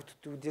 yeah, I have to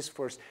do this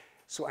first.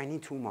 So I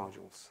need two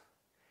modules.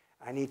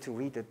 I need to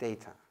read the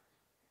data.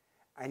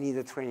 I need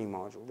a training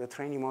module. The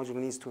training module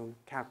needs to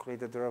calculate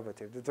the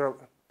derivative.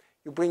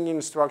 You bring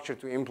in structure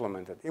to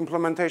implement it.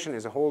 Implementation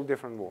is a whole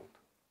different world.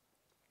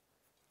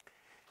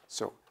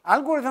 So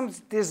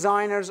algorithms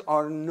designers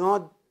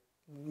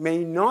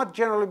may not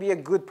generally be a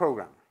good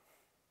programmer.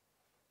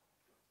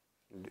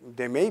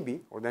 They may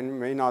be, or they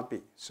may not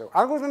be. So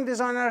algorithm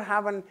designers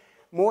have a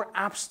more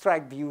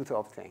abstract view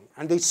of things.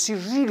 And they see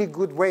really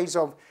good ways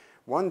of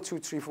 1, 2,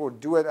 3, 4,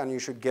 do it, and you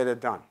should get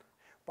it done.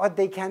 But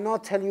they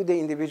cannot tell you the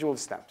individual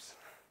steps.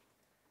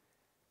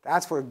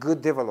 That's for a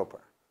good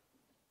developer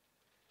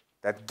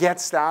that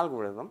gets the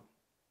algorithm,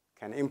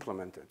 can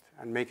implement it,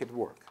 and make it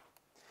work.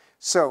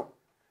 So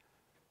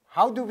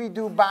how do we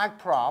do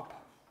backprop?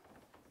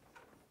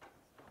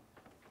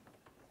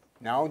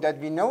 Now that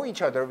we know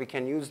each other, we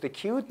can use the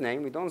cute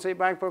name. We don't say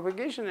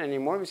backpropagation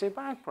anymore. We say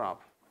backprop.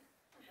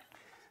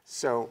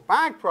 So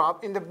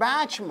backprop in the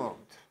batch mode.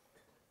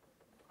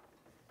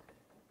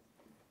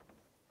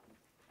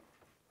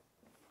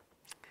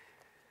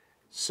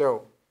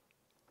 So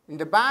in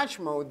the batch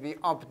mode, we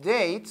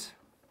update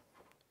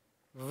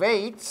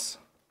weights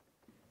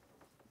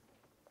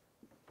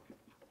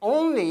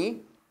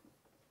only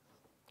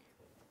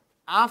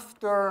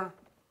after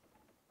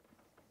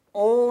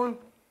all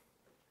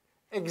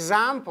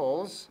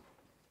examples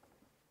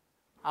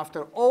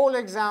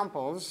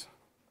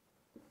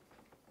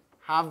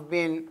have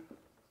been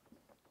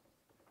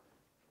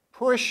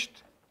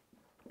pushed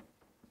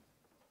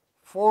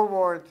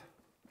forward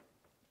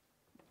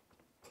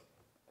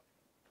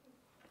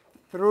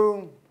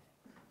through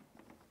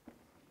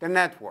the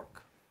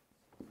network.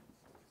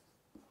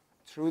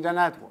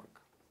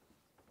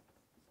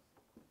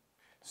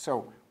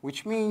 So,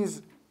 which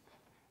means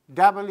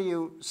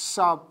W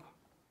sub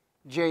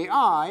ji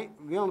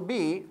will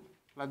be,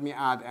 let me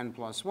add n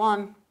plus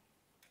 1,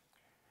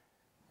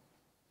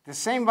 the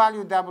same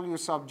value W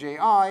sub ji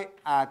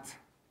at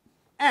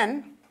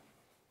n.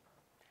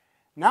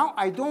 Now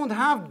I don't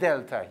have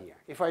delta here.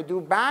 If I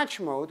do batch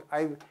mode,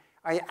 I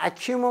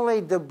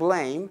accumulate the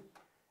blame.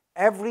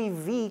 Every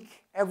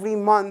week, every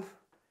month,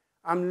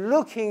 I'm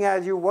looking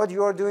at you, what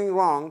you are doing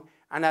wrong.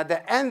 And at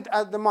the end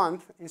of the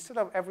month, instead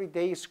of every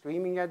day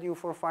screaming at you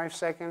for 5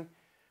 seconds,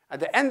 at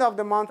the end of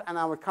the month, and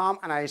I will come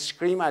and I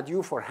scream at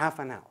you for half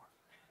an hour.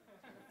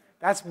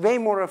 That's way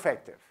more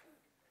effective.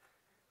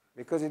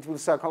 Because it will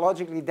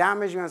psychologically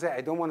damage you and say,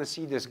 I don't want to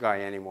see this guy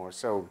anymore.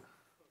 So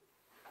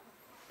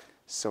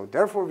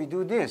therefore, we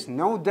do this.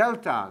 No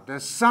delta,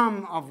 the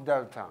sum of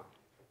delta.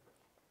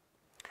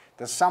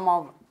 The sum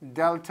of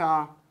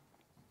delta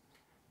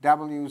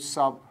W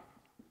sub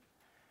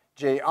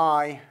ji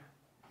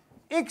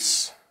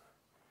x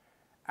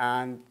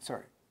and,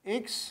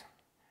 x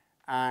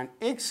and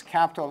x,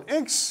 capital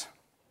X,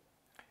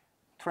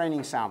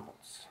 training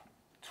samples.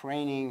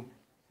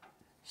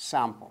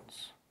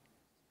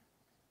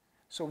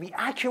 So we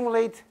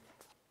accumulate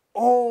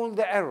all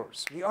the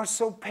errors. We are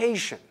so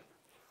patient.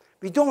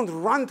 We don't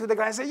run to the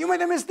guy and say, you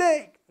made a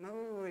mistake. No,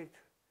 wait.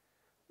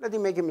 Let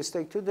him make a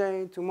mistake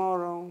today,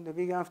 tomorrow, the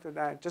week after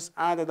that. Just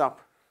add it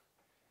up.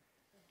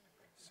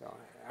 So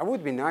it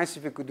would be nice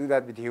if you could do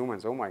that with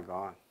humans. Oh, my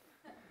God.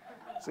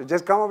 So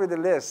just come up with a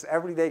list.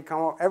 Every week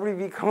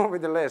come up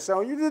with a list. So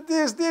you did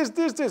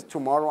this.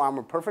 Tomorrow I'm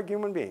a perfect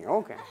human being.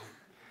 OK.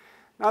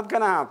 Not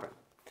going to happen.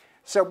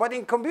 So, but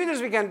in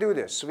computers, we can do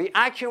this. So we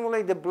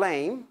accumulate the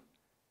blame,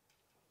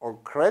 or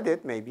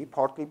credit, maybe,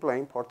 partly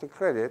blame, partly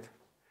credit.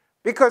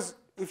 Because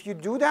if you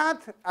do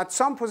that at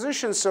some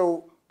position,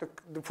 so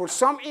for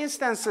some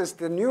instances,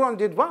 the neuron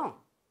did well.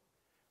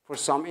 For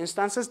some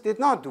instances, did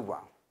not do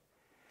well.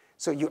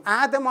 So you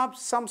add them up,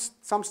 some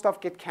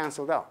stuff get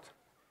canceled out.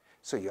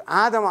 So you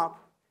add them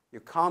up, you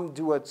come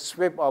do a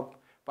sweep of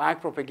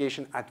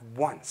backpropagation at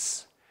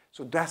once.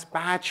 So that's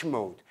batch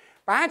mode.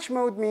 Batch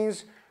mode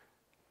means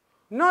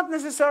not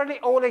necessarily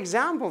all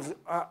examples.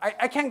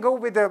 I can go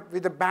with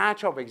a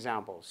batch of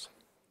examples.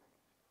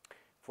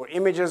 For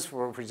images,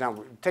 for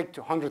example, take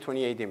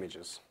 128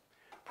 images.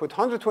 Put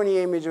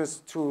 128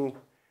 images through,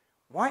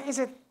 why is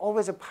it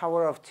always a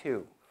power of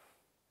 2?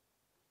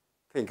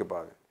 Think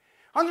about it.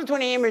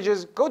 120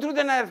 images, go through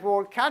the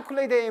network,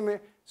 calculate the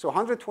image. So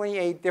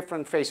 128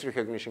 different face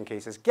recognition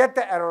cases. Get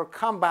the error,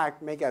 come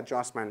back, make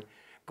adjustment,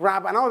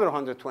 grab another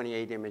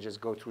 128 images,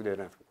 go through the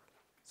network.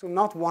 So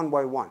not one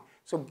by one.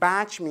 So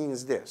batch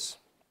means this.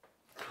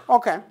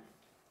 OK.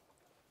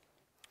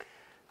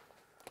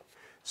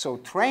 So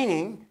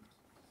training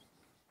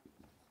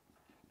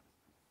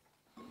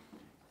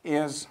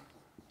is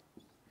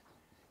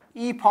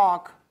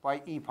epoch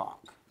by epoch.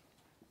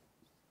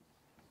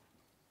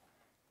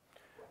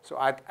 So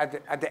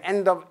at the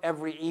end of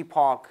every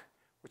epoch,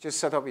 which is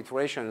set of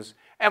iterations,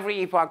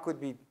 every epoch could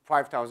be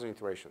 5,000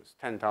 iterations,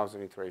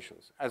 10,000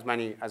 iterations, as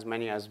many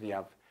as we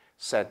have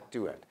said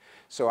do it.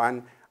 So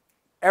and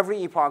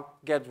every epoch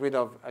get rid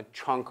of a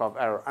chunk of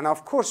error. And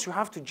of course, you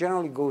have to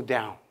generally go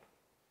down.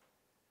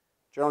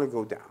 Generally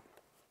go down.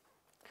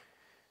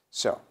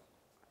 So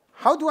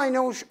how do I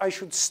know I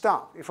should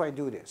stop if I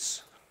do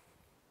this?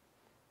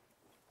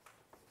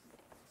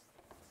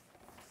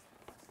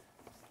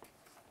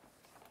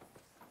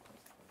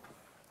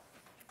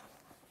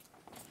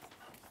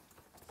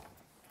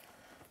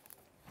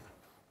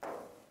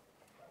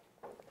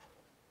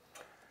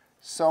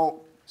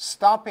 So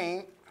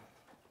stopping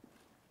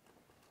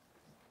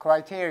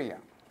criteria.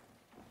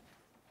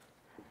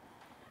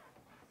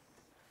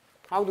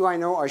 How do I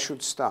know I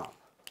should stop?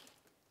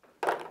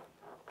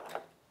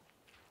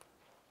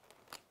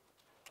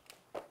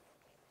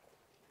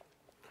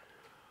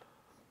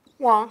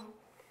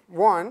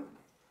 One,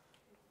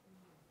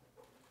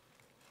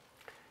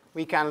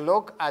 we can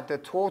look at the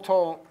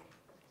total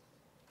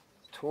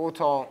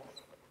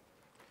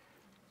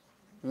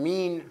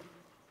mean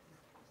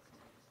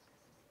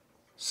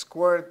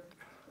squared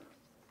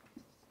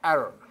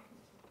error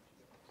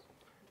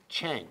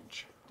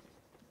change.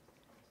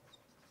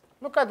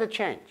 Look at the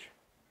change.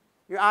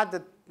 You add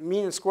the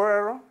mean and square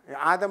error, you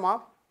add them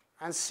up,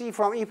 and see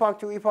from epoch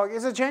to epoch,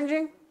 is it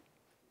changing?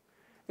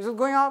 Is it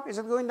going up? Is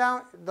it going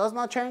down? It does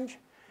not change.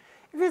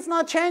 If it's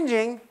not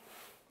changing,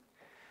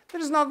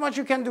 there is not much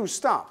you can do.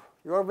 Stop.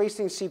 You are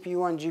wasting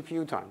CPU and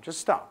GPU time. Just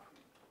stop.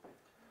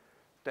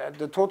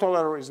 The total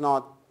error is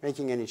not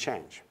making any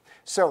change.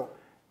 So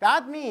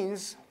that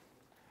means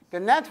the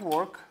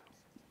network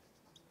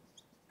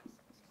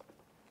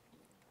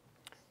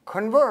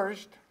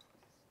converged.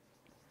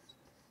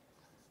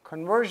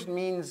 Converged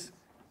means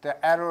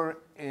the error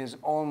is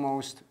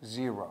almost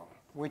 0,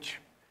 which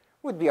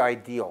would be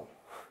ideal.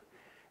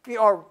 We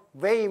are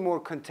way more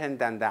content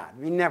than that.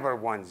 We never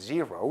want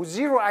 0.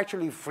 0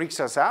 actually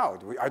freaks us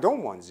out. I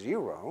don't want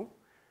 0.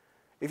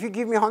 If you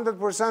give me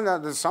 100%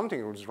 that there's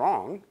something was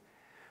wrong,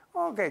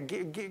 okay,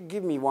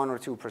 give me 1 or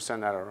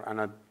 2% error and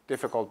a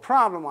difficult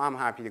problem, I'm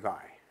happy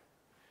guy.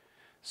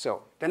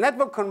 So the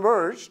network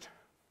converged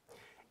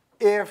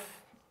if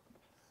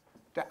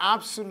the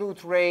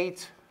absolute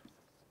rate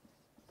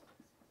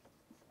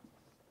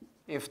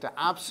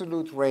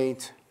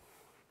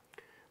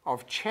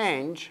of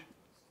change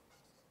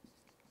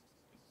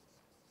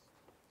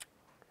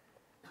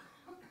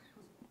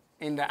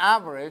in the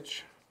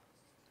average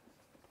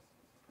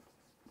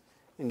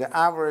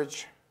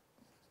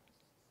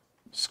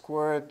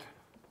squared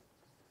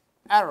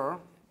error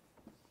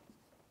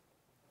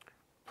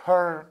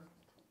per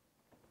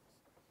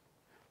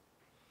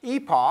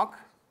epoch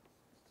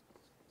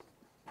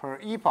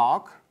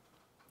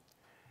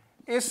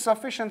is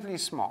sufficiently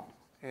small,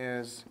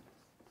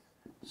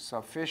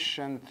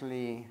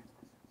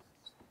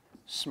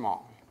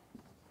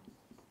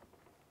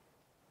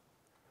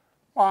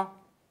 Well,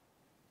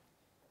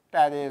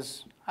 that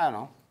is, I don't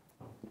know,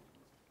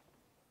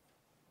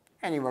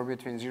 anywhere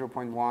between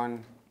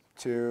 0.1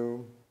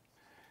 to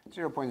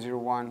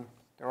 0.01.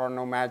 There are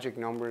no magic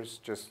numbers,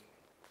 just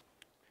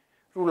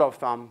rule of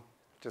thumb,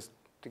 just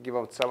to give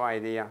out some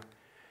idea.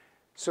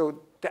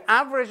 So the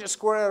average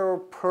square error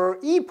per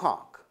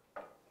epoch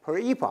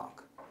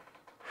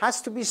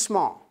has to be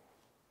small.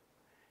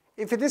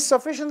 If it is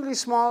sufficiently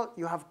small,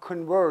 you have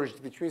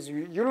converged, which means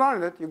you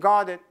learned it, you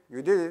got it,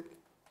 you did it.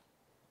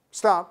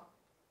 Stop.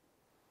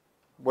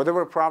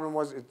 Whatever problem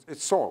was,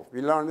 it's solved.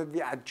 We learned it,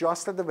 we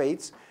adjusted the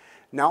weights.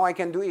 Now I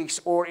can do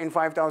XOR in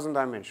 5,000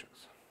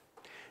 dimensions.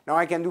 Now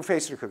I can do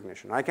face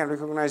recognition. I can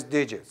recognize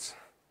digits,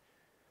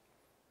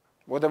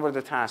 whatever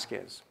the task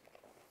is.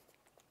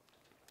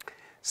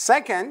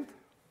 Second,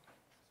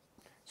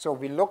 So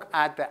we look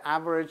at the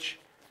average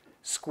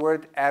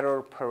squared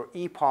error per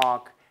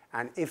epoch,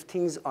 and if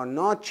things are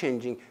not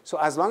changing, so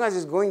as long as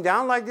it's going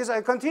down like this,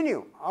 I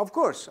continue. Of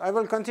course, I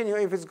will continue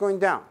if it's going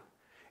down.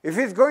 If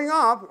it's going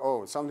up,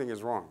 oh, something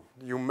is wrong.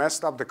 You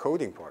messed up the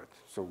coding part.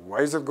 So why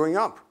is it going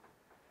up?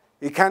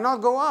 It cannot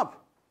go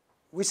up.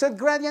 We said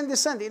gradient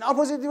descent in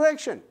opposite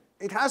direction.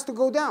 It has to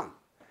go down.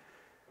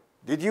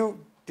 Did you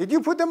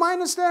put the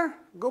minus there?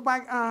 Go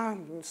back.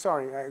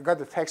 Sorry, I got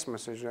the text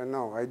message.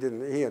 No, I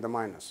didn't hear the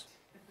minus.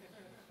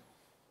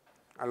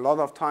 A lot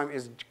of time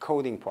is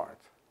coding part.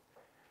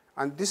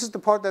 And this is the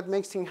part that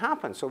makes things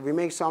happen. So we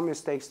make some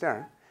mistakes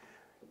there.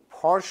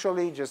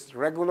 Partially just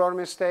regular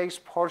mistakes.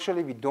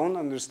 Partially we don't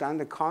understand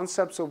the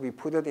concept, so we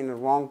put it in the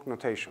wrong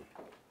notation.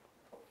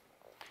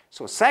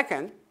 So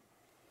second,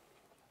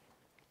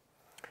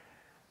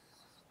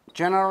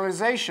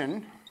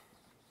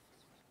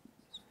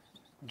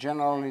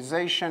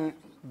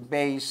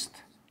 generalization-based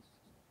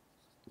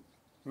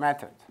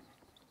method.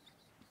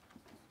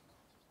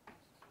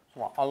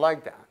 Well, I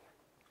like that.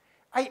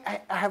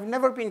 I have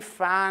never been a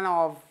fan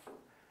of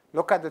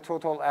look at the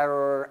total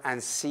error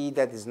and see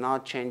that it's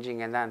not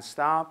changing and then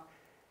stop,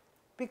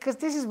 because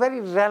this is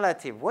very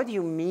relative. What do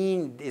you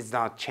mean it's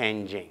not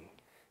changing?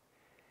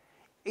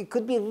 It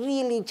could be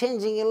really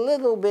changing a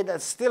little bit.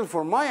 That still,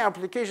 for my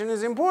application,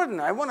 is important.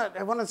 I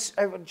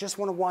just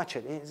want to watch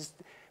it. It's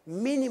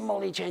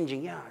minimally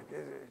changing. Yeah,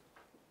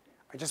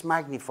 I just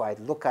magnify it,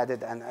 look at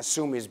it, and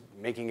assume it's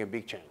making a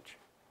big change.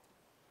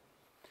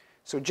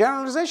 So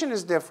generalization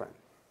is different.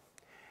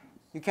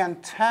 You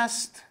can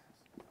test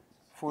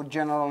for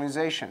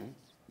generalization.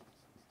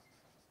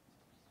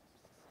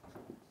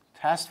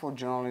 Test for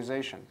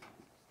generalization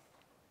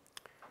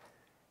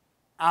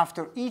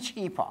after each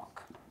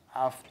epoch.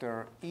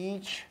 After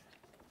each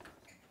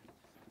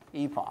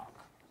epoch.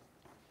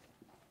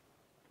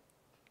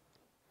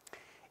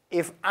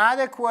 If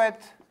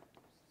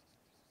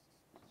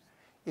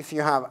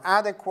you have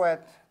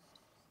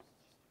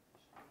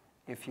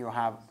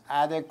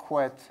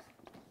adequate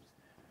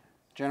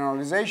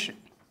generalization,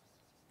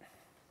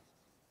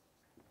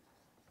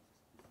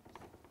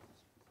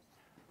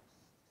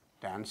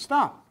 then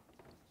stop.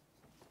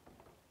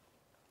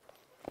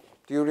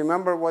 Do you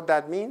remember what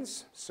that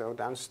means? So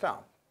then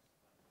stop.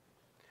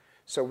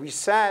 So we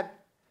said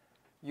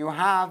you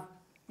have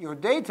your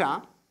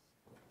data,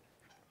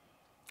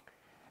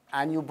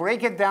 and you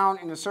break it down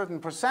in a certain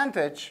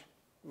percentage,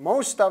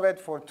 most of it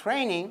for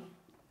training,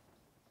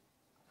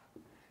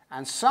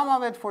 and some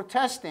of it for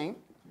testing,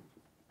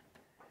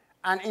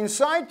 and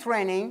inside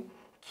training,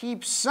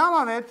 keep some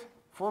of it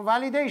for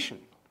validation.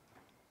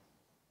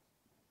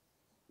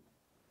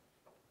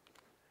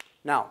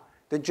 Now,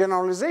 the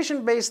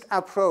generalization-based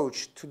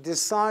approach to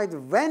decide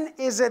when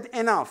is it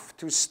enough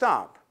to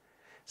stop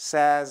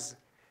says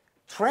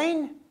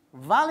train,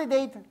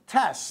 validate,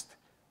 test.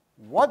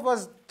 What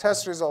was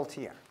test result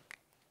here?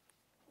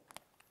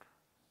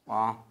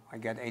 Well, I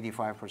get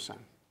 85%.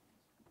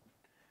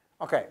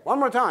 OK, one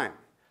more time.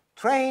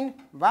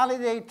 Train,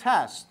 validate,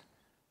 test.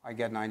 I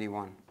get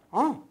 91.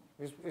 Oh,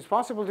 it's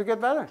possible to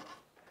get better.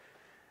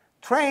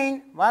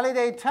 Train,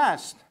 validate,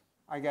 test.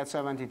 I get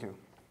 72.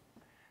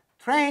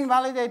 Train,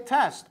 validate,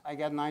 test. I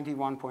get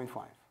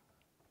 91.5.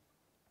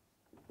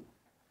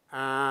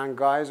 And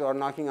guys are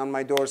knocking on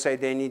my door, say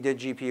they need a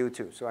GPU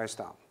too, so I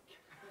stop.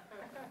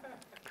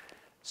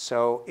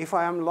 So if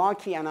I am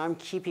lucky and I'm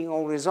keeping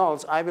all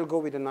results, I will go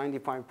with the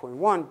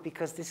 95.1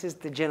 because this is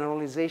the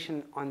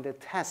generalization on the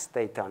test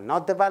data,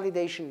 not the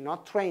validation,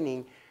 not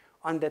training,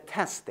 on the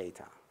test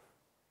data.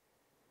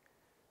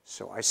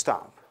 So I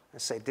stop. I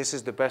say this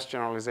is the best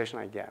generalization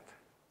I get.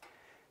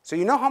 So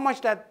you know how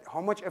much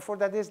effort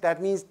that is?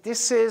 That means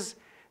this is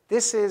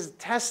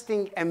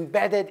testing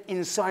embedded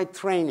inside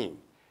training.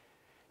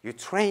 You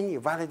train, you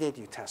validate,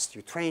 you test.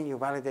 You train, you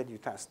validate, you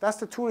test. That's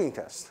the Turing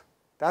test.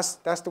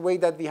 That's the way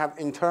that we have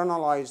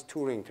internalized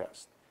Turing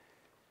test.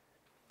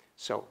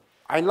 So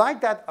I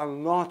like that a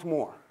lot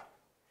more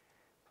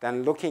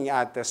than looking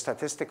at the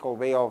statistical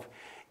way of,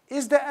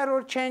 is the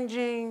error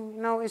changing?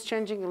 No, it's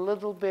changing a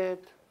little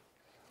bit.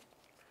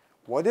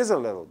 What is a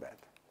little bit?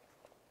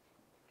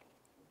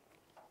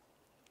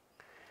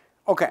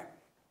 OK.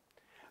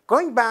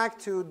 Going back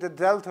to the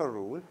delta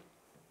rule,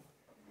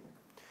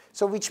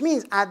 so which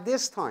means at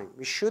this time,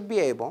 we should be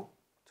able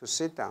to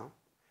sit down,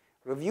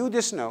 review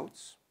these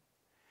notes,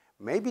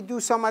 maybe do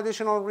some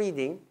additional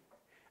reading,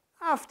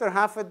 after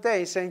half a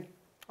day saying,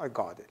 I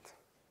got it.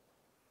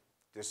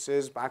 This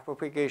is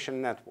backpropagation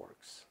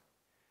networks.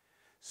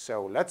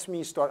 So let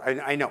me start.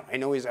 I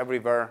know it's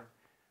everywhere,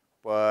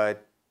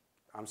 but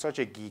I'm such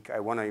a geek, I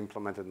want to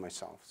implement it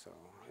myself. So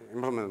I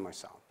implemented it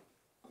myself.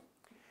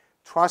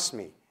 Trust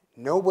me,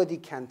 nobody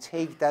can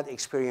take that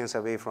experience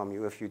away from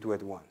you if you do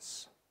it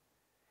once.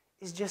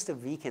 It's just a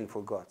weekend,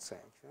 for God's sake.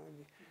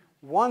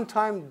 One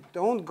time,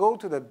 don't go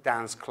to the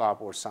dance club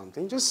or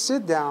something. Just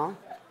sit down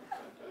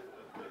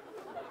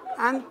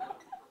and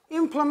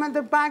implement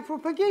the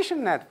backpropagation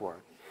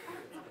network.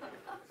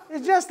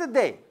 It's just a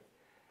day.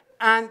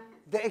 And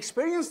the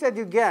experience that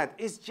you get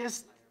is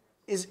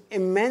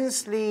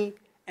immensely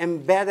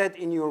embedded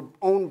in your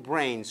own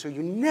brain, so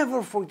you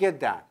never forget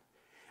that.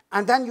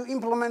 And then you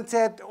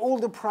implemented all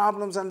the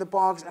problems and the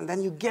bugs, and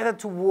then you get it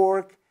to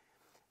work,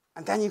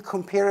 and then you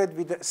compare it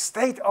with the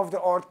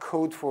state-of-the-art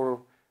code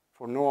for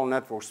neural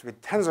networks with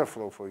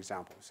TensorFlow, for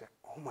example. You say,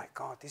 oh my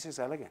God, this is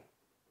elegant.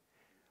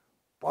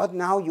 But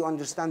now you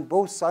understand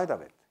both sides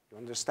of it. You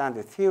understand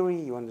the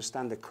theory, you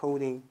understand the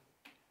coding,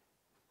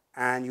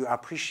 and you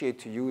appreciate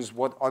to use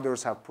what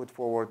others have put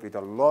forward with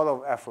a lot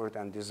of effort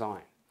and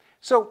design.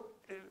 So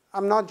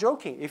I'm not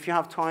joking. If you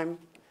have time,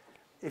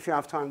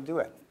 do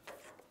it.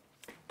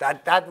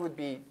 That would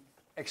be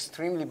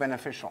extremely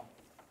beneficial.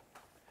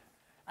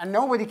 And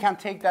nobody can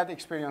take that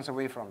experience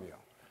away from you.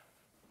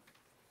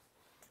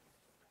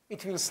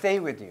 It will stay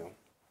with you.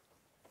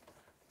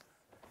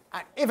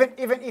 And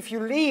even if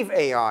you leave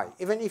AI,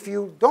 even if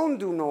you don't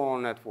do neural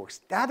networks,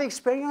 that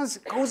experience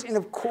goes in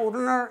a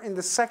corner in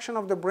the section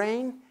of the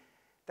brain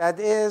that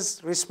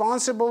is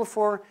responsible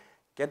for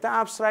get the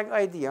abstract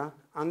idea,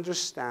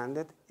 understand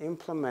it,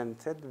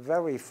 implement it,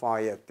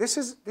 verify it. This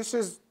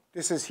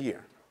is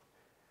here.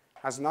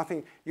 Has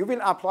nothing. You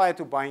will apply it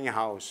to buying a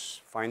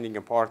house, finding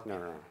a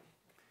partner.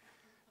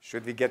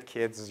 Should we get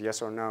kids,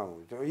 yes or no?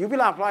 You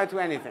will apply it to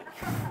anything.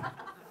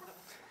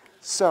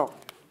 So,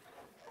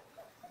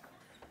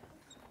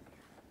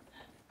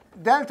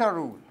 delta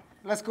rule.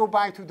 Let's go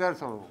back to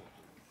delta rule.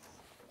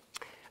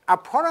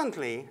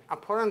 Apparently,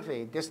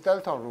 this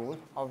delta rule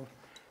of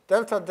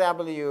delta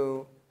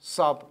W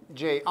sub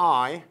ji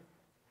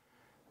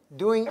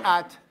doing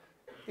at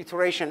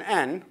iteration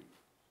n,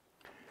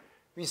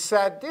 we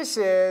said this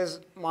is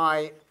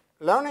my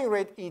learning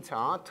rate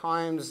eta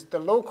times the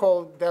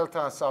local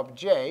delta sub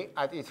j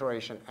at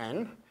iteration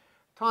n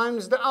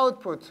times the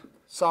output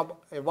sub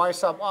y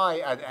sub I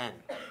at n.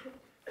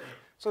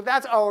 So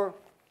that's our,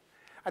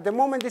 at the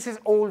moment, this is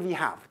all we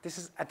have. This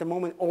is, at the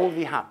moment, all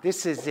we have.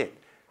 This is it.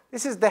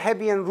 This is the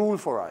Hebbian rule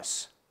for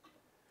us.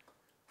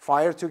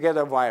 Fire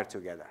together, wire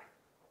together.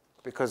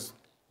 Because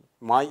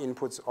my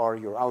inputs are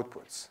your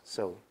outputs.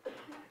 So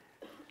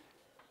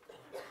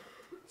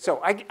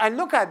I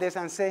look at this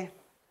and say,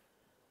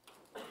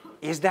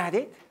 is that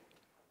it?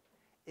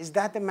 Is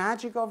that the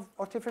magic of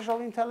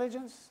artificial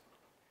intelligence?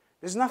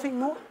 There's nothing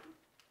more?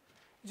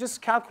 You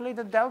just calculate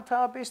the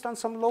delta based on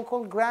some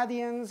local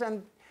gradients,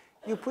 and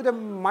you put a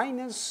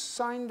minus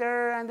sign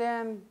there, and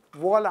then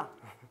voila.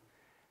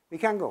 We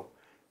can go.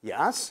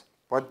 Yes,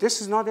 but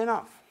this is not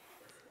enough.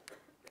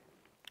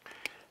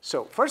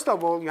 So first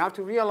of all, you have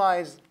to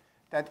realize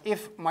that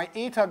if my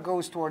eta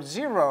goes towards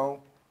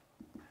 0,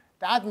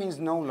 that means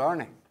no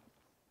learning.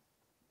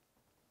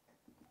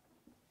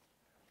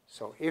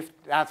 So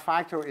if that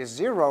factor is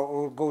 0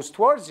 or goes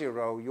towards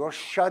 0, you're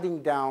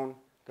shutting down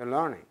the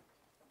learning.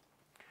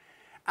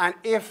 And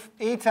if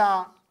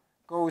eta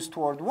goes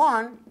toward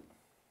 1,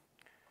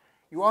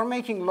 you are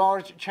making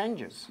large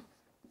changes.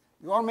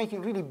 You are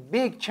making really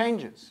big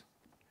changes.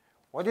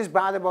 What is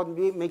bad about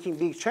making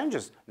big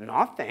changes?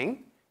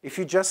 Nothing. If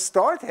you just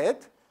start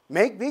it,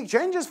 make big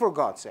changes for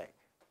God's sake.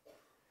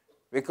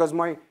 Because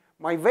my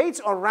weights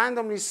are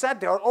randomly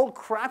set. They are all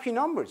crappy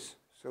numbers.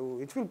 So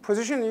it will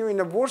position you in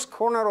the worst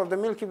corner of the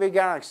Milky Way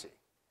galaxy.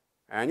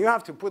 And you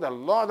have to put a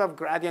lot of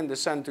gradient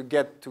descent to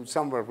get to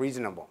somewhere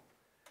reasonable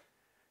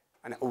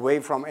and away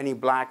from any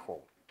black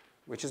hole,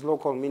 which is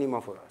local minima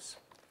for us.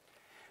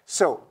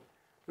 So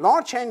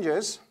large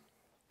changes,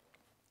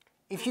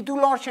 if you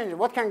do large changes,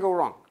 what can go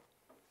wrong?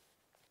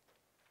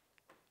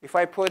 If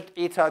I put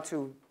eta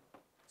to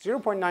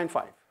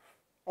 0.95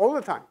 all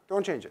the time,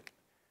 don't change it,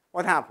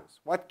 what happens?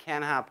 What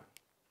can happen?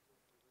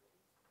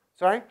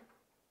 Sorry?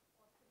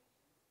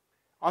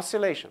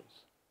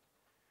 Oscillations.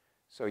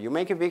 So you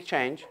make a big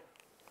change.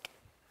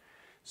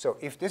 So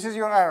if this is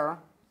your error,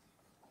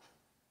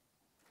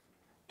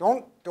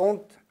 don't,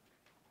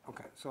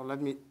 okay, so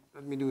let me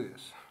do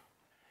this.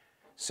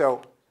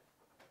 So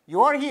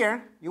you are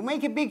here, you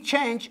make a big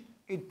change,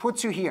 it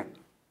puts you here.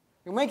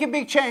 You make a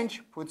big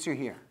change, puts you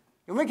here.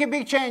 You make a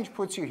big change,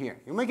 puts you here.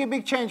 You make a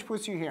big change,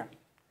 puts you here.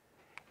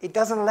 It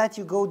doesn't let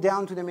you go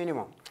down to the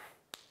minimum.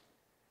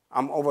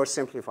 I'm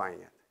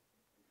oversimplifying it.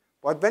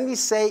 But when we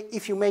say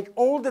if you make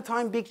all the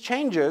time big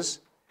changes,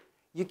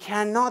 you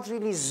cannot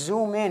really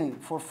zoom in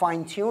for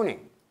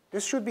fine-tuning.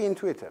 This should be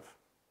intuitive.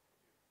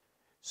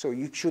 So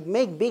you should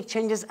make big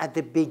changes at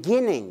the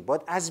beginning,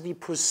 but as we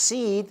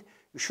proceed,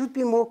 you should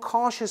be more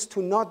cautious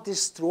to not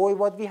destroy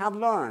what we have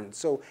learned.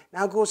 So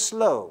now go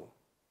slow,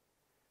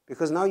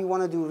 because now you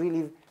want to do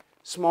really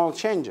small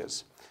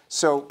changes.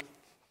 So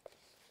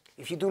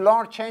if you do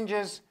large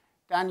changes,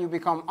 then you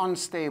become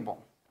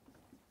unstable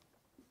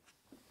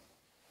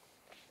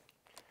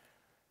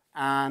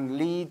and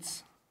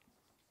leads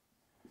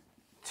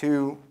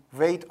to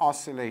weight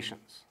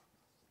oscillations.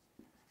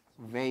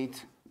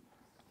 Weight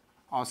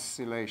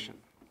oscillation.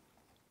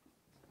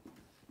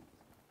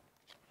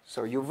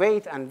 So you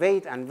wait and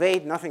wait and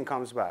wait, nothing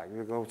comes back.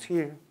 You go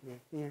here,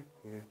 here,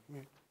 here,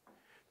 here.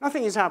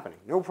 Nothing is happening,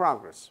 no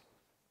progress.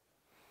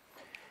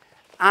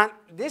 And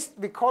this,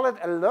 we call it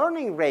a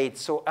learning rate.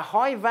 So a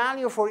high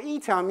value for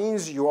eta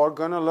means you are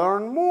going to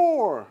learn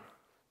more.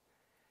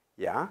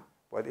 Yeah,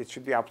 but it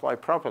should be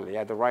applied properly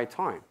at the right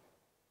time,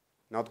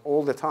 not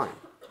all the time.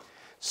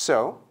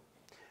 So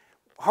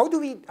how do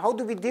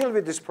we deal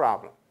with this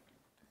problem?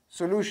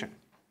 Solution.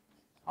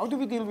 How do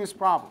we deal with this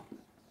problem?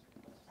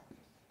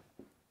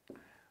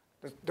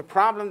 The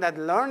problem that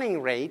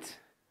learning rate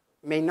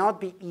may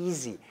not be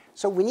easy.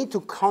 So we need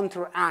to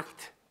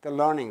counteract the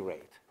learning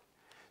rate.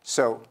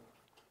 So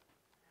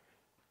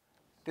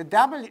the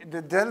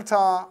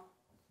delta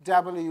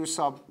W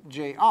sub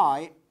ji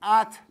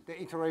at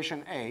the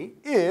iteration A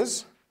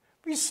is,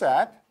 we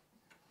said,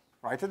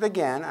 write it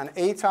again, an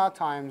eta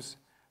times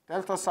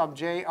delta sub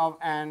j of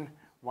n,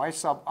 y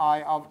sub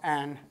I of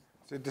n.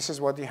 So this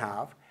is what you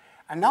have.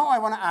 And now I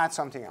want to add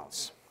something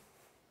else.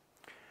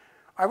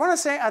 I want to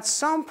say at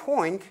some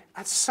point,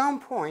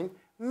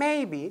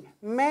 maybe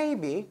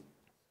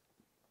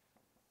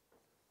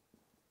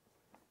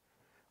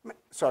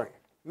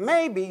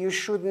you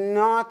should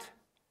not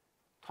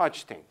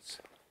touch things.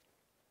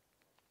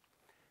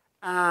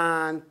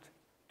 And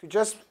to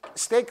just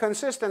stay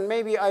consistent,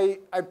 maybe I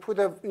put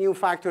a new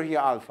factor here,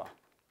 alpha.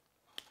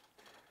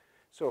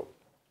 So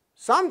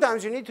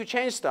sometimes you need to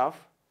change stuff,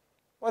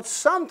 but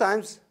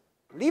sometimes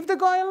leave the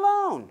guy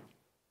alone.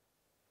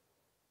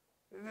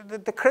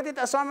 The credit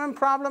assignment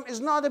problem is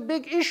not a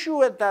big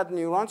issue at that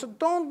neuron, so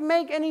don't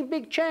make any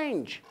big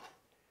change.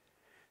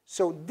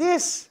 So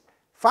this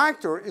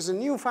factor is a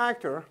new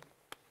factor.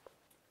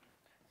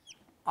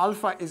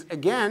 Alpha is,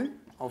 again,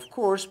 of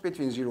course,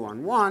 between 0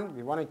 and 1.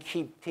 We want to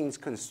keep things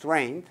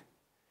constrained.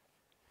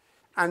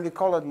 And we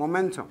call it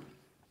momentum.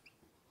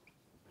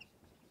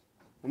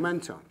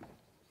 Momentum.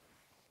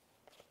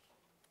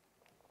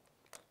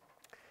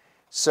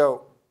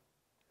 So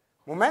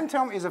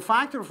momentum is a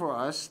factor for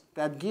us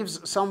that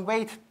gives some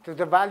weight to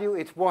the value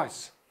it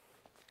was.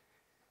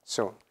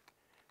 So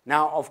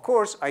now, of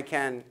course, I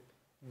can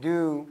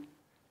do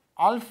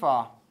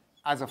alpha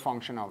as a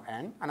function of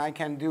n, and I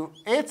can do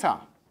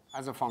eta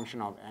as a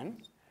function of n.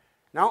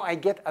 Now I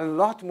get a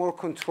lot more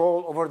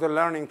control over the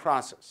learning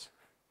process.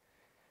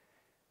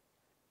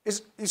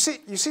 You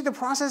see the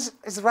process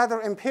is rather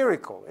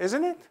empirical,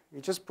 isn't it? We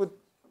just put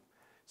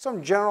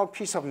some general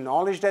piece of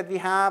knowledge that we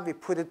have, we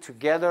put it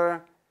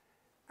together,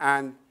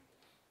 and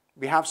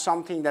we have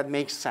something that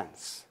makes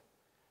sense,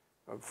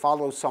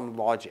 follows some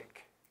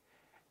logic.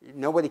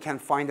 Nobody can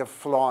find a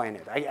flaw in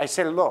it. I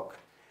say, look,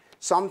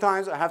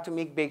 sometimes I have to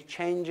make big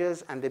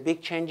changes, and the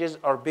big changes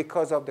are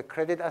because of the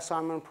credit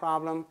assignment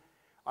problem.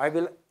 I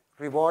will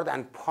reward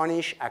and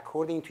punish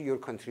according to your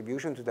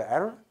contribution to the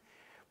error.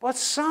 But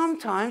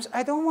sometimes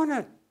I don't want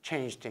to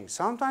change things.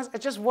 Sometimes I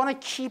just want to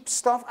keep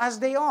stuff as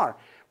they are.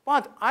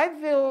 But I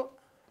will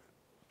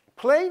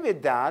play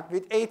with that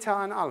with eta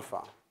and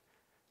alpha,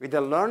 with the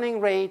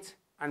learning rate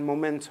and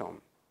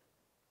momentum.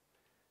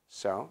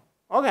 So,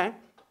 OK.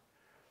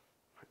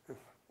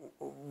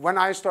 When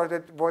I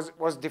started,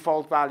 was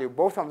default value.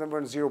 Both of them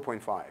were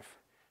 0.5.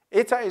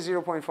 Eta is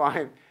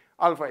 0.5.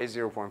 Alpha is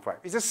 0.5.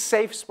 It's a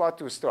safe spot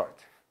to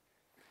start.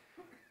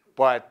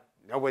 But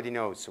nobody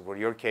knows. So for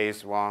your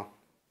case, well,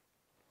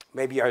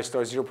 maybe I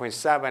start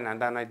 0.7,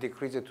 and then I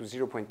decrease it to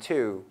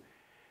 0.2.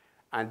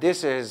 And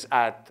this is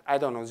at, I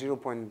don't know,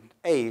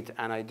 0.8,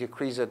 and I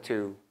decrease it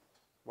to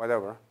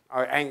whatever.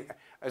 I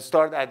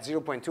start at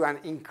 0.2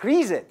 and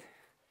increase it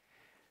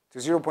to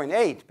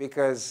 0.8,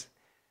 because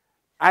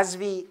as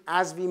we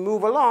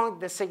move along,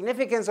 the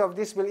significance of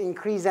this will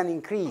increase and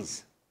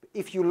increase.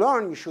 If you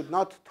learn, you should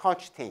not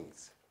touch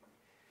things.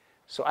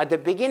 So at the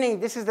beginning,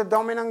 this is the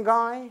dominant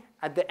guy.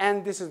 At the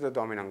end, this is the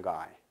dominant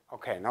guy.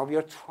 OK, now we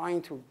are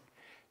trying to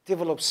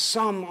develop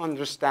some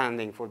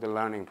understanding for the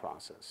learning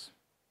process.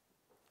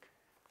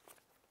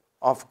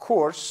 Of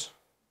course,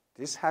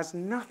 this has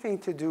nothing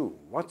to do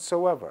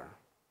whatsoever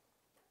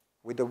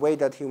with the way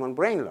that human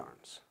brain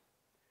learns.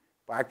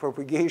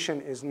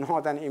 Backpropagation is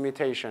not an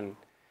imitation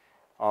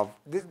of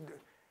this.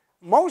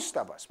 Most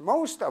of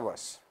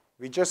us,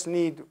 we just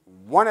need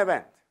one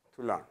event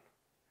to learn.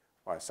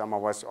 Well, some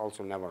of us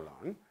also never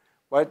learn.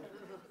 But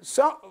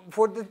so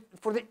for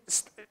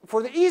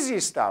the easy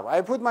stuff,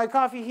 I put my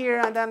coffee here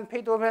and then pay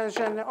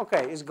attention.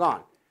 OK, it's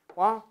gone.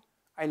 Well,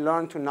 I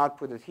learned to not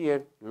put it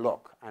here,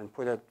 look, and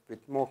put it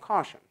with more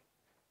caution.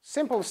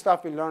 Simple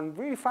stuff we learn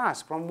really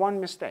fast from one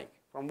mistake,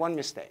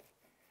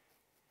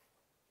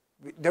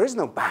 There is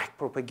no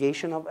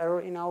backpropagation of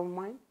error in our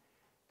mind.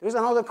 There is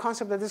another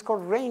concept that is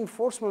called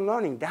reinforcement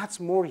learning.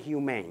 That's more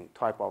humane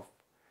type of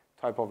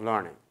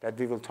learning that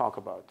we will talk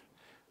about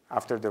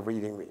after the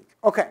reading week.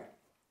 OK,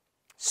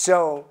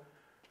 so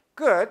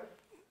good.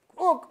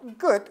 Oh,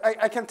 good.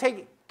 I can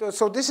take it.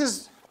 So this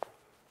is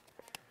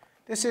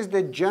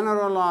the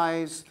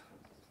generalized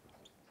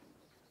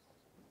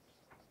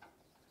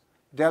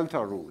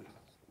delta rule.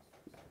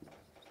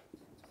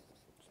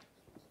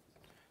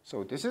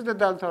 So this is the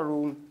delta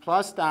rule,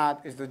 plus that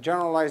is the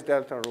generalized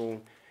delta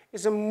rule.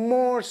 It's a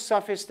more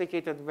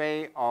sophisticated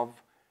way of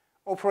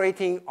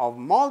operating of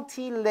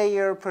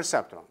multi-layer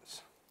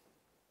perceptrons.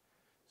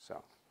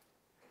 So,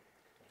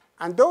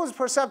 and those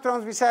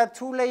perceptrons, we said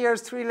 2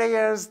 layers, 3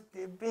 layers,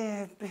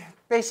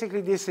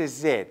 basically this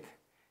is it.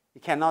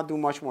 You cannot do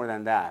much more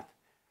than that.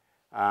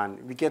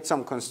 And we get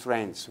some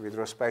constraints with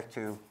respect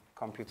to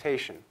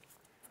computation.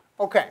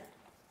 OK.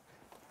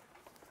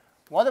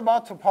 What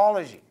about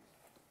topology?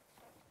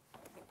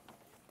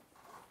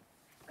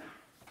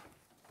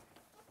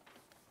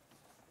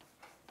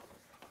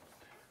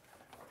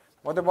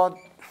 What about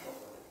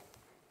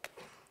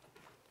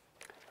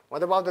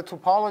the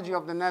topology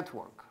of the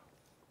network?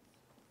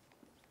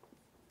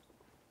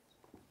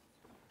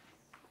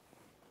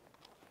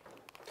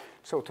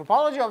 So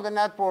topology of the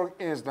network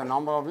is the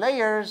number of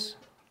layers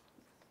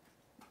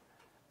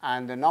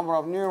and the number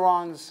of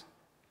neurons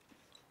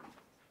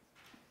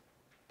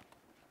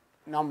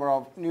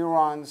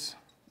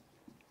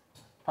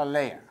per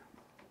layer.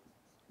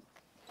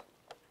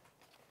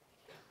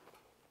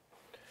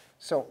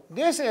 So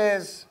this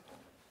is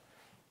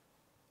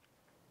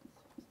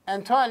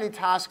entirely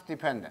task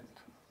dependent.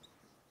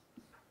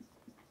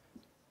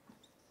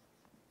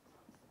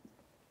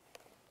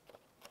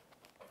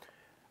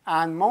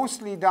 And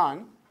mostly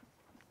done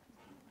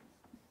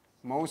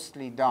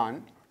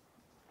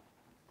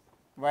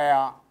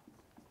via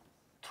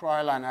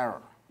trial and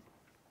error.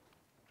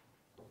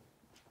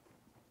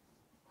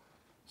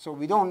 So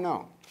we don't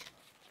know.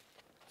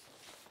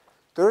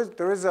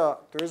 There is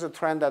a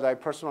trend that I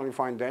personally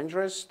find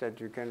dangerous, that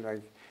you can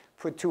like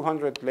put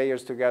 200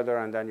 layers together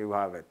and then you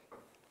have it.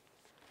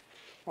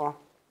 Well,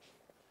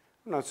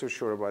 I'm not so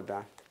sure about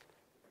that.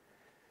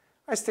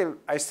 I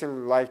still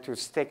like to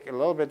stick a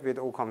little bit with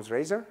Occam's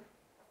razor.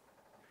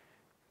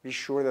 Be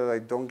sure that I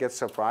don't get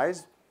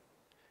surprised,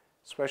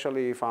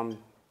 especially if I'm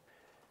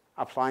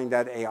applying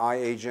that AI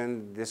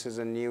agent. This is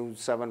a new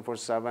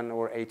 747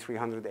 or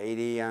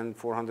A380, and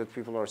 400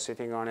 people are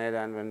sitting on it.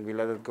 And when we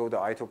let it go to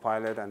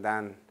autopilot, and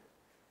then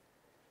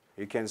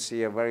you can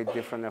see a very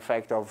different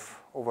effect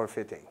of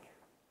overfitting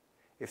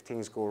if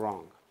things go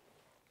wrong.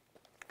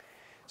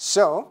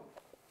 So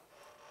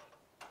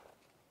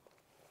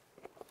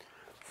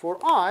for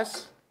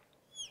us,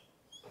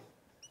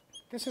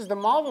 this is the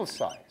model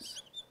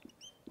size.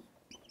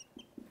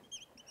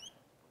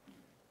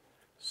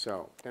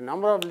 So the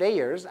number of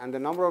layers and the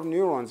number of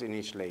neurons in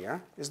each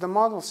layer is the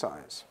model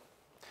size.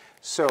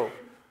 So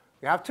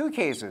you have two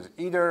cases.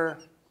 Either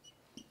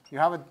you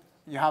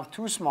have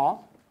too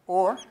small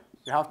or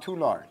you have too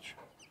large.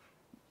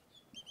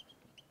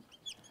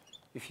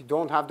 If you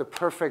don't have the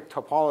perfect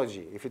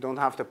topology, if you don't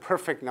have the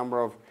perfect number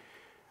of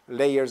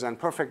layers and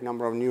perfect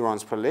number of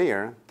neurons per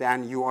layer,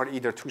 then you are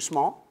either too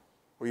small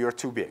or you're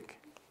too big.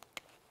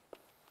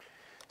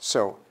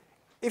 So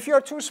if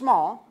you're too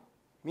small,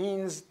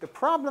 means the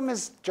problem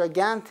is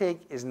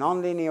gigantic, is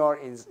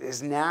nonlinear,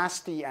 is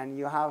nasty, and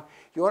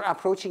you're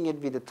approaching it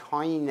with a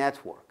tiny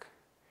network.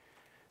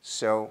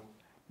 So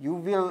you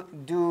will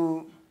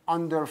do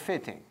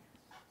underfitting.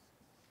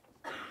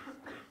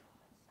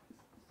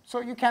 So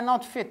you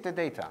cannot fit the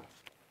data.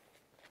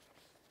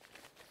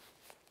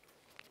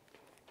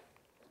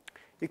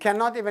 You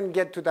cannot even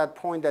get to that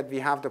point that we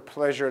have the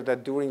pleasure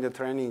that during the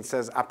training it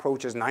says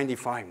approaches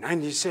 95,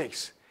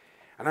 96.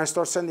 And I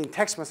start sending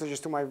text messages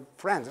to my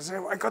friends. I say,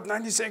 oh, I got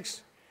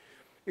 96.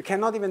 You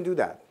cannot even do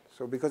that.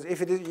 So because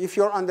if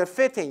you're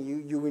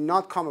underfitting, you will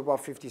not come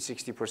above 50,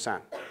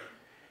 60%.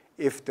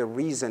 If the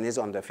reason is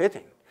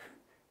underfitting.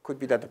 Could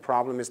be that the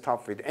problem is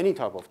tough with any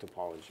type of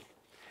topology.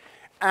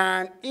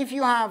 And if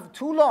you have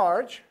too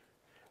large,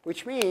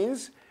 which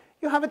means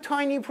you have a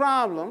tiny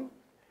problem,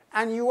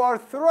 and you are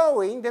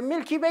throwing the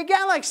Milky Way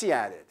galaxy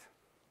at it,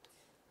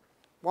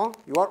 well,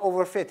 you are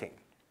overfitting.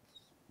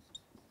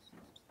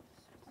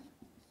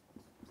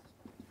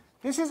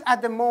 This is,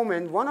 at the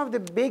moment, one of the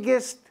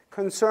biggest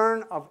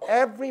concerns of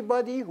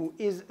everybody who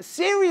is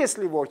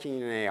seriously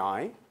working in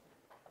AI.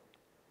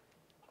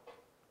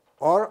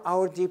 Are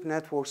our deep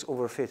networks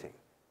overfitting?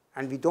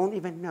 And we don't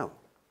even know,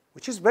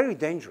 which is very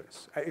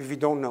dangerous if we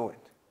don't know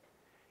it.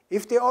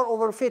 If they are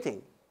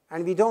overfitting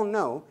and we don't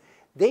know,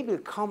 they will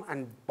come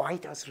and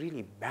bite us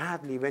really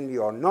badly when we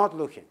are not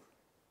looking.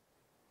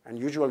 And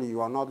usually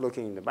you are not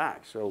looking in the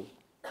back. So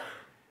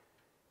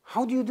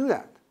how do you do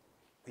that?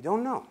 We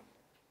don't know.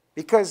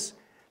 Because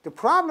the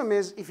problem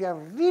is, if you have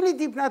a really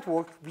deep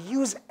network, we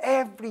use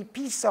every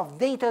piece of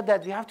data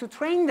that we have to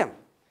train them.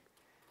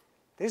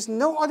 There's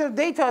no other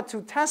data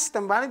to test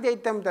them,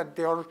 validate them, that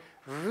they are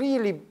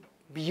really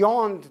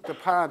beyond the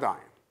paradigm.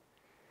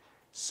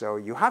 So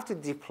you have to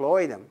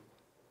deploy them,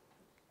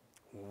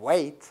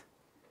 wait,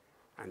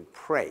 and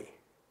pray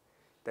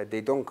that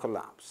they don't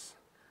collapse.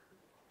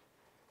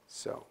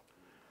 So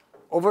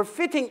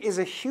overfitting is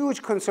a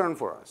huge concern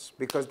for us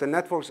because the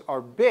networks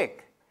are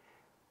big.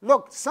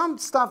 Look, some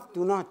stuff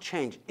do not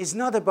change. It's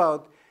not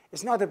about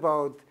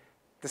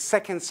the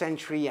 2nd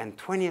century and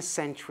 20th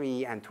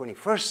century and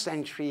 21st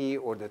century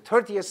or the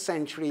 30th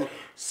century.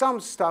 Some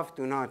stuff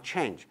do not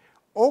change.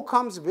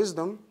 Occam's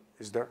wisdom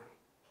is there.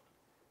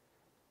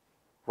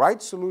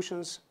 Right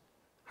solutions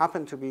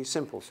happen to be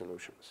simple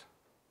solutions.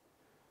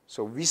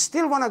 So we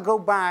still want to go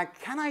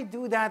back. Can I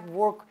do that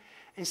work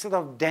instead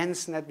of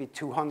dense net with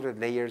 200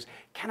 layers?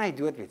 Can I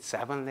do it with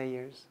 7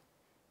 layers?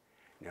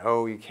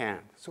 No, you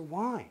can't. So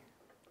why?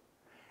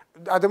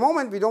 at the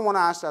moment, we don't want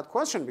to ask that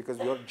question because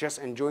we're just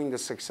enjoying the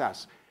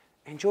success.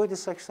 Enjoy the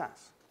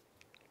success.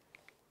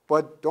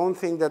 But don't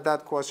think that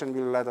that question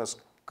will let us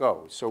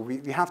go. So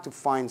we have to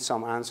find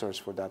some answers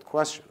for that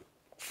question.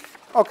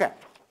 OK.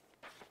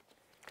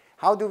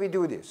 How do we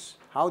do this?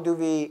 How do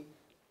we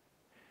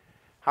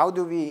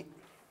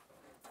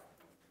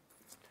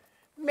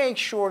make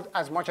sure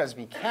as much as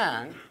we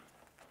can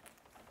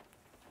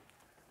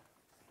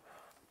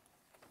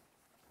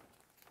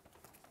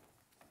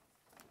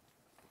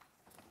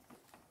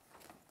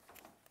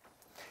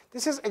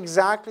this is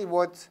exactly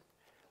what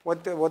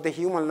the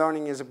human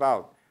learning is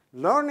about.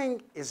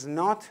 Learning is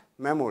not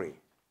memory.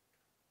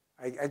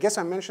 I guess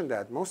I mentioned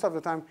that. Most of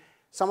the time,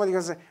 somebody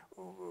goes,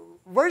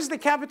 where is the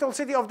capital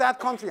city of that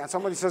country? And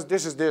somebody says,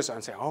 this is this.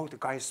 And say, oh, the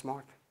guy is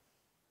smart.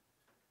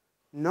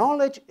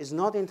 Knowledge is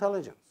not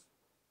intelligence.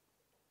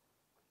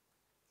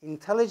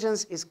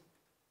 Intelligence is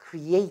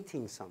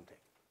creating something,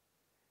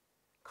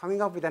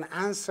 coming up with an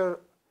answer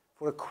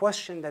for a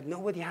question that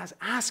nobody has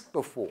asked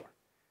before.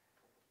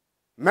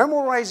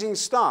 Memorizing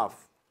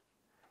stuff,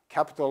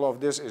 capital of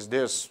this is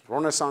this.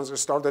 Renaissance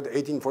started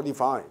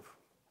 1845.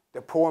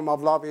 The poem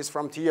of love is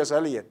from T.S.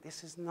 Eliot.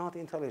 This is not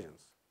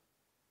intelligence.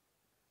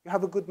 You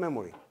have a good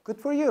memory. Good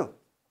for you.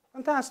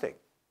 Fantastic.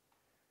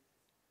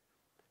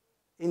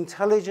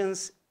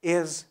 Intelligence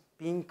is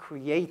being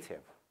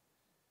creative.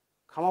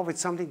 Come up with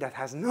something that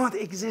has not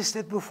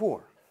existed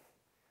before.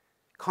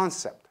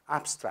 Concept,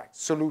 abstract,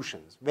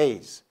 solutions,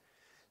 ways.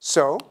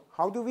 So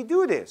how do we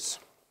do this?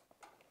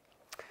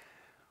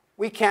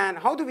 We can,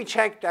 how do we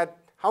check that?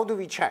 How do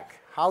we check?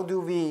 How do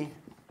we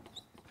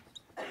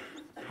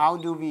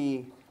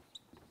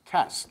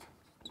test?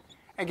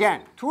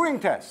 Again, Turing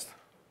test.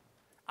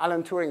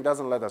 Alan Turing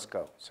doesn't let us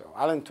go. So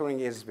Alan Turing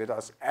is with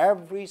us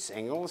every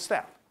single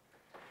step.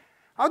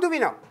 How do we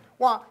know?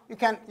 Well, you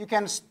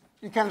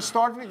can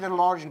start with a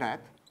large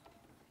net.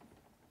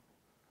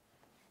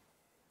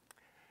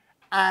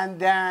 And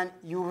then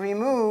you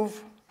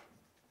remove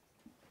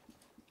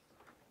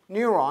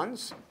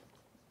neurons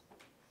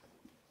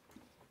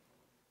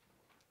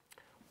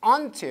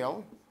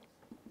until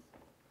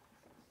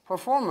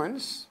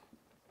performance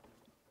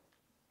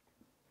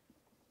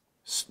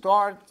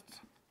starts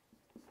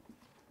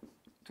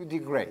to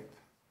degrade.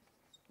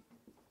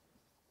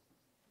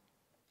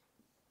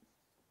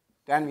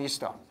 Then we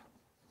stop.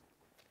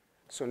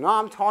 So now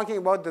I'm talking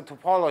about the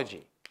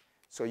topology.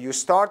 So you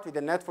start with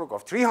a network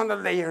of 300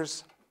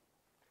 layers.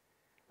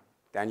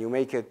 Then you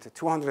make it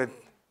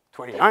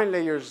 229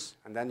 layers.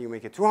 And then you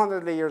make it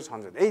 200 layers,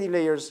 180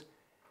 layers.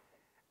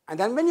 And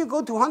then when you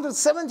go to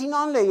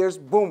 179 layers,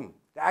 boom,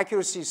 the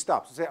accuracy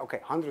stops. You say, OK,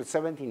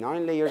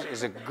 179 layers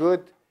is a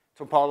good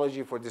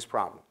topology for this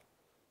problem.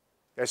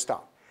 They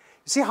stop.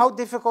 You see how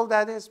difficult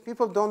that is?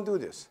 People don't do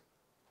this.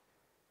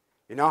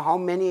 You know how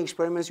many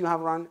experiments you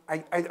have run?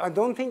 I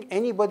don't think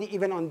anybody,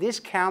 even on this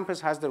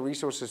campus, has the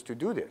resources to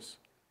do this.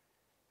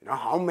 You know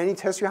how many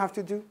tests you have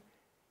to do?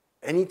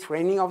 Any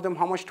training of them,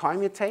 how much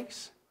time it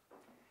takes?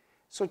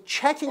 So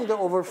checking the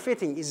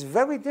overfitting is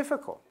very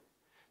difficult.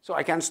 So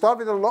I can start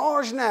with a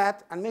large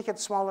net and make it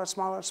smaller,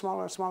 smaller,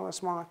 smaller, smaller,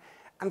 smaller,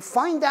 and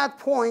find that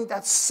point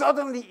that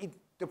suddenly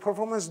the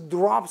performance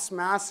drops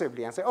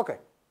massively and say, OK,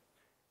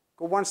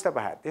 go one step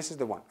ahead. This is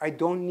the one. I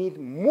don't need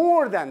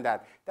more than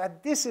that.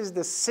 That this is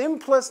the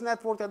simplest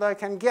network that I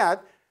can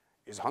get.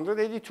 Is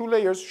 182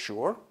 layers?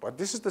 Sure. But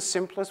this is the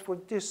simplest for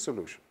this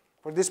solution,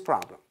 for this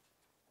problem.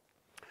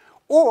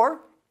 Or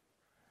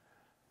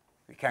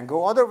we can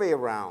go other way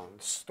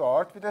around.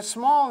 Start with a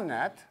small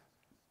net.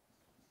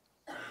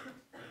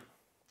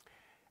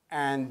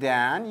 And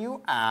then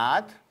you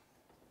add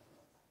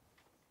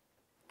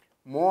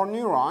more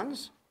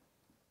neurons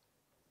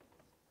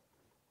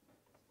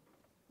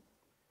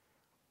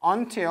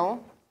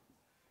until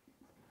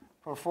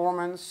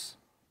performance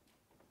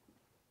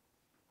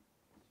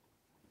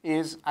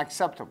is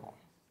acceptable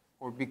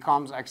or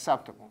becomes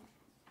acceptable.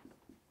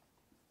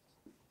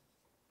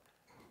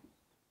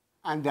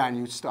 And then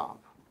you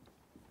stop.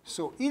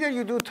 So either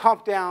you do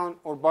top-down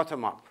or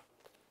bottom-up.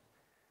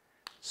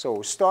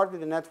 So start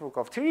with a network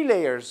of 3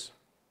 layers,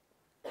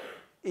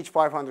 each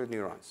 500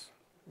 neurons.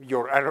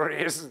 Your error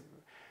is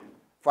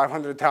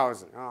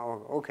 500,000.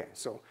 Oh, OK.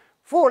 So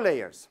 4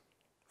 layers,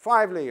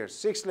 5 layers,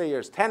 6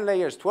 layers, 10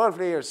 layers, 12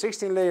 layers,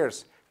 16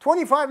 layers,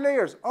 25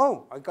 layers.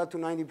 Oh, I got to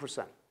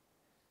 90%.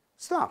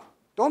 Stop.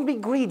 Don't be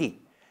greedy.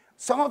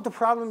 Some of the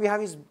problem we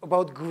have is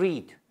about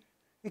greed.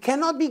 You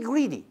cannot be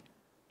greedy.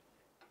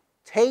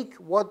 Take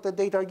what the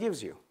data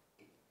gives you.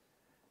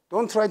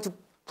 Don't try to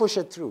push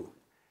it through.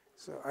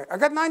 So I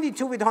got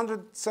 92 with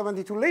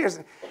 172 layers.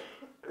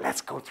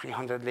 Let's go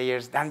 300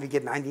 layers. Then we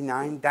get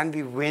 99. Then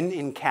we win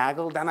in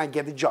Kaggle. Then I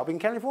get a job in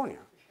California.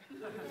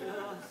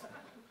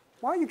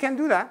 Well, you can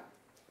do that.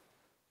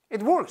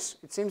 It works.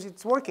 It seems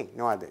it's working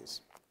nowadays.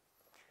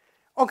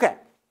 OK.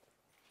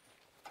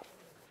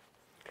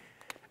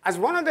 As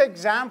one of the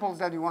examples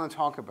that we want to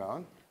talk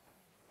about,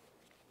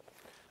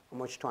 how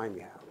much time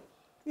we have?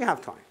 We have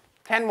time.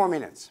 10 more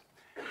minutes.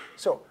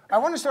 So I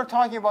want to start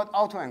talking about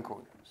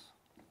autoencoders.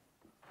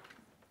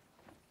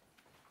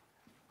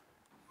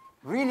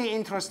 really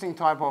interesting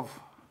type of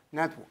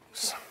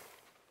networks.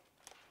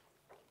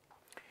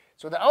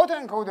 So the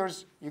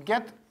autoencoders, you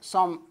get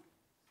some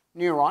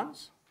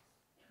neurons,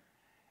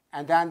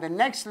 and then the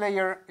next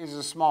layer is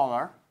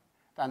smaller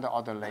than the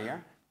other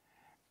layer.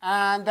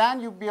 And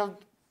then you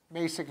build,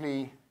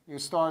 basically, you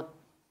start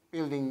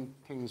building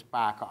things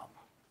back up.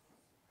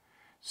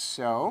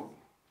 So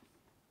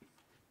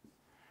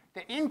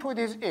the input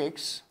is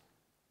X,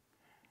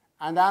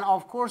 and then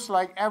of course,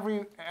 like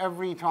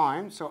every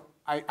time, so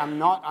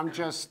I'm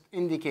just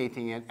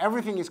indicating it.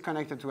 Everything is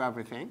connected to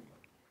everything.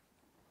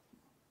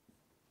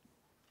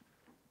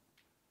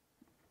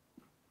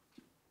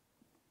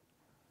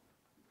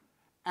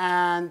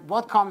 And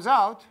what comes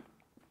out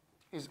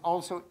is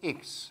also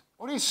X,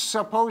 or is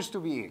supposed to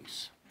be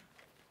X.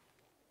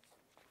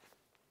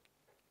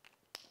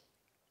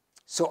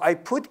 So I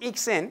put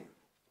X in,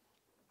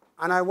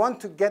 and I want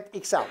to get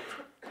X out.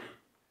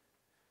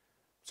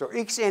 So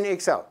X in,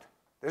 X out.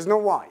 There's no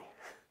Y.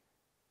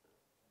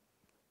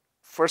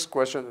 First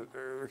question,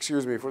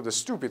 excuse me for the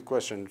stupid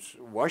questions.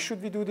 Why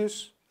should we do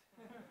this?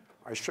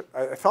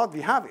 I thought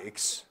we have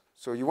X.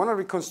 So you want to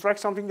reconstruct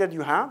something that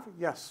you have?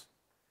 Yes.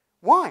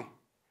 Why?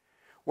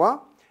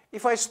 Well,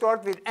 if I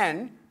start with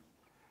N,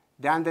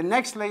 then the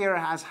next layer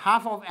has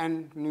half of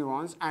N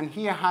neurons, and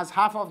here has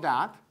half of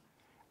that,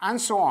 and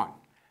so on.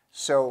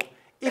 So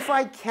if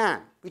I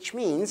can, which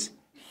means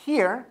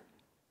here,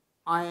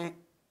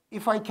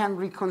 if I can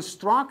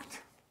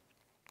reconstruct,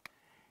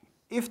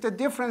 if the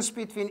difference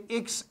between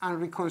X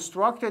and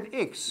reconstructed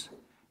X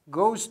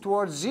goes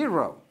towards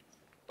 0,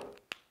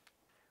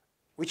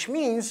 which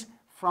means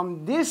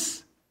from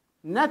this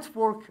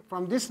network,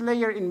 from this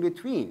layer in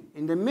between,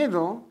 in the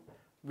middle,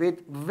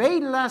 with way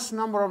less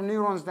number of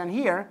neurons than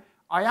here,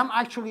 I am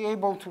actually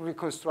able to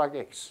reconstruct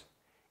X.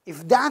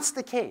 If that's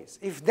the case,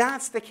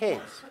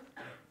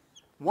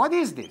 what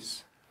is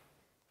this?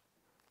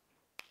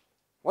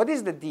 What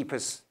is the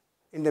deepest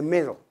in the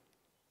middle?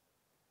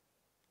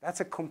 That's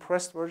a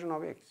compressed version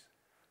of X.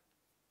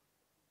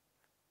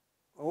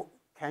 Oh,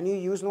 can you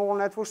use neural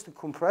networks to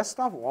compress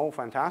stuff? Oh,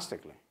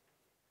 fantastically.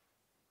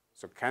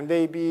 So can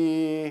they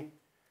be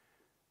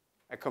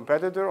a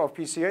competitor of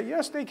PCA?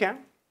 Yes, they can.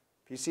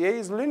 PCA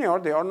is linear,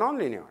 they are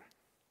nonlinear.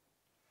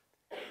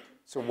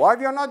 So why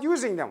we are not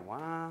using them?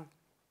 Well,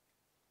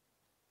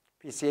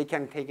 PCA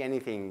can take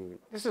anything.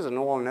 This is a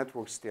neural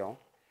network still.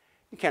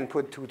 You can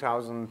put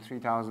 2,000,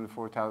 3,000,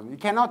 4,000. You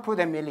cannot put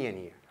 1 million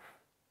here.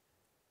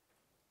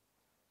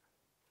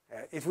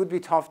 It would be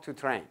tough to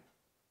train.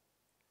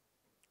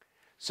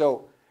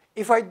 So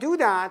if I do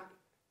that,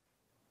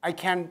 I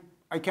can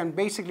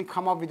basically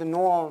come up with a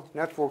neural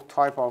network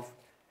type of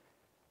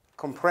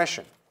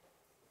compression.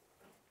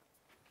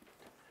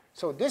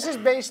 So this is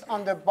based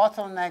on the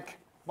bottleneck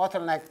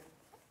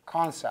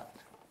concept.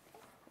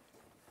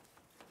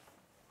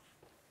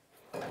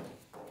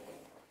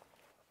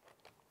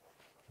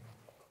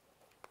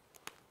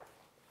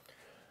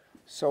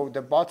 So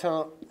the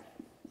bottleneck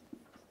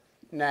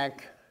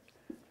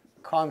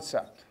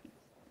concept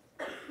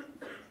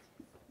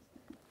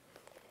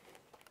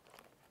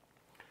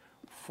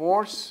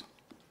force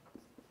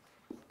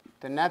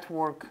the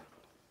network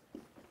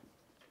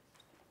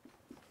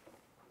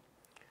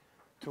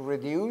to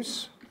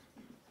reduce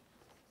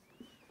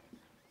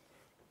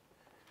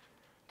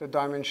the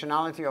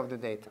dimensionality of the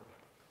data.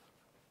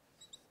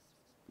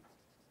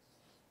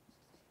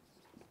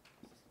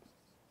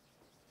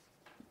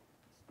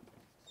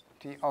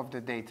 Of the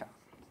data.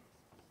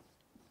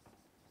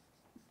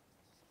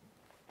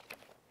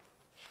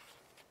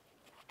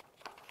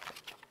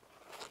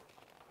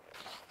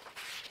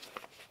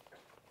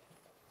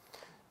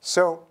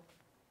 So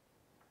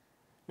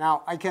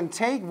now I can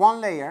take one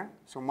layer,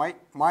 so my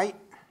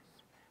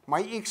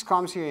X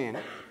comes here in,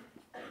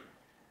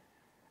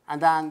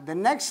 and then the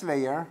next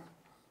layer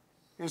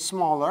is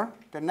smaller,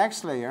 the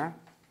next layer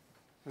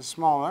is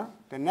smaller,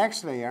 the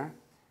next layer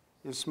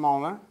is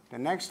smaller, the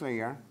next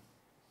layer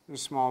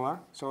is smaller.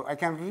 So I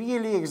can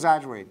really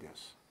exaggerate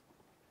this.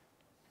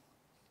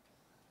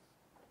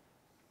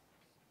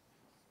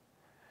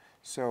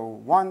 So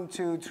 1,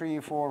 2, 3,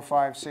 4,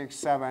 5, 6,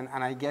 7,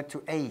 and I get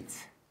to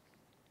 8.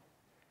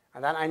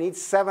 And then I need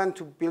 7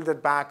 to build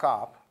it back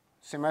up,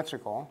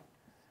 symmetrical.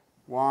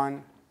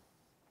 1,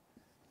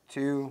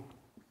 2,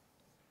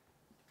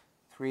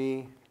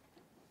 3,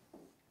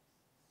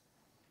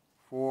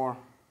 4,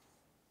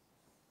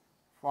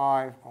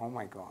 5, oh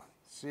my God,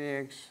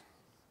 6,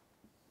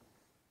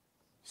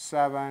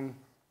 7,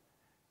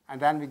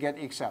 and then we get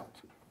X out.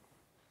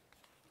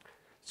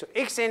 So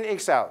X in,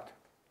 X out.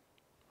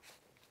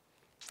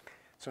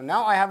 So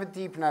now I have a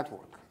deep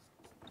network.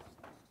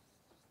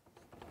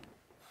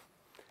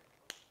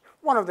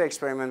 One of the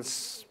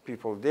experiments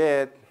people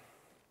did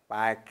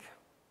back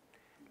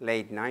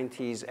late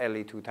 90s,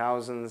 early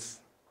 2000s,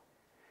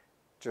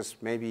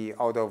 just maybe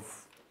out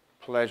of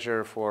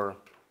pleasure for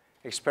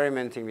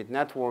experimenting with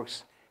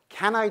networks.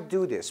 Can I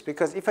do this?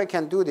 Because if I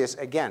can do this,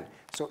 again,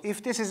 so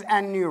if this is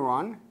n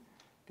neuron,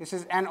 this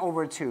is n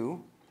over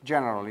 2,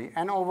 generally,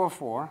 n over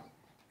 4,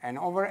 n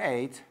over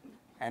 8,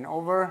 and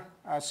over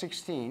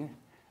 16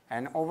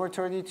 and over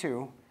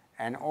 32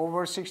 and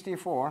over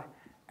 64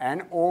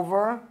 and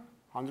over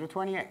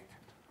 128.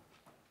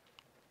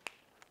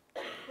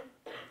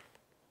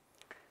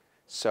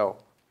 So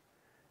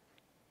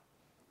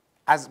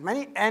as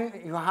many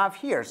n you have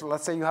here, so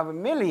let's say you have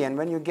 1,000,000.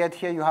 When you get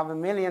here, you have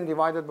 1,000,000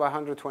 divided by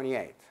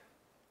 128.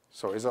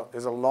 So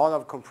there's a lot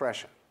of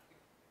compression.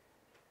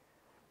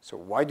 So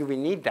why do we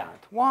need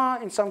that?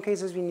 Well, in some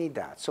cases we need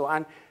that. So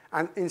and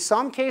in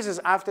some cases,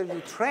 after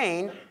you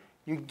train,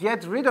 you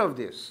get rid of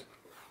this.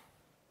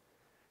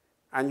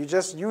 And you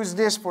just use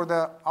this for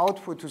the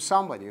output to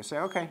somebody. You say,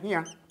 OK,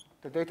 here,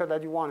 the data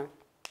that you wanted,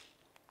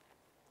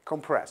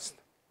 compressed.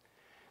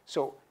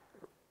 So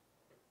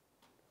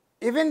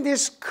even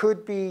this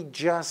could be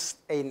just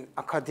an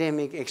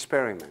academic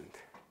experiment.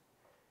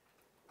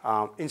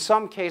 In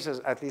some cases,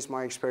 at least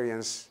my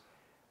experience,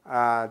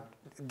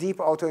 deep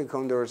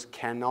autoencoders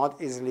cannot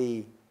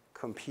easily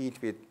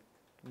compete with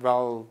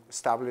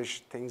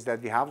well-established things that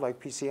we have, like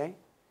PCA.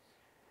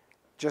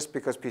 Just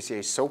because PCA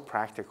is so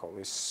practical,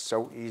 it's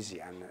so easy,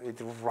 and it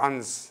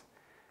runs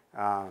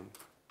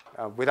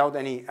without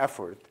any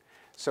effort.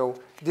 So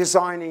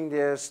designing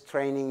this,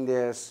 training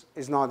this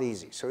is not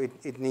easy. So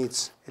it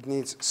needs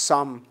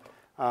some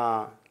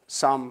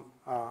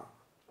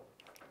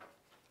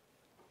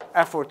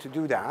effort to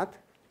do that.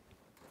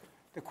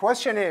 The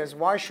question is,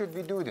 why should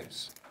we do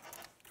this?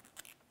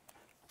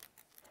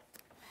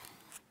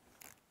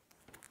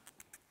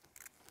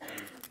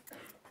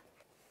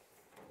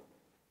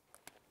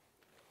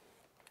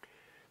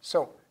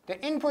 So the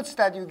inputs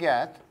that you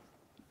get,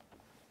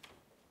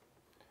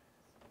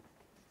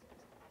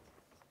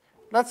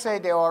 let's say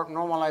they are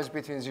normalized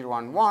between 0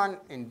 and 1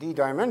 in D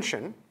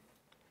dimension,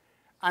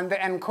 and the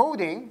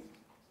encoding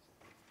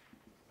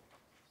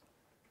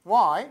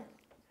Y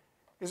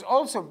is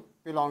also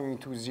belonging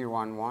to 0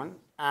 and 1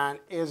 and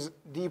is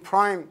D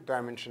prime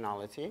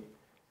dimensionality,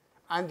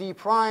 and D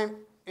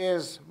prime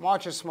is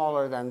much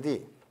smaller than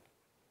D.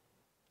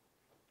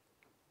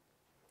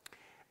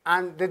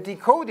 And the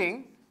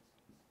decoding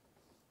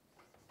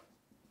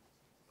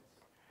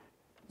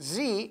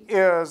Z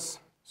is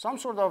some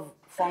sort of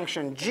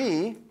function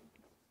G,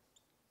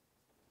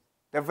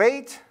 the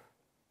weight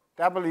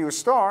W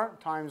star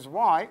times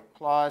Y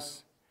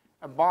plus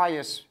a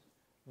bias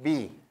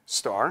B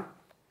star.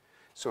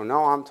 So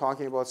now I'm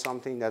talking about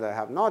something that I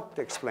have not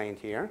explained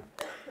here.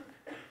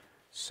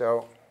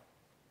 So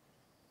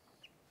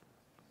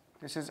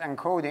this is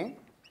encoding.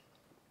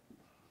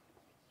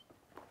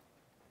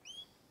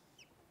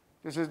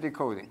 This is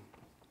decoding.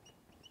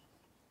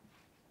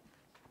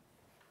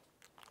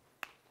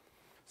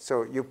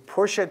 So you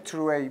push it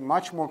through a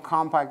much more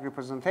compact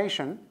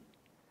representation,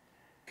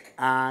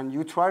 and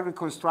you try to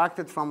reconstruct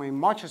it from a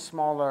much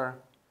smaller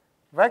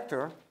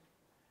vector,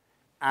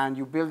 and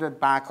you build it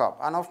back up.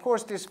 And of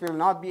course, this will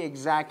not be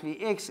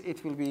exactly x.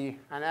 It will be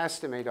an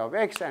estimate of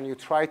x, and you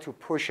try to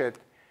push it.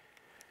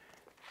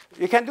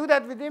 You can do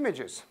that with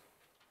images.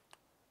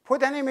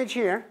 Put an image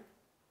here,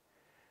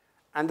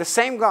 and the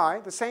same guy,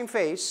 the same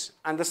face,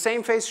 and the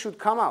same face should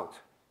come out.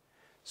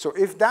 So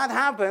if that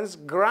happens,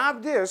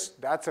 grab this.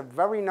 That's a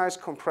very nice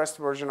compressed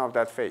version of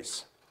that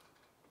face.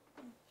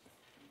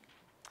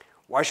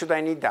 Why should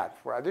I need that?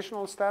 For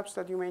additional steps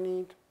that you may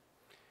need.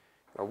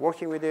 You're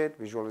working with it,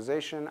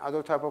 visualization,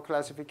 other type of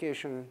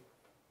classification.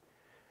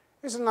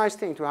 It's a nice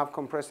thing to have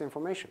compressed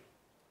information.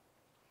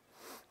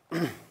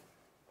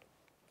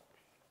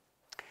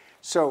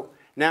 So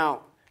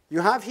now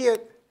you have here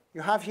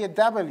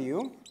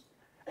W,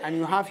 and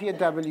you have here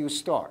W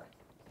star.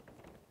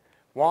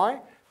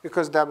 Why?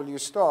 Because W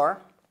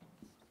star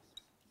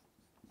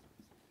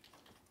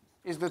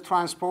is the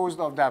transpose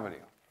of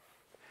W.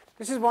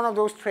 This is one of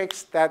those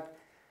tricks that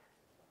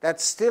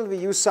still we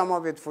use some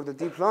of it for the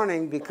deep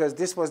learning because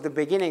this was the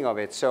beginning of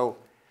it. So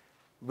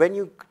when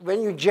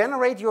you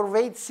generate your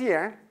weights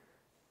here,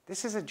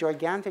 this is a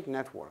gigantic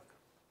network.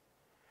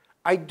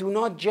 I do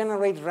not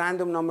generate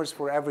random numbers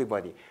for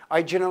everybody.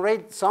 I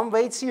generate some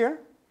weights here,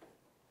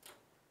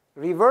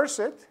 reverse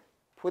it,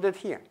 put it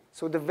here.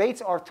 So the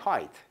weights are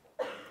tight.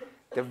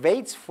 The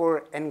weights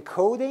for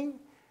encoding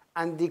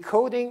and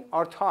decoding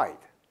are tied.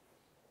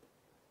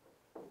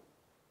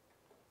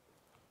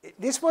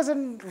 This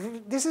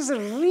is a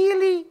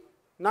really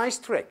nice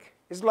trick.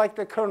 It's like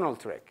the kernel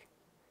trick.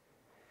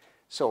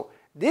 So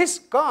these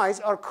guys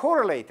are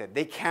correlated.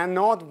 They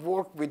cannot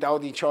work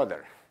without each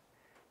other.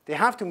 They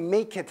have to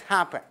make it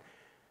happen.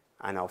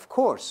 And of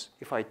course,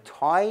 if I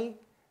tie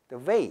the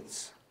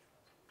weights,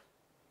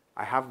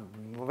 I have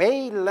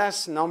way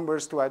less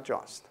numbers to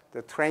adjust.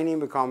 The training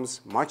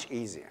becomes much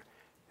easier.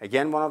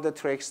 Again, one of the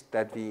tricks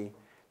that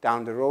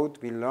down the road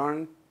we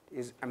learn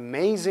is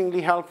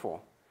amazingly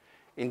helpful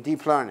in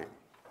deep learning.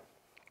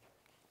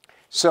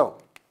 So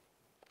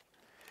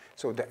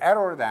the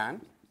error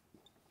then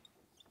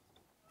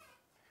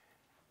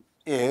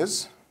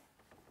is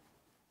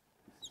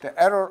the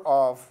error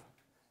of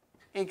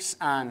x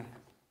and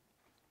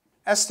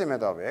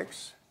estimate of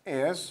x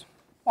is,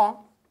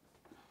 well,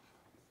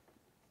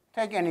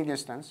 take any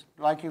distance,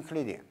 like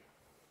Euclidean.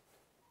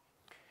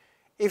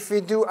 if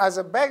we do as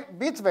a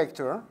bit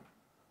vector,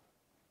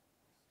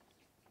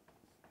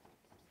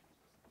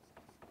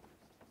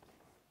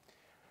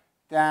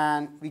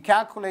 then we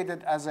calculate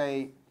it as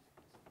an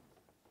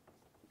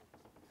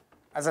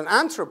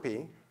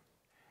entropy,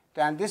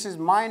 then this is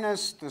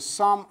minus the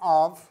sum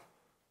of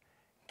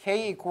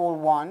k equal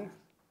 1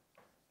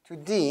 to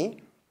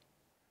d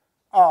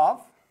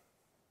of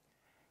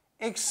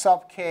x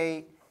sub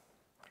k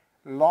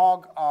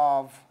log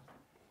of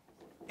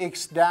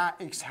x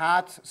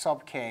hat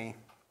sub k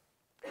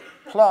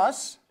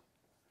plus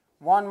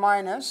 1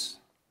 minus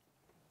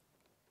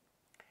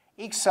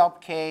x sub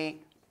k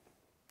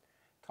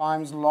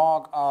times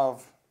log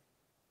of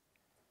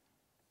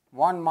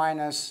 1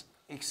 minus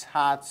x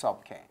hat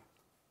sub k.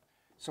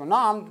 So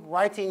now I'm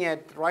writing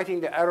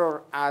the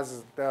error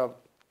as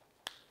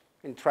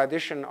in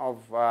tradition of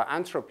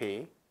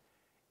entropy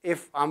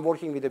if I'm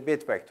working with the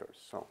bit vectors.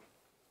 So,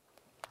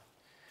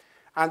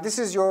 and this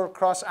is your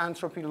cross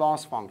entropy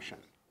loss function.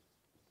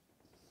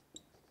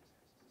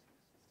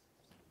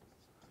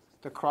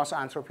 The cross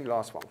entropy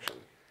loss function.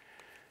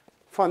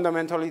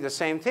 Fundamentally the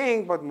same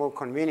thing, but more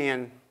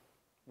convenient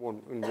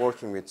in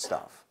working with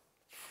stuff.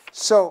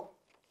 So,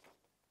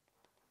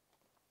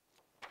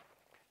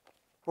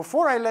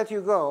 before I let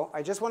you go,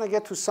 I just want to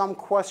get to some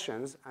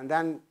questions, and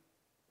then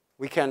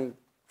we can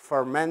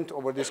ferment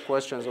over these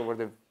questions over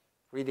the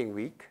reading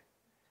week.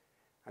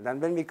 And then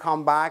when we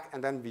come back,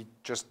 and then we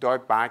just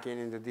dive back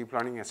in the deep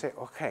learning and say,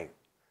 OK,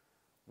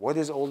 what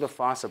is all the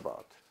fuss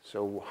about?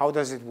 So how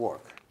does it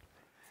work?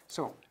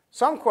 So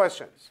some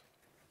questions.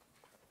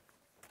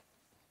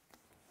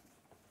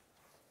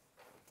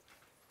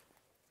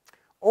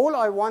 All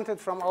I wanted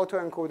from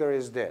autoencoder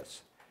is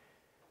this.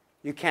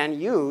 You can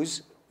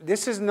use,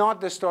 this is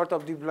not the start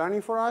of deep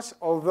learning for us,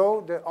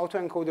 although the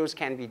autoencoders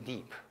can be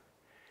deep.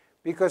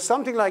 Because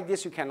something like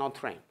this you cannot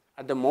train.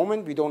 At the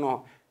moment, we don't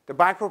know. The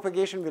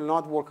backpropagation will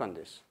not work on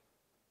this.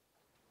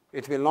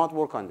 It will not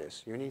work on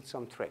this. You need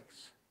some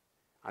tricks.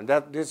 And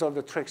these are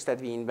the tricks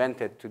that we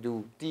invented to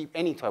do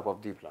any type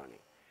of deep learning.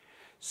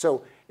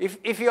 So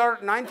if you're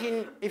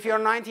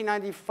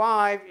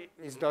 1995,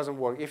 it doesn't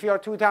work. If you're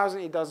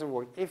 2000, it doesn't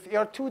work. If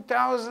you're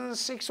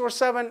 2006 or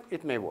 7,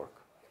 it may work.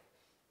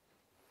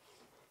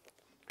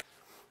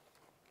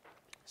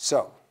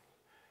 So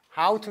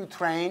how to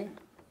train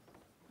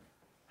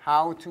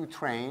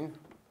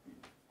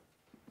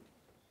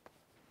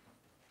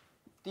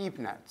deep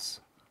nets.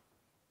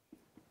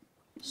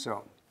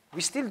 So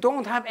we still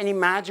don't have any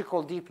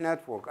magical deep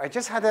network. I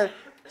just had a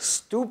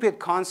stupid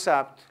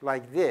concept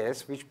like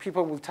this, which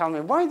people will tell me,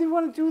 why do you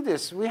want to do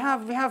this? We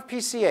have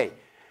PCA.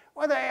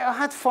 Well, I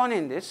had fun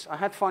in this.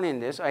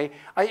 I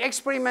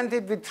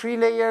experimented with 3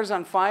 layers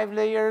and 5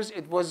 layers.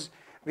 It was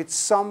with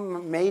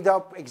some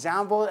made-up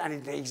example,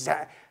 and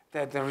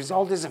the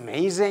result is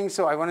amazing.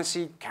 So I want to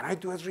see, can I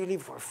do it really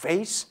for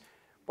face?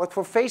 But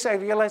for face, I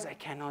realized I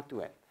cannot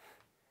do it.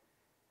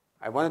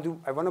 I want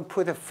to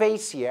put a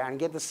face here and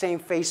get the same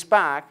face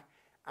back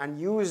and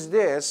use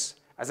this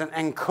as an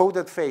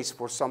encoded face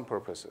for some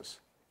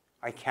purposes.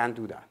 I can't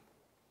do that.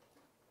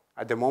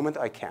 At the moment,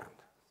 I can't.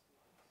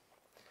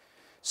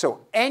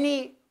 So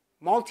any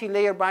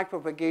multi-layer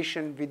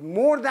backpropagation with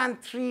more than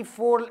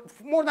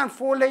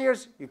 4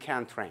 layers, you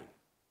can't train.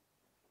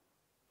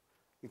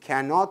 You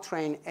cannot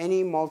train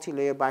any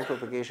multi-layer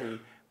backpropagation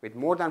with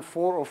more than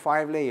 4 or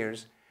 5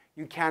 layers.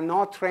 You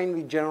cannot train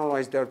with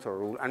generalized delta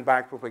rule and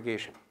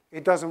backpropagation.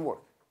 It doesn't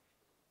work.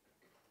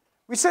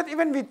 We said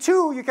even with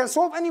 2, you can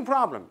solve any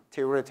problem,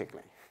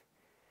 theoretically.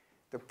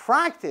 The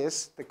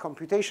practice, the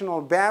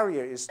computational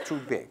barrier is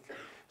too big.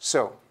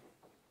 So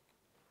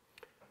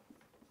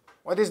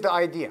what is the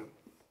idea?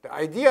 The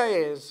idea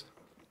is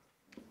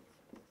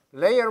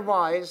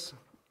layer-wise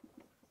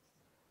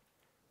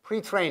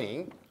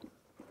pre-training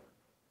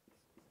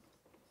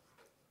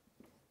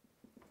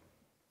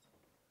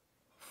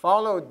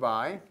followed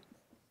by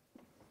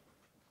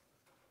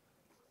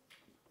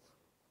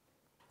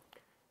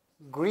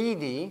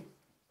greedy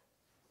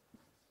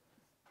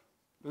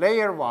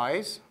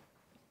layer-wise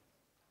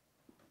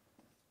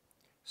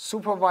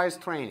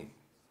supervised training.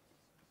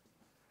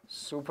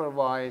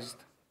 Supervised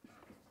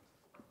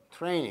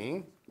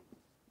training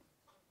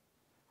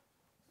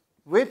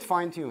with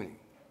fine-tuning.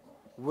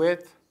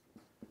 With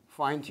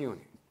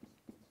fine-tuning.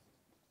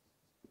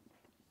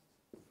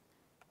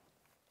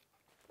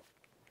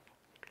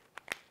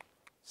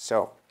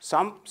 So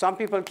some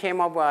people came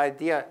up with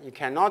the idea you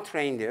cannot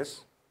train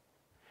this,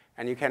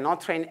 and you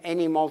cannot train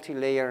any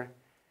multi-layer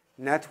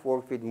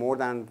network with more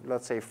than,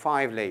 let's say,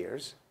 5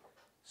 layers.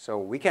 So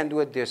we can do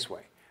it this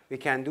way. We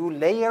can do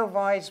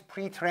layer-wise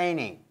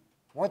pre-training.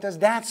 What does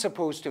that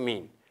supposed to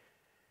mean?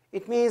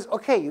 It means,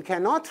 OK, you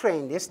cannot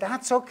train this.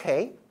 That's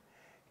OK.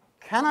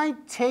 Can I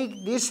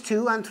take these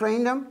 2 and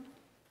train them?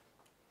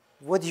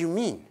 What do you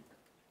mean?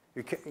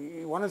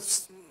 You want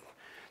to,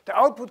 the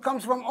output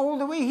comes from all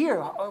the way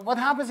here. What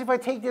happens if I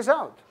take this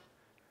out?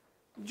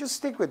 Just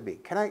stick with me.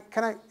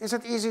 Is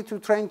it easy to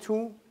train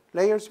 2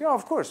 layers? Yeah,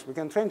 of course, we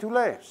can train 2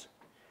 layers.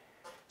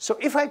 So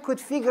if I could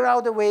figure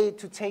out a way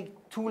to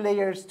take 2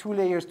 layers, 2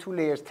 layers, 2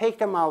 layers, take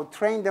them out,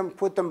 train them,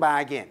 put them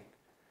back in,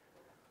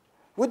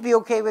 would be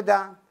OK with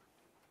that?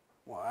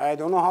 Well, I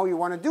don't know how you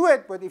want to do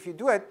it, but if you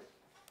do it,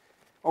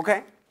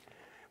 OK.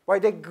 By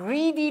the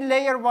greedy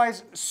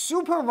layer-wise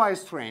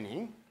supervised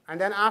training,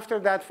 and then after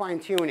that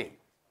fine-tuning.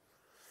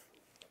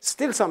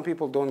 Still, some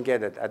people don't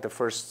get it at the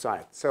first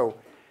sight. So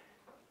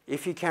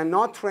if you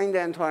cannot train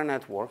the entire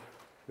network,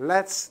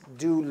 let's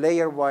do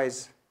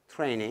layer-wise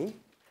training.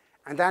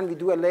 And then we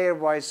do a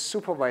layer-wise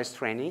supervised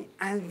training.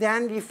 And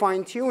then we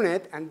fine-tune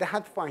it. And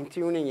that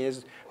fine-tuning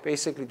is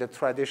basically the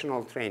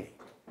traditional training.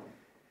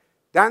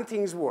 Then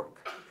things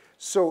work.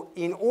 So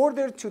in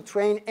order to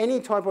train any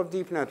type of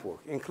deep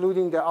network,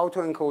 including the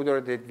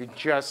autoencoder that we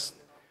just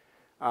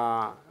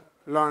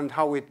learned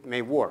how it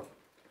may work,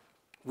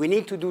 we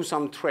need to do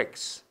some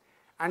tricks.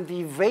 And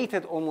we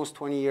waited almost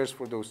 20 years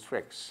for those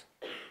tricks.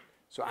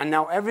 So, and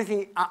now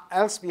everything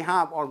else we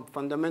have are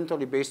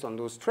fundamentally based on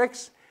those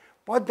tricks.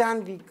 But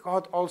then we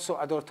got also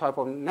other type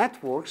of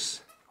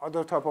networks,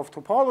 other type of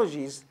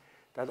topologies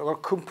that are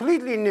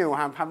completely new,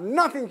 have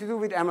nothing to do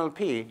with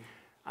MLP.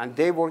 And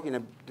they work in a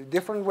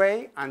different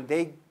way. And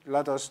they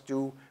let us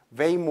do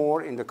way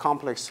more in the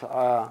complex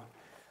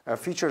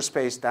feature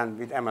space than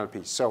with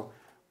MLP. So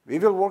we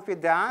will work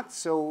with that.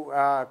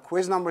 So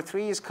quiz number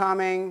 3 is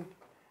coming.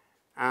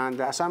 And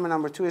assignment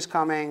number 2 is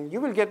coming.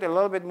 You will get a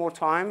little bit more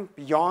time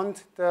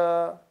beyond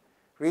the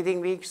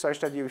reading week,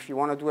 such that if you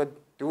want to do it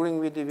during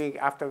reading week,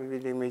 after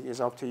reading week is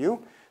up to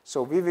you.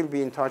 So we will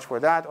be in touch for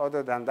that.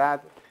 Other than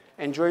that,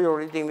 enjoy your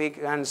reading week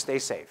and stay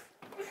safe.